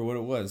remember what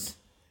it was.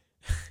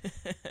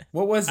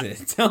 What was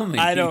it? Tell me.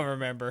 I don't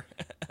remember.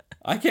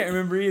 I can't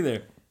remember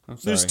either. I'm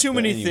sorry. There's too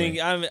many things.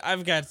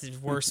 I've got the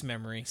worst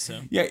memory.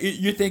 So yeah,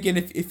 you're thinking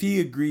if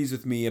he agrees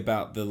with me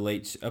about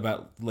Late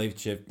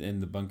Shift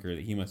and the bunker,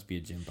 that he must be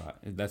a gym bot.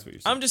 That's what you're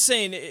saying. I'm just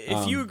saying,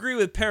 if you agree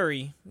with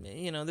Perry,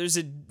 there's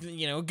a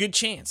good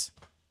chance.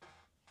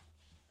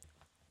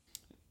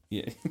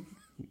 Yeah,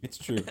 it's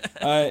true.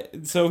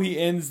 So he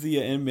ends the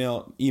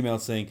email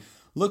saying,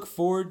 "Look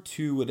forward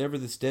to whatever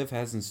this dev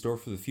has in store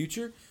for the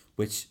future.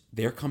 which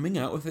they're coming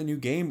out with a new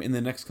game in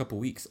the next couple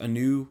weeks. A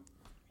new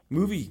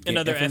movie game.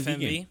 Another FMV FMV.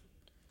 game.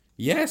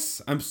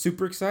 Yes, I'm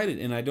super excited,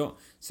 and I don't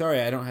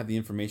have the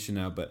information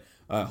now, but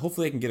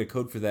hopefully I can get a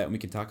code for that, and we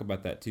can talk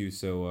about that too.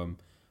 So,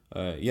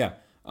 yeah.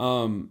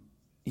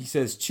 He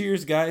says,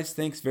 "Cheers, guys!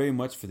 Thanks very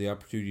much for the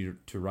opportunity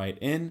to write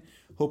in.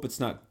 Hope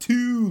it's not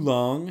too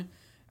long.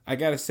 I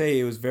gotta say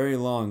it was very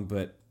long,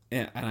 but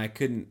and I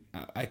couldn't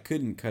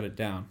cut it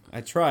down.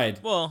 I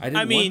tried. Well, I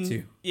didn't want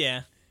to.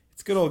 yeah.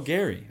 It's good old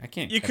Gary. I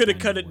can't. You could have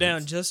cut it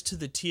down just to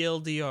the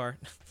TLDR.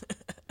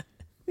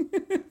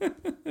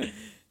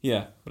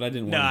 Yeah, but I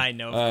didn't want No, to. I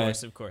know,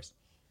 of course.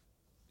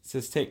 It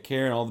says, "Take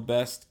care and all the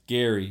best,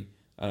 Gary.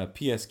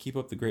 P.S. Keep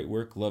up the great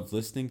work. Love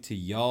listening to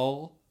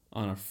y'all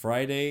on a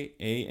Friday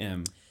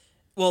a.m."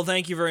 Well,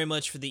 thank you very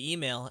much for the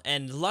email.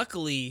 And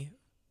luckily,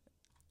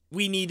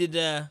 we needed...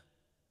 there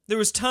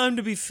was time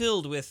to be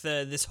filled with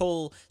this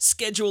whole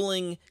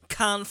scheduling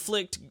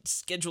conflict,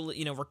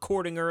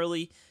 recording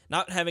early,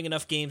 not having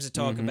enough games to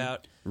talk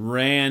about.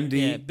 Randy.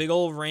 Yeah, big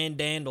old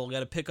Randandle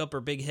got to pick up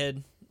her big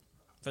head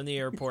from the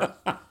airport.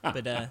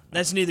 But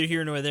that's neither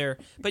here nor there.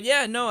 But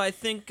yeah, no, I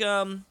think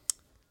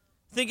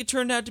it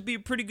turned out to be a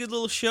pretty good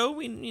little show.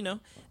 We,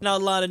 not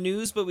a lot of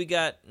news, but we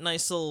got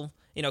nice little,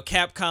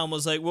 Capcom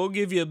was like, we'll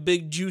give you a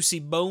big juicy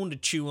bone to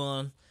chew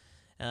on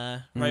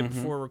right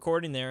before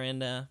recording there.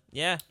 And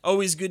yeah,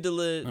 always good to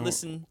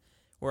listen,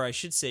 or I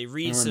should say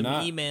read some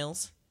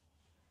emails.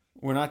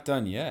 We're not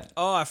done yet.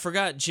 Oh, I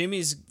forgot.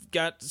 Jimmy's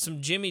got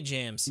some Jimmy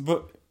Jams.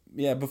 But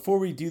yeah, before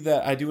we do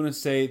that, I do want to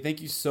say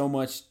thank you so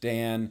much,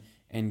 Dan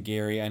and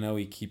Gary. I know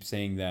we keep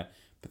saying that,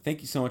 but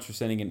thank you so much for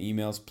sending in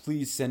emails.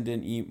 Please send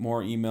in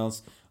more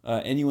emails.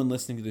 Anyone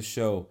listening to the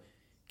show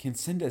can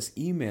send us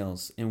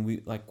emails, and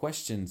we like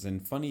questions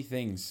and funny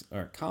things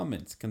or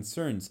comments,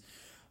 concerns.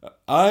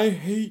 I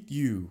hate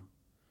you.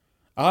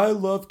 I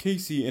love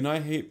Casey, and I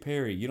hate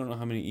Perry. You don't know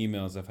how many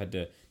emails I've had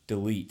to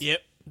delete.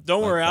 Yep.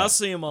 Don't worry, I'll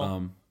see them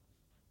all.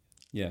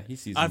 Yeah, he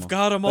sees them all. I've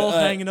got them all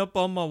hanging up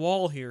on my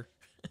wall here.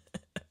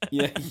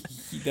 Yeah,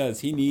 he does.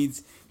 He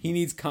needs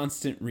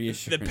constant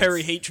reassurance. The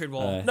Perry hatred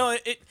wall. No,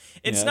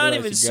 it's not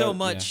even so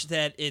much yeah.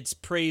 that it's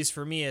praise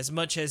for me as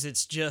much as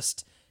it's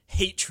just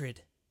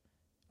hatred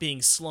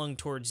being slung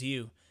towards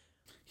you.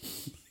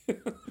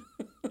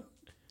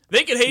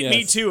 They could hate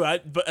me too,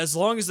 but as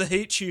long as they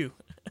hate you.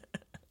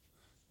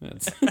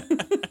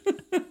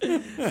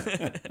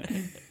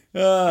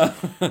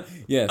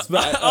 Yes,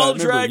 but I'll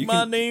drag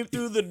my name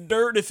through the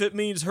dirt if it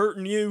means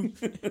hurting you.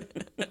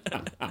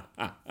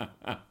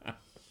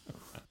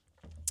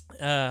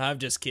 I'm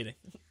just kidding.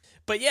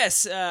 But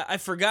yes, I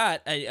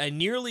forgot. I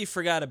nearly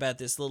forgot about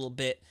this little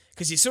bit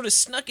because you sort of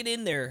snuck it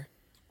in there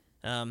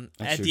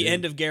at the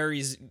end of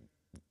Gary's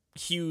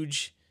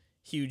huge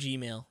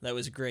email. That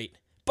was great.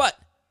 But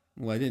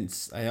well, I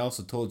didn't. I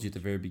also told you at the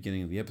very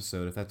beginning of the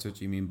episode, if that's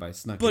what you mean by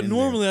snuck. But in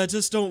normally there. I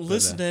just don't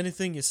listen to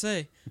anything you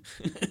say.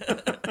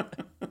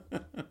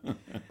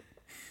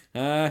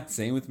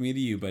 Same with me to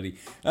you, buddy.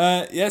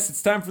 Yes,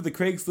 it's time for the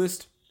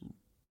Craigslist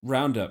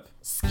Roundup.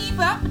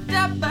 Craigslist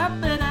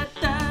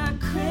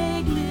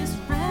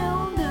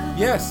Roundup.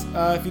 Yes,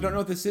 if you don't know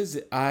what this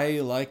is,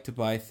 I like to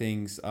buy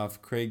things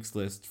off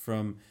Craigslist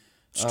from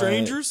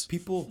strangers,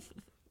 people.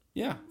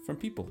 Yeah, from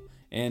people,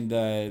 and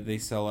they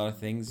sell a lot of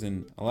things,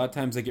 and a lot of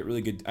times I get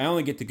really good. I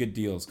only get the good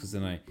deals because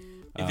then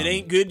if it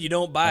ain't good, you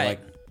don't buy it.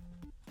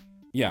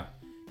 Yeah.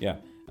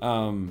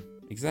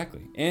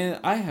 Exactly. And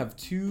I have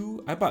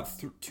I bought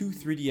two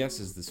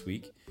 3DSs this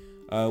week.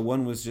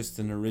 One was just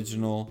an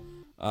original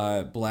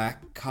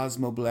black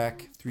Cosmo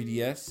Black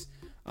 3DS,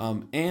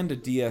 and a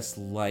DS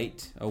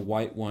Lite, a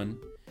white one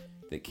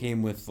that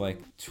came with like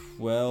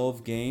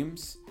 12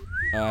 games.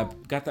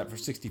 Got that for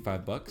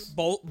 $65.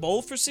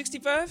 Both for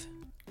 $65?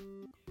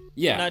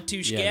 Yeah. Not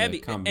too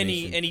scabby.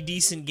 Any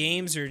decent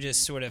games or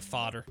just sort of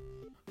fodder?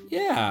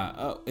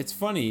 Yeah. It's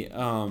funny.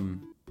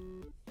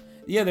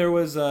 Yeah, there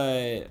was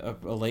a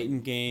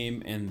Layton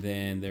game, and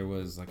then there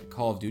was like a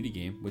Call of Duty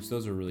game, which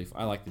those are really.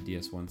 I like the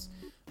DS ones.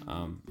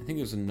 I think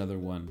there's another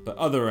one,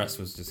 but the rest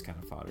was just kind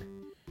of fodder.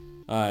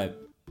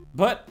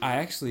 But I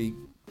actually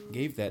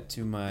gave that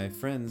to my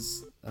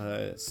friend's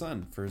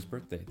son for his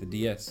birthday. The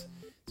DS.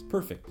 It's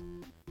perfect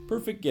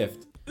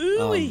gift.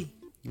 Ooh-wee.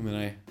 And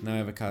then now I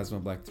have a Cosmo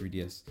Black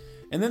 3DS.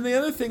 And then the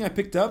other thing I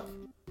picked up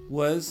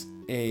was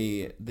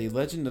the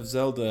Legend of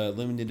Zelda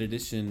limited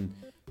edition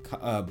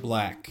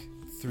black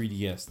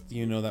 3DS. Do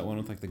you know that one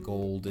with like the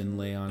gold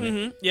inlay on it?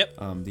 Mm-hmm.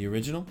 Yep. The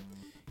original.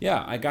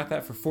 Yeah, I got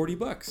that for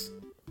 $40.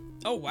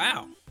 Oh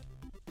wow.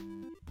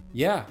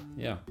 Yeah.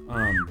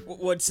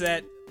 What's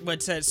that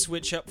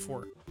switch up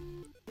for?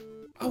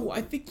 Oh,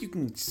 I think you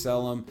can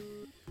sell them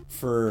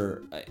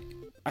for.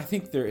 I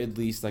think they're at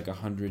least like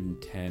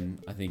 110.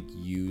 I think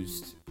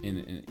used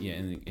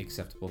in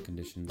acceptable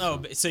conditions.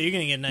 Oh, so you're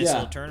gonna get a nice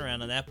little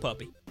turnaround on that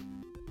puppy.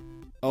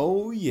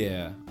 Oh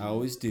yeah, I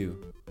always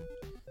do.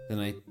 Then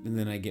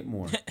I get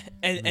more.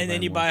 and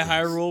then you buy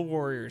Hyrule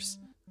Warriors.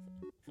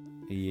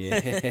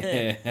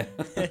 Yeah.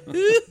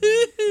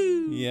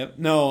 Yep.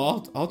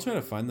 No, I'll try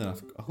to find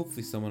that.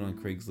 Hopefully, someone on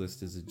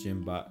Craigslist is a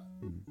gym bot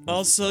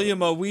I'll sell you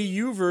my Wii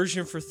U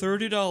version for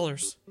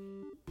 $30.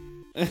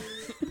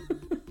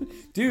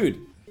 Dude,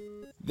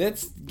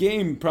 that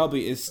game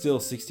probably is still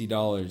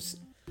 $60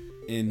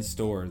 in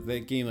store.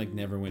 That game like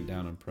never went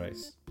down in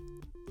price.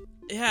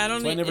 Yeah, I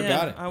don't So I never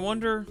got it. I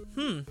wonder,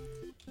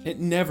 It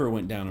never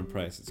went down in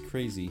price. It's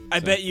crazy. I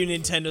So, bet you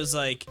Nintendo's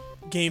like,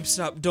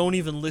 GameStop, don't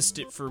even list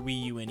it for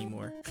Wii U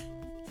anymore.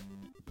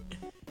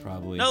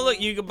 probably. No, look,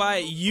 you could buy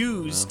it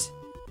used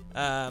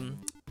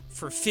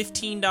for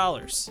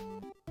 $15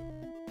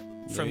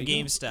 from you go.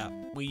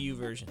 GameStop, Wii U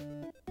version.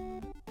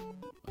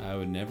 I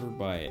would never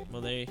buy it,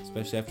 Well, they,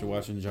 especially after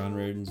watching John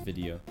Reardon's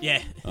video.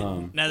 yeah.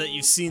 Now that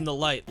you've seen the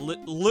light,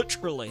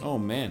 literally. Oh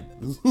man,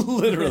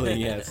 literally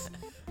yes.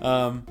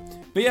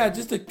 But yeah,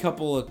 just a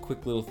couple of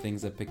quick little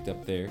things I picked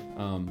up there.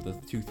 The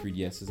two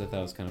 3DSs I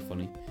thought was kind of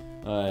funny.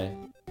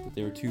 That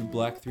there were two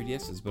black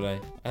 3DSs,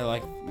 but I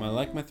like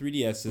my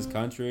 3DSs.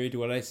 Contrary to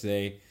what I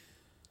say,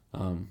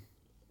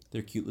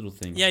 they're cute little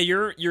things. Yeah,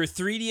 your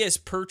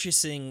 3DS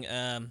purchasing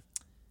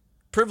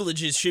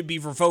privileges should be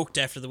revoked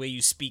after the way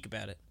you speak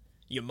about it.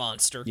 You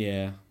monster.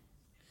 Yeah.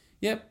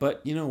 Yep,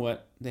 but you know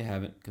what? They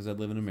haven't, because I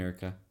live in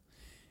America.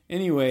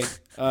 Anyway,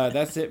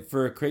 that's it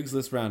for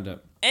Craigslist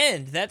Roundup.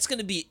 And that's going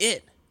to be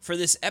it for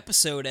this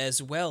episode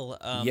as well.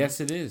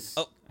 Yes, it is.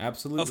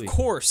 Absolutely. Of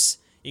course,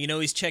 you can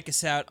always check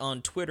us out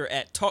on Twitter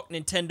at Talk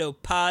Nintendo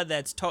Pod.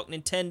 That's Talk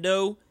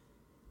Nintendo.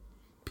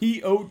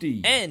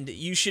 POD. And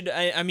you should,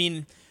 I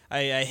mean,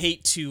 I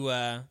hate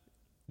to,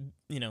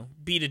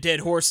 beat a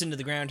dead horse into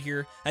the ground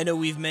here. I know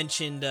we've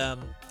mentioned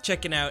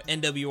checking out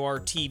NWR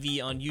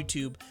TV on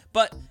YouTube,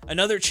 but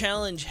another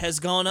challenge has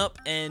gone up,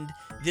 and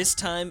this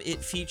time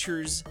it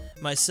features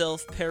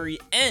myself, Perry,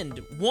 and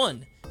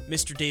one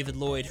Mr. David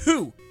Lloyd,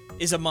 who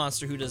is a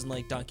monster who doesn't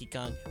like Donkey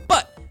Kong.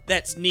 But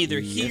that's neither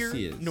here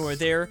he is. nor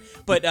there.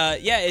 But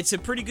yeah, it's a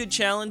pretty good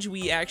challenge.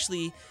 We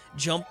actually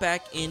jump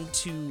back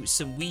into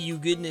some Wii U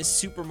goodness,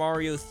 Super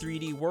Mario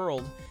 3D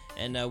World,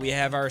 and we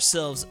have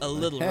ourselves a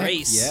little Heck,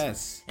 race.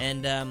 Yes.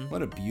 And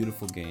What a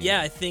beautiful game. yeah,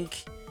 I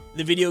think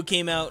the video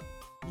came out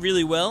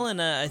really well,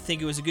 and I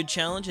think it was a good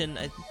challenge, and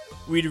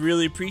we'd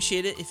really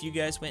appreciate it if you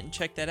guys went and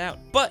checked that out.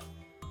 But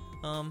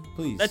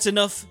Please. that's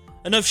enough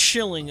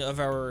shilling of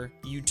our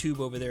YouTube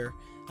over there.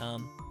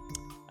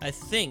 I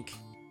think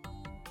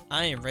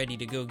I am ready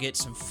to go get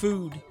some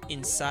food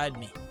inside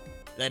me.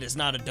 That is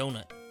not a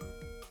donut.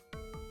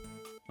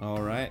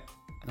 All right.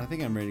 I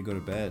think I'm ready to go to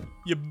bed.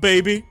 You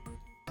baby.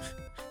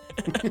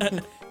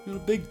 You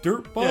little big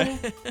dirt ball.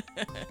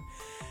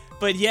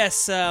 But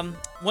yes,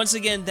 once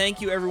again,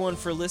 thank you everyone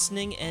for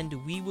listening,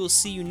 and we will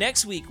see you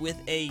next week with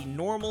a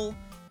normal,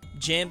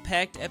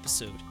 jam-packed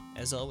episode,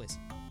 as always.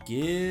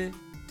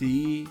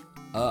 Giddy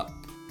up.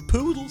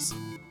 Poodles.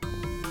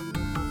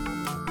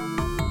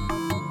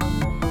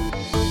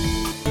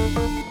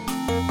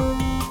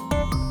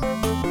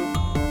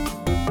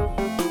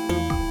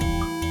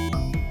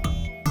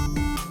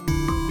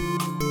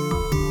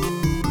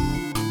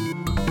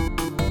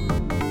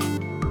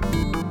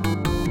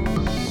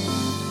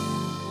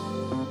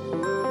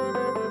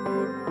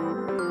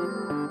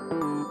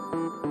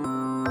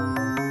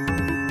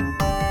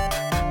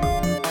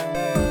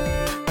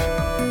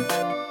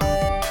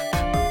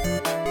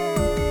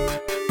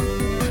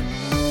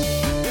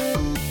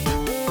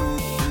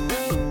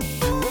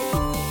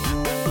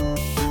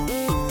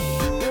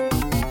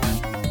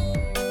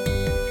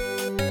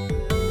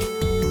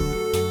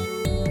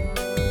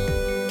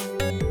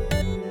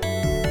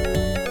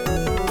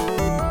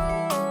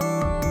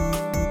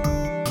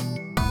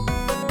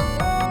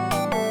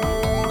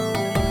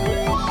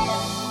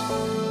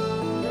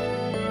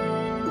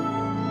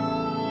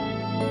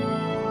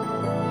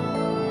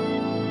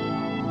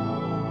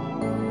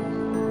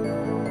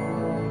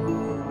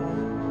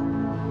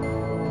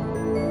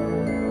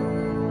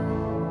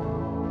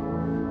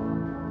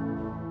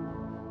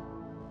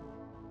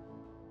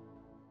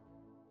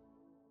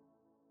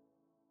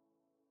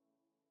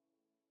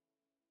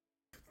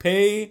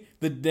 Pay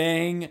the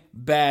dang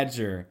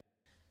badger.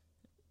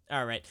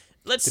 All right,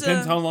 let's.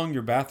 Depends how long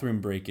your bathroom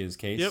break is,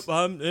 Case. Yep,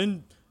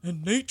 and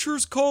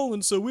nature's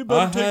calling, so we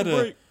better take a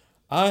break.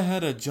 I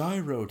had a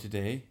gyro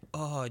today.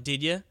 Oh,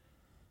 did you?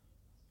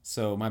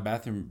 So my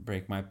bathroom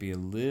break might be a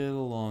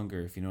little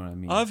longer, if you know what I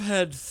mean. I've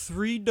had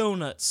 3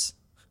 donuts.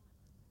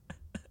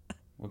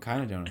 What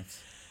kind of donuts?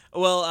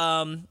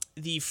 Well,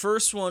 the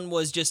first one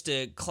was just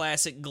a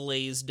classic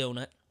glazed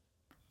donut.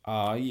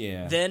 Oh,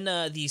 yeah. Then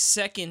the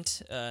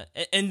second,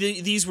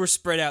 these were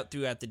spread out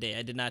throughout the day.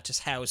 I did not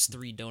just house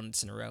 3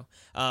 donuts in a row.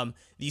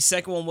 The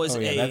second one was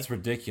that's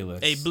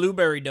ridiculous. a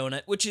blueberry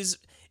donut, which is,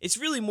 it's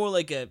really more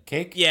like a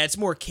Cake? Yeah, it's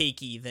more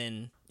cakey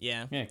than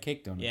Yeah,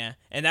 cake donut. yeah,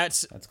 and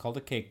that's called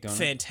a cake donut.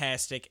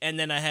 fantastic. And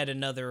then I had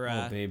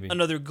another baby.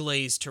 another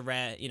glaze to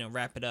wrap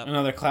it up.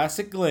 Another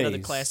classic glaze.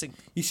 Another classic.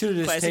 You should have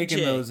just classic taken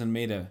J. those and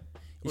made a.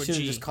 You Or should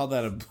have G. just called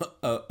that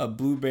a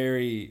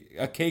blueberry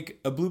cake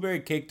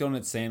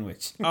donut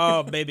sandwich.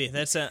 Oh baby,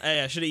 that's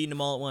I should have eaten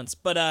them all at once.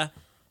 But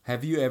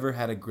Have you ever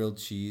had a grilled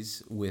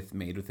cheese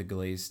made with a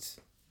glazed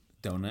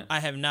donut?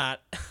 I have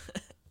not.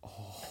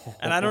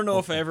 And I don't know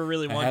if I ever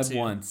really want I had to.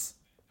 once.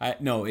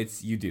 No,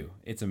 you do.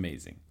 It's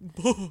amazing.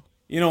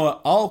 You know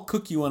what? I'll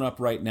cook you one up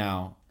right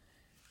now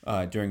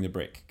during the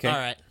break. Okay. All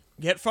right.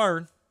 Get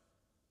fired.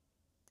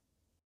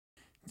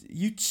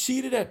 You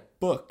cheated at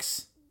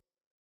books.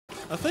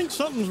 I think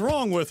something's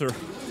wrong with her.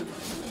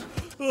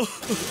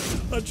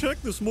 I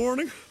checked this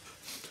morning,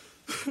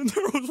 and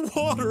there was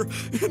water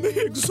in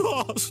the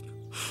exhaust.